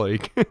it's just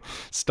like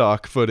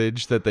stock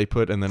footage that they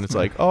put, and then it's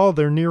like, oh,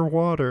 they're near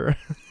water.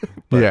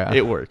 But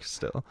it works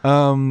still.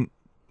 And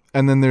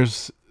then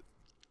there's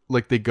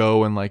like they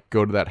go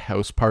to that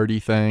house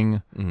party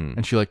thing,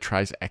 and she like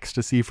tries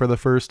ecstasy for the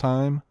first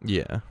time.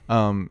 Yeah.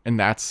 And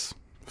that's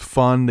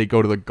fun. They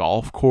go to the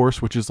golf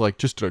course, which is like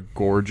just a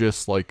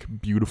gorgeous, like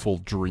beautiful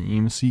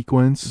dream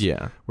sequence.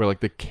 Yeah. Where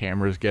like the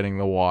camera's getting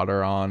the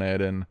water on it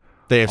and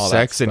they have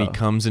sex and he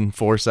comes in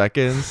 4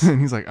 seconds.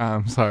 And he's like,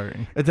 I'm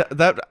sorry.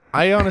 That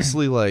I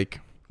honestly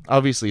like,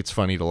 obviously it's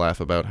funny to laugh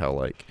about how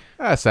like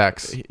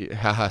sex.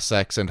 Haha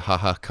sex and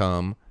haha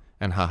come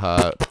and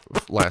haha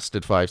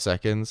lasted 5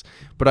 seconds.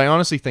 But I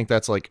honestly think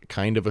that's like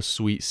kind of a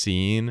sweet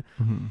scene.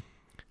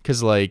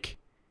 Cause like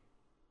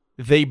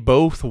they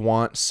both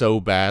want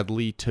so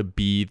badly to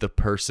be the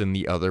person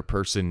the other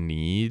person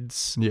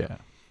needs. Yeah.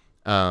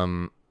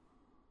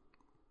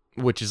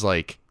 Which is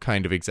like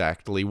kind of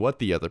exactly what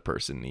the other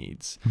person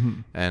needs.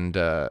 And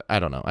I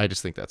don't know. I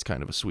just think that's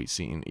kind of a sweet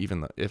scene,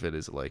 even if it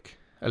is like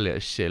a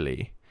little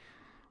silly.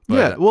 But,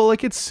 yeah. Well,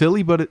 like it's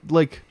silly, but it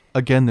like,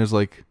 again, there's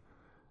like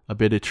a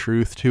bit of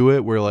truth to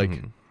it where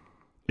like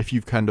if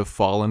you've kind of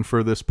fallen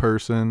for this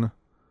person,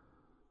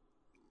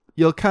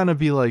 you'll kind of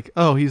be like,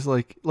 oh, he's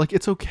like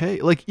it's okay.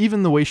 Like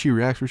even the way she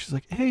reacts where she's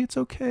like, hey, it's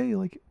okay.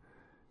 Like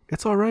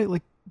it's all right.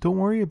 Like don't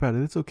worry about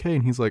it. It's okay.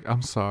 And he's like,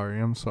 I'm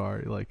sorry.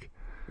 Like,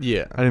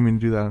 yeah, I didn't mean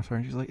to do that. I'm sorry.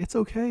 And she's like, it's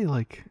okay.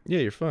 Like, yeah,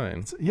 you're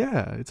fine.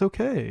 It's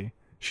okay.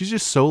 She's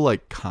just so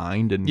like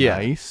kind and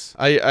nice.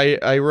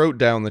 I wrote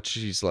down that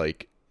she's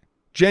like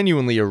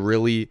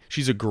genuinely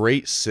she's a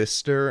great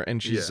sister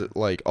and she's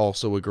like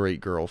also a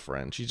great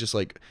girlfriend. She's just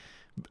like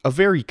a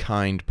very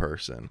kind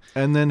person.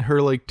 And then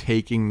her like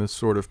taking the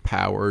sort of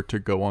power to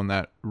go on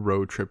that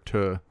road trip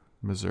to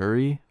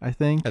Missouri, I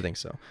think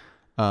so.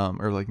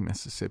 Or like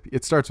Mississippi.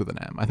 It starts with an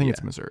M. I think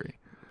it's Missouri.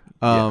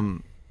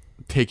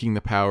 Taking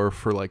the power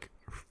for like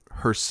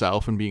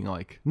herself and being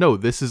like, no,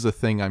 this is a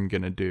thing I'm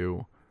gonna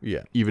do.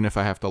 Yeah. Even if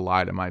I have to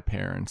lie to my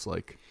parents,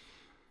 like.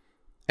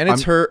 And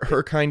it's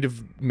her kind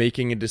of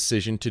making a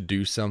decision to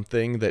do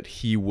something that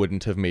he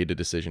wouldn't have made a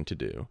decision to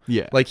do.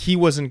 Yeah. Like he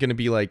wasn't gonna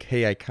be like,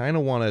 hey, I kind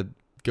of want to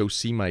go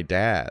see my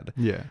dad.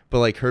 Yeah. But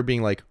like her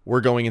being like,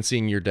 we're going and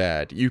seeing your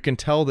dad. You can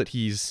tell that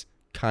he's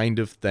kind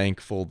of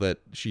thankful that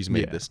she's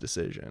made this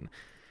decision.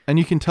 And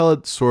you can tell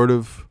it sort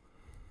of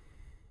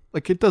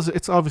like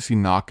it's obviously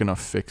not going to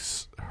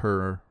fix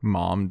her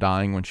mom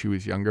dying when she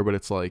was younger, but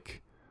it's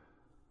like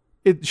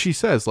she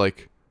says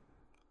like,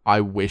 I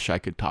wish I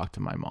could talk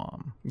to my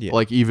mom. Yeah.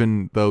 Like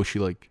even though she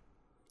like,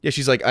 yeah,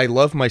 she's like, I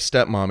love my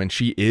stepmom and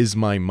she is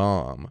my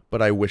mom,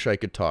 but I wish I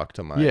could talk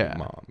to my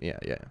mom. Yeah,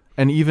 yeah.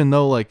 And even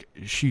though like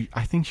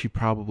I think she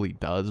probably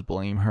does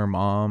blame her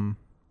mom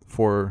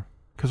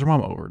because her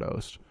mom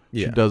overdosed.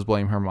 Yeah. She does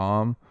blame her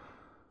mom.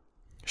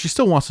 She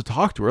still wants to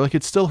talk to her. Like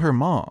it's still her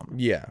mom.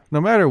 Yeah.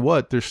 No matter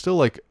what, there's still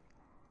like,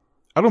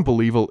 I don't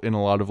believe in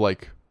a lot of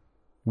like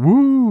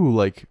woo,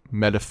 like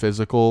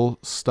metaphysical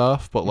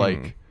stuff, but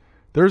like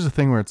there's a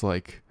thing where it's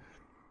like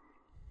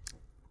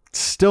it's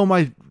still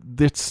my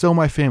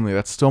family,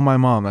 that's still my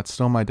mom, that's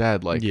still my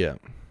dad. Like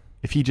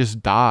if he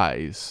just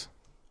dies,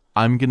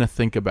 I'm gonna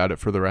think about it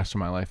for the rest of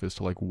my life as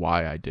to like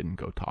why I didn't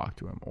go talk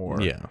to him, or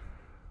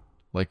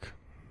like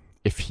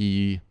if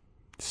he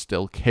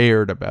still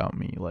cared about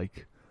me.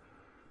 Like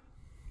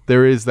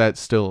there is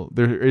still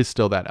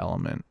that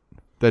element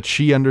that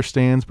she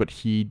understands, but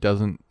he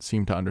doesn't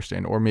seem to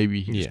understand, or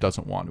maybe he just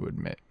doesn't want to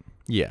admit.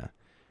 Yeah.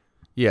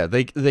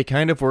 They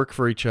kind of work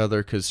for each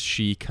other because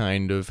she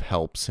kind of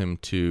helps him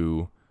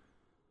to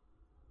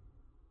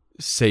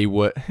say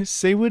what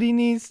he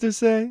needs to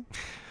say.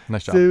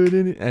 Nice job.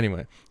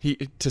 Anyway,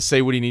 to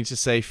say what he needs to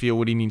say, feel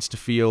what he needs to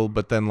feel,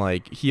 but then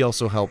like he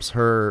also helps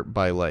her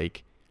by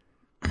like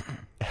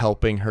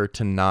helping her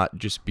to not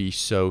just be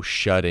so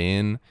shut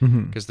in,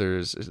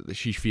 because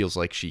she feels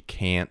like she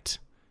can't.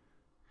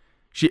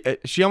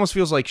 She almost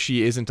feels like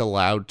she isn't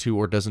allowed to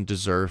or doesn't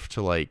deserve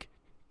to like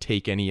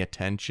take any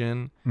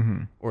attention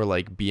or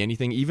like be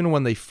anything. Even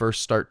when they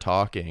first start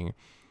talking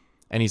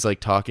and he's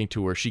like talking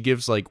to her, she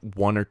gives like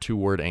 1 or 2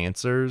 word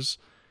answers.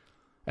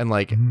 And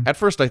like at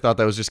first I thought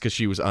that was just because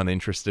she was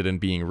uninterested in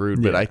being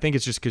rude, but I think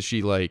it's just because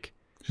she's like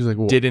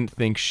didn't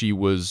think she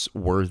was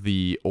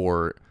worthy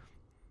or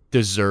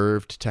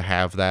deserved to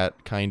have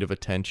that kind of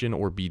attention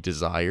or be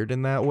desired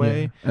in that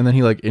way. And then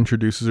he like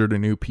introduces her to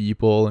new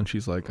people and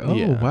she's like,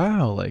 oh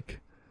wow, like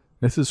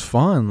this is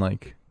fun,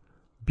 like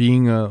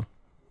being a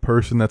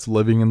person that's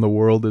living in the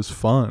world is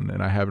fun,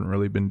 and I haven't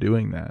really been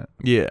doing that.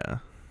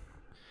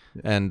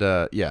 And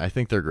I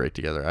think they're great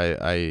together.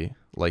 I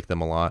like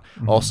them a lot.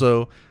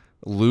 Also,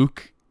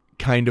 Luke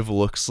kind of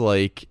looks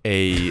like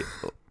a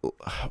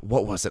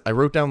what was it? I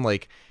wrote down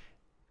like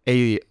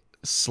a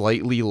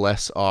slightly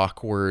less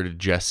awkward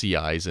Jesse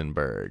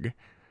Eisenberg.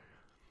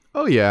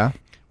 Oh yeah,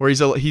 where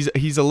he's a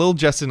little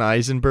Jesse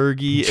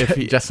Eisenberg-y.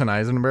 Jesse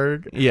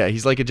Eisenberg. Yeah,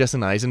 he's like a Jesse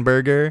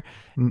Eisenberger.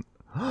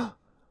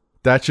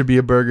 That should be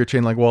a burger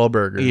chain like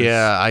Wahlburgers.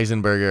 Yeah,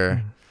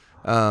 Eisenberger.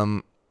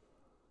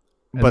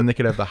 But then they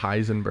could have the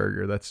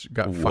Heisenberger that's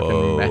got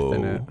fucking meth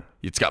in it.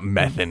 It's got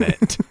meth in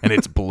it, and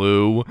it's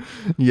blue.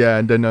 Yeah,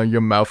 and then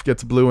your mouth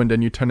gets blue, and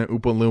then you turn it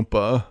Oompa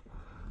Loompa.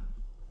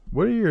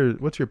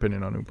 What's your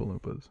opinion on Oompa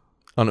Loompas?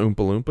 On Oompa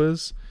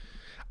Loompas?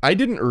 I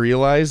didn't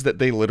realize that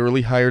they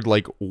literally hired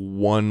like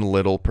one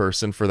little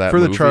person for that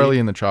movie. For the Charlie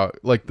and the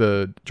like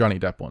the Johnny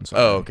Depp ones.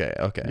 Oh, okay.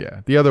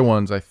 Yeah, the other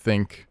ones I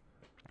think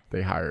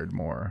they hired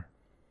more.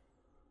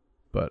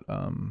 But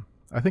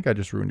I think I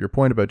just ruined your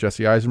point about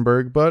Jesse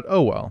Eisenberg, but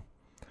oh well.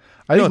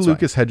 I think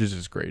Lucas Hedges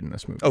is great in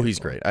this movie. Oh, he's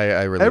great.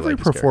 I really every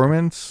like his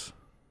performance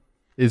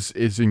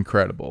is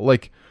incredible.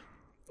 Like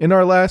in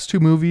our last 2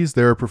 movies,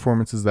 there are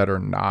performances that are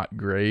not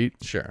great.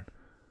 Sure.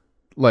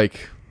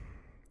 Like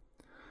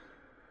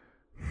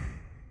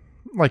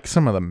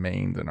some of the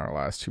mains in our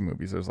last 2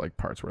 movies, there's like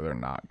parts where they're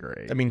not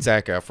great. I mean,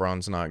 Zac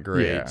Efron's not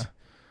great.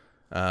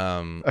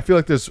 Yeah. I feel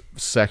like there's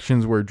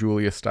sections where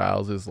Julia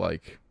Stiles is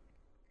like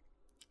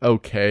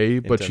okay,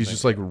 but she's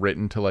just like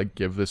written to like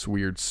give this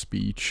weird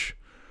speech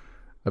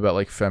about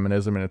like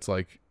feminism, and it's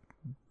like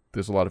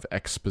there's a lot of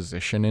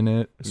exposition in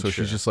it, so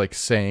she's just like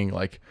saying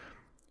like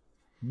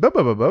blah,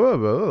 blah, blah, blah,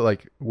 blah,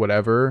 like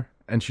whatever,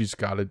 and she's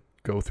got to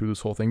go through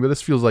this whole thing. But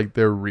this feels like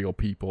they're real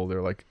people.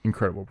 They're like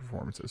incredible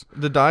performances.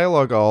 The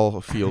dialogue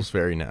all feels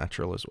very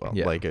natural as well.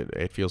 Like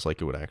it feels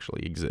like it would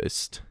actually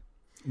exist.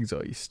 Do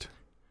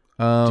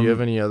you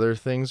have any other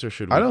things, or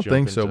should we? I don't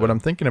think so, but I'm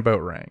thinking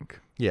about rank.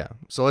 Yeah,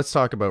 so let's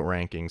talk about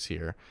rankings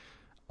here.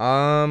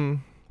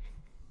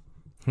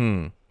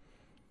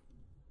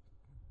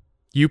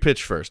 You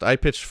pitch first. I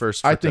pitched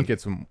first. I think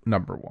it's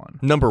number 1.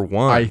 Number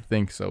 1. I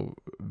think so.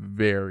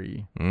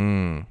 Very,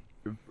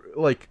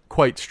 like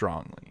quite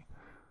strongly.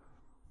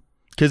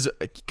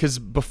 Because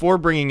before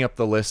bringing up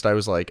the list, I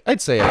was like,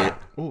 I'd say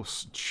oh,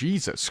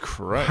 Jesus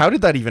Christ! How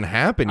did that even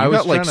happen? You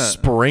got like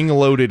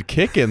spring-loaded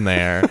kick in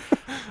there.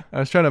 I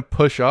was trying to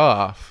push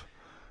off,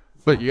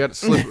 but you got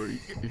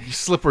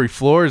slippery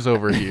floors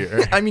over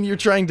here. I mean, you're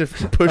trying to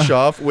push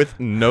off with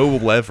no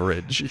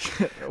leverage.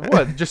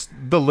 What? Just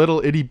the little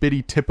itty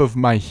bitty tip of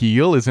my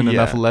heel isn't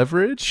enough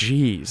leverage?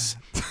 Jeez.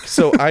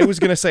 So I was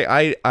gonna say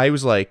I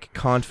was like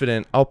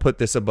confident I'll put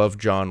this above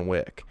John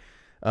Wick,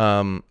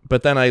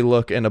 but then I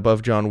look and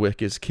above John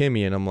Wick is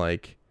Kimmy, and I'm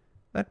like,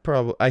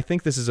 I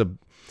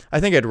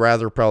think I'd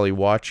rather probably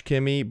watch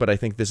Kimmy, but I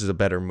think this is a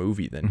better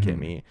movie than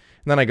Kimmy.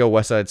 And then I go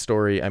West Side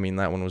Story. I mean,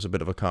 that one was a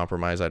bit of a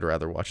compromise. I'd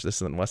rather watch this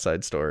than West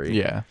Side Story.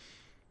 Yeah.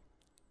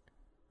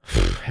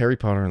 Harry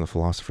Potter and the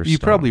Philosopher's Stone.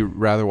 You'd probably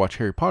rather watch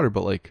Harry Potter,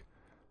 but like,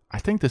 I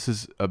think this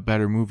is a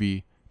better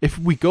movie. If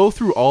we go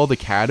through all the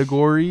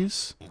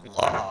categories,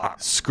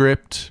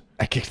 script,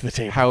 I kicked the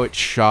table. How it's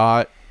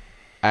shot,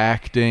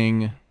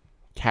 acting,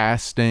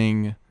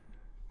 casting,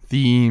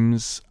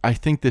 themes, I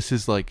think this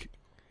is like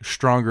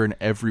stronger in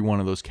every one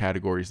of those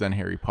categories than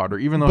Harry Potter,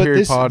 even though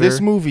Harry Potter, this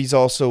movie's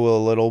also a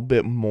little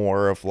bit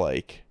more of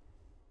like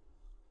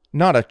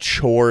not a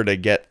chore to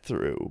get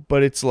through,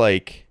 but it's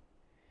like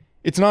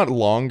it's not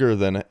longer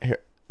than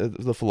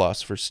the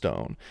Philosopher's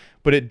Stone,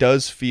 but it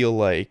does feel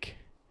like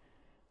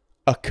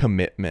a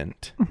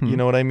commitment. You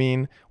know what I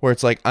mean? Where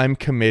it's like I'm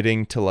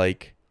committing to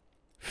like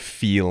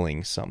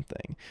feeling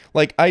something.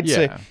 Like I'd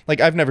say,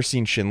 like I've never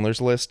seen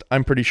Schindler's List.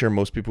 I'm pretty sure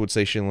most people would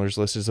say Schindler's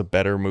List is a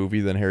better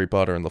movie than Harry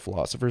Potter and the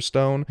Philosopher's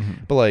Stone.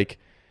 But like,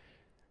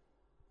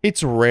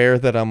 it's rare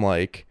that I'm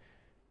like,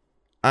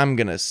 I'm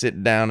gonna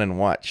sit down and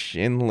watch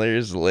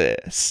Schindler's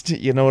List.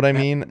 You know what I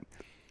mean?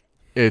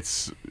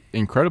 It's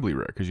incredibly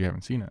rare because you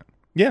haven't seen it.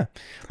 Yeah.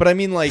 But I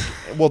mean, like,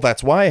 well,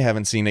 that's why I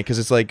haven't seen it, because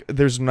it's like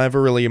there's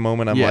never really a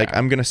moment I'm like,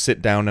 I'm gonna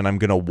sit down and I'm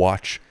gonna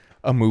watch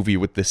a movie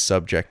with this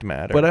subject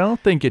matter. But I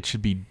don't think it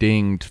should be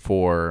dinged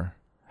for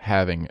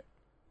having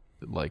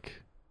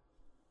like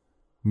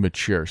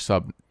mature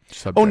subject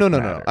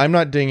matter. I'm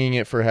not dinging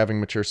it for having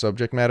mature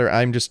subject matter.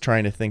 I'm just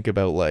trying to think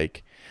about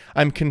like,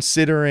 I'm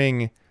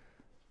considering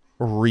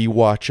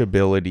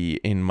rewatchability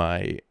in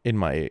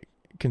my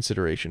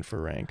consideration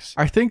for ranks.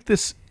 I think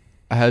this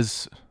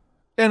has,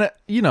 and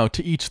you know,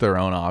 to each their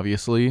own,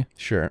 obviously.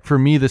 Sure. For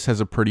me, this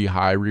has a pretty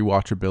high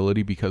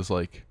rewatchability because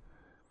like,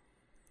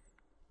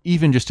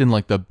 even just in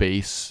like the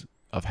base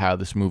of how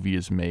this movie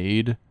is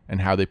made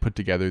and how they put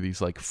together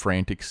these like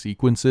frantic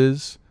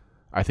sequences,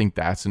 I think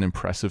that's an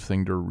impressive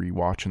thing to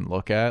rewatch and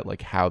look at,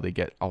 like how they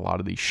get a lot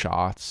of these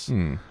shots.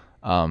 And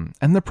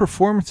the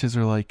performances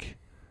are like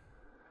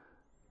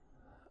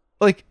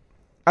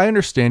I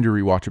understand your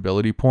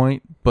rewatchability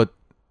point, but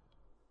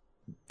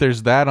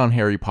there's that on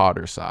Harry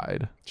Potter's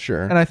side.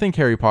 Sure. And I think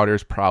Harry Potter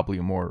is probably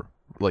a more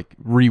like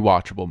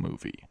rewatchable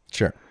movie.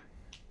 Sure.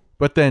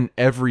 But then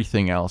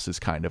everything else is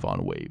kind of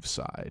on Wave's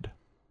side.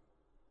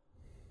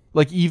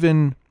 Like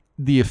even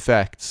the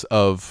effects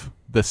of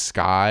the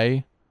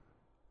sky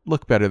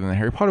look better than the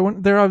Harry Potter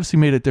one. They're obviously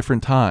made at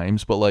different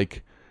times, but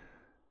like...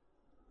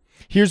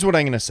 Here's what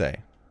I'm going to say.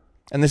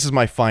 And this is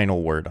my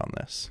final word on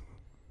this.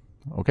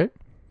 Okay.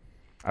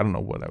 I don't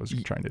know what I was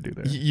trying to do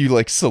there. You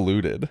like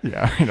saluted.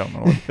 Yeah, I don't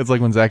know. It's like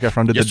when Zac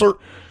Efron did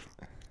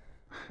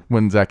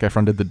when Zac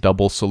Efron did the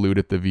double salute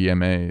at the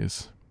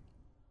VMAs.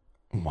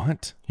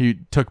 What? He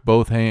took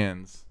both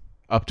hands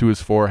up to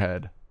his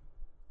forehead.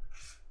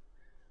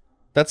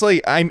 That's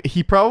like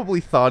he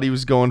probably thought he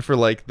was going for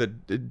like the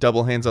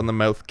double hands on the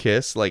mouth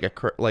kiss, like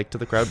like to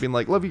the crowd, being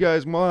like, "Love you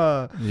guys,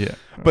 mwah." Yeah.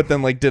 But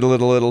then like did a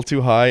little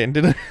too high and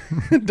did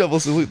a double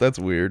salute. That's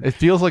weird. It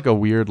feels like a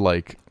weird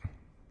like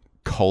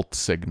cult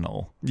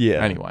signal. Yeah.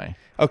 Anyway.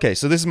 Okay,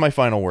 so this is my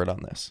final word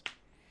on this.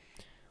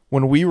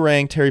 When we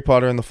ranked Harry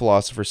Potter and the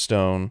Philosopher's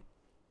Stone,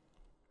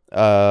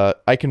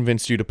 I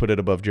convinced you to put it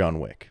above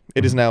John Wick.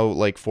 It is now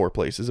like 4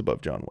 places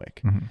above John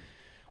Wick.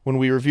 When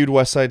we reviewed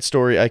West Side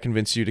Story, I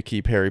convinced you to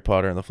keep Harry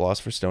Potter and the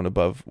Philosopher's Stone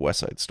above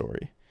West Side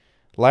Story.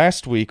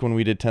 Last week, when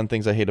we did 10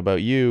 Things I Hate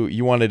About You,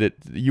 you wanted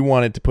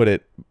to put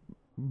it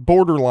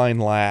borderline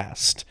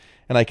last,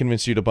 and I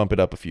convinced you to bump it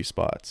up a few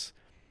spots.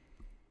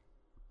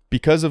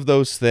 Because of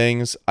those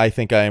things, I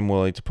think I am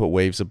willing to put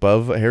Waves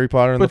above Harry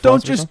Potter and the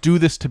Philosopher's Stone. But don't just do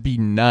this to be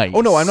nice.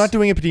 Oh no, I'm not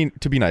doing it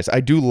to be nice.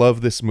 I do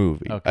love this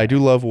movie. Okay. I do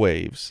love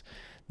Waves.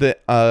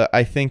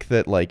 I think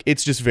that like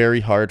it's just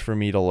very hard for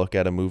me to look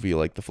at a movie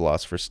like The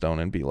Philosopher's Stone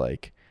and be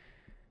like,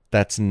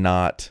 that's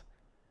not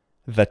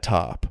the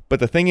top.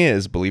 But the thing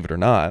is, believe it or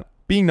not,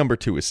 being number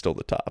 2 is still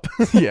the top.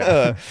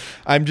 Yeah.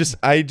 I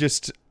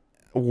just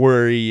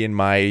worry in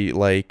my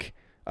like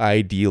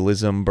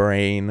idealism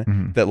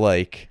brain that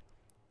like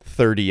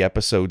 30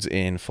 episodes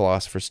in,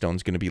 Philosopher's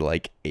Stone's going to be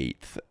like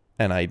 8th,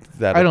 and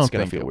it's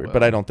going to feel weird.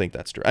 But I don't think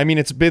that's true. I mean,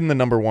 it's been the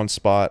number 1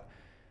 spot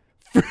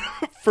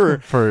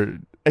for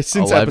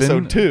since 11?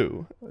 episode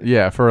 2.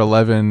 Yeah, for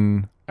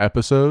 11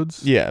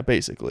 episodes. Yeah,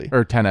 basically.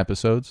 Or 10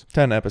 episodes.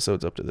 10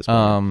 episodes up to this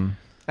point.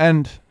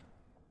 And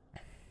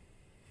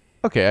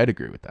okay, I'd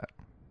agree with that.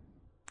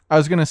 I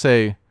was gonna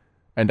say,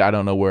 and I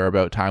don't know where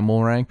About Time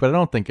will rank, but I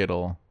don't think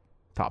it'll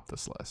top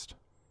this list.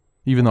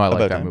 Even though I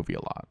like that movie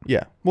a lot.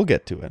 Yeah, we'll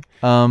get to it.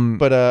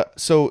 But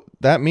so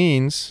that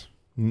means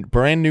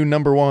brand new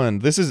number 1.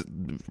 This is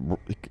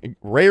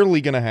rarely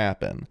gonna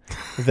happen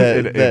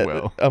that it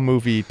will. A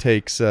movie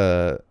takes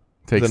the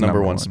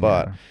number 1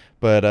 spot. Yeah.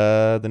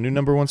 But the new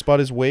number 1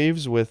 spot is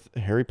Waves, with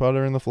Harry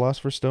Potter and the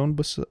Philosopher's Stone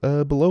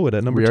below it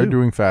at number 2. We are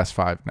doing Fast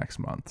 5 next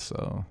month,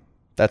 so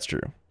that's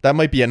true. That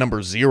might be at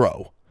number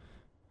 0.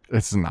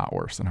 It's not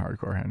worse than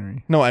Hardcore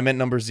Henry. No, I meant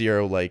number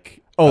 0,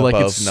 like like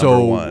it's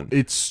number 1.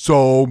 It's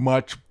so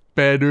much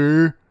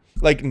better.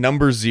 Like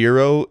number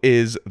 0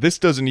 is, this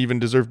doesn't even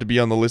deserve to be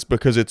on the list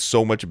because it's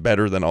so much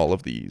better than all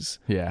of these.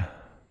 Yeah,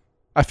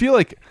 I feel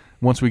like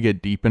once we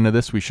get deep into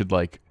this, we should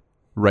like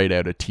write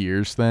out a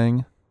tiers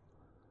thing.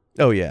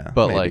 Oh yeah,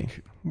 but maybe.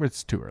 Like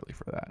it's too early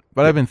for that.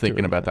 But I've been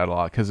thinking about that a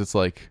lot because it's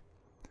like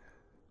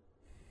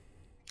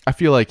I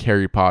feel like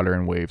Harry Potter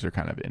and Waves are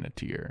kind of in a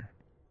tier.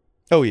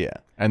 Oh yeah,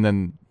 and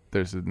then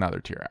there's another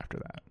tier after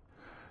that.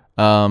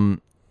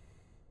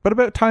 But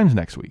About Time's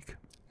next week.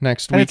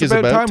 Next week is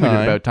About Time. We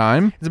did About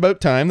Time. It's about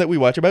time that we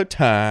watch About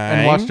Time.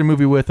 And watched a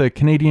movie with a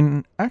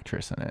Canadian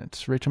actress in it.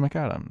 It's Rachel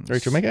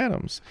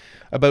McAdams.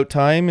 About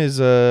Time is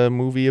a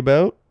movie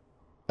about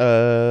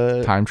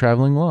Time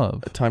Traveling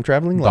Love. Time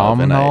Traveling Love.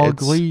 Domhnall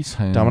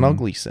Gleeson. Domhnall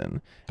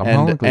Gleeson.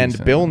 And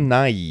Bill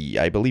Nighy.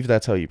 I believe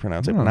that's how you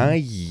pronounce it.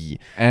 Nighy.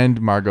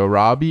 And Margot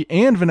Robbie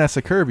and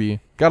Vanessa Kirby.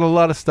 Got a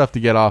lot of stuff to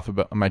get off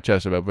about my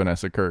chest about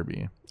Vanessa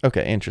Kirby.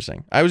 Okay,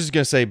 interesting. I was just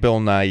going to say Bill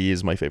Nighy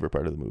is my favorite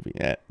part of the movie,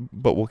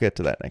 but we'll get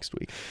to that next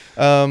week.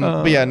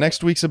 But yeah,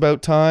 next week's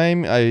About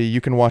Time.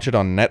 You can watch it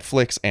on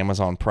Netflix,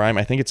 Amazon Prime.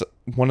 I think it's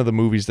one of the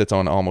movies that's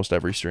on almost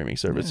every streaming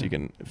service. You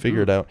can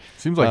figure it out.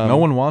 Seems like no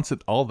one wants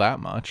it all that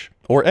much.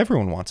 Or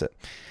everyone wants it.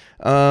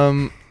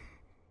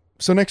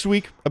 So next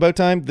week, About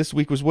Time. This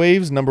week was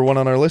Waves, number 1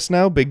 on our list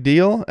now. Big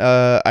deal.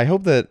 I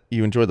hope that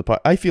you enjoyed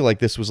the I feel like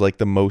this was like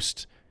the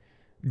most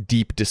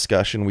deep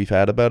discussion we've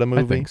had about a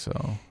movie. I think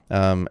so.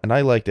 And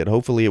I liked it.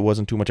 Hopefully it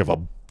wasn't too much of a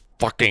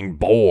fucking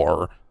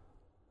bore.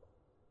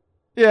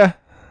 Yeah.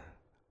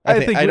 I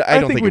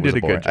don't think we did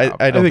a good job.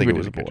 I don't think it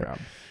was a bore.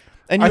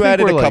 And you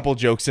added a couple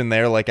jokes in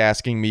there, like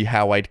asking me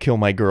how I'd kill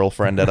my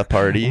girlfriend at a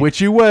party. Which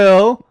you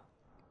will.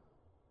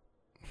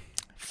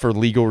 For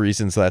legal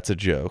reasons, that's a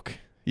joke.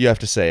 You have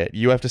to say it.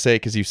 You have to say it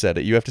because you said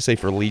it. You have to say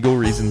for legal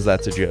reasons,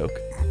 that's a joke.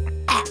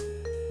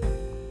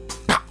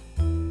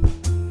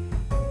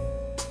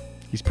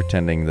 He's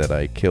pretending that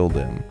I killed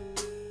him.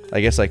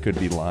 I guess I could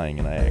be lying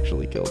and I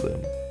actually killed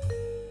him.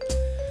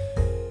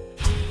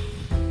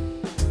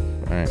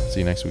 Alright, see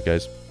you next week,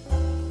 guys.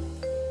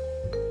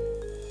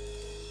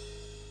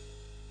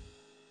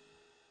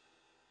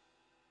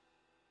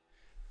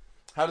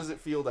 How does it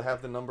feel to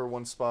have the number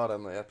 1 spot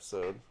on the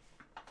episode?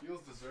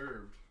 Feels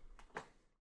deserved.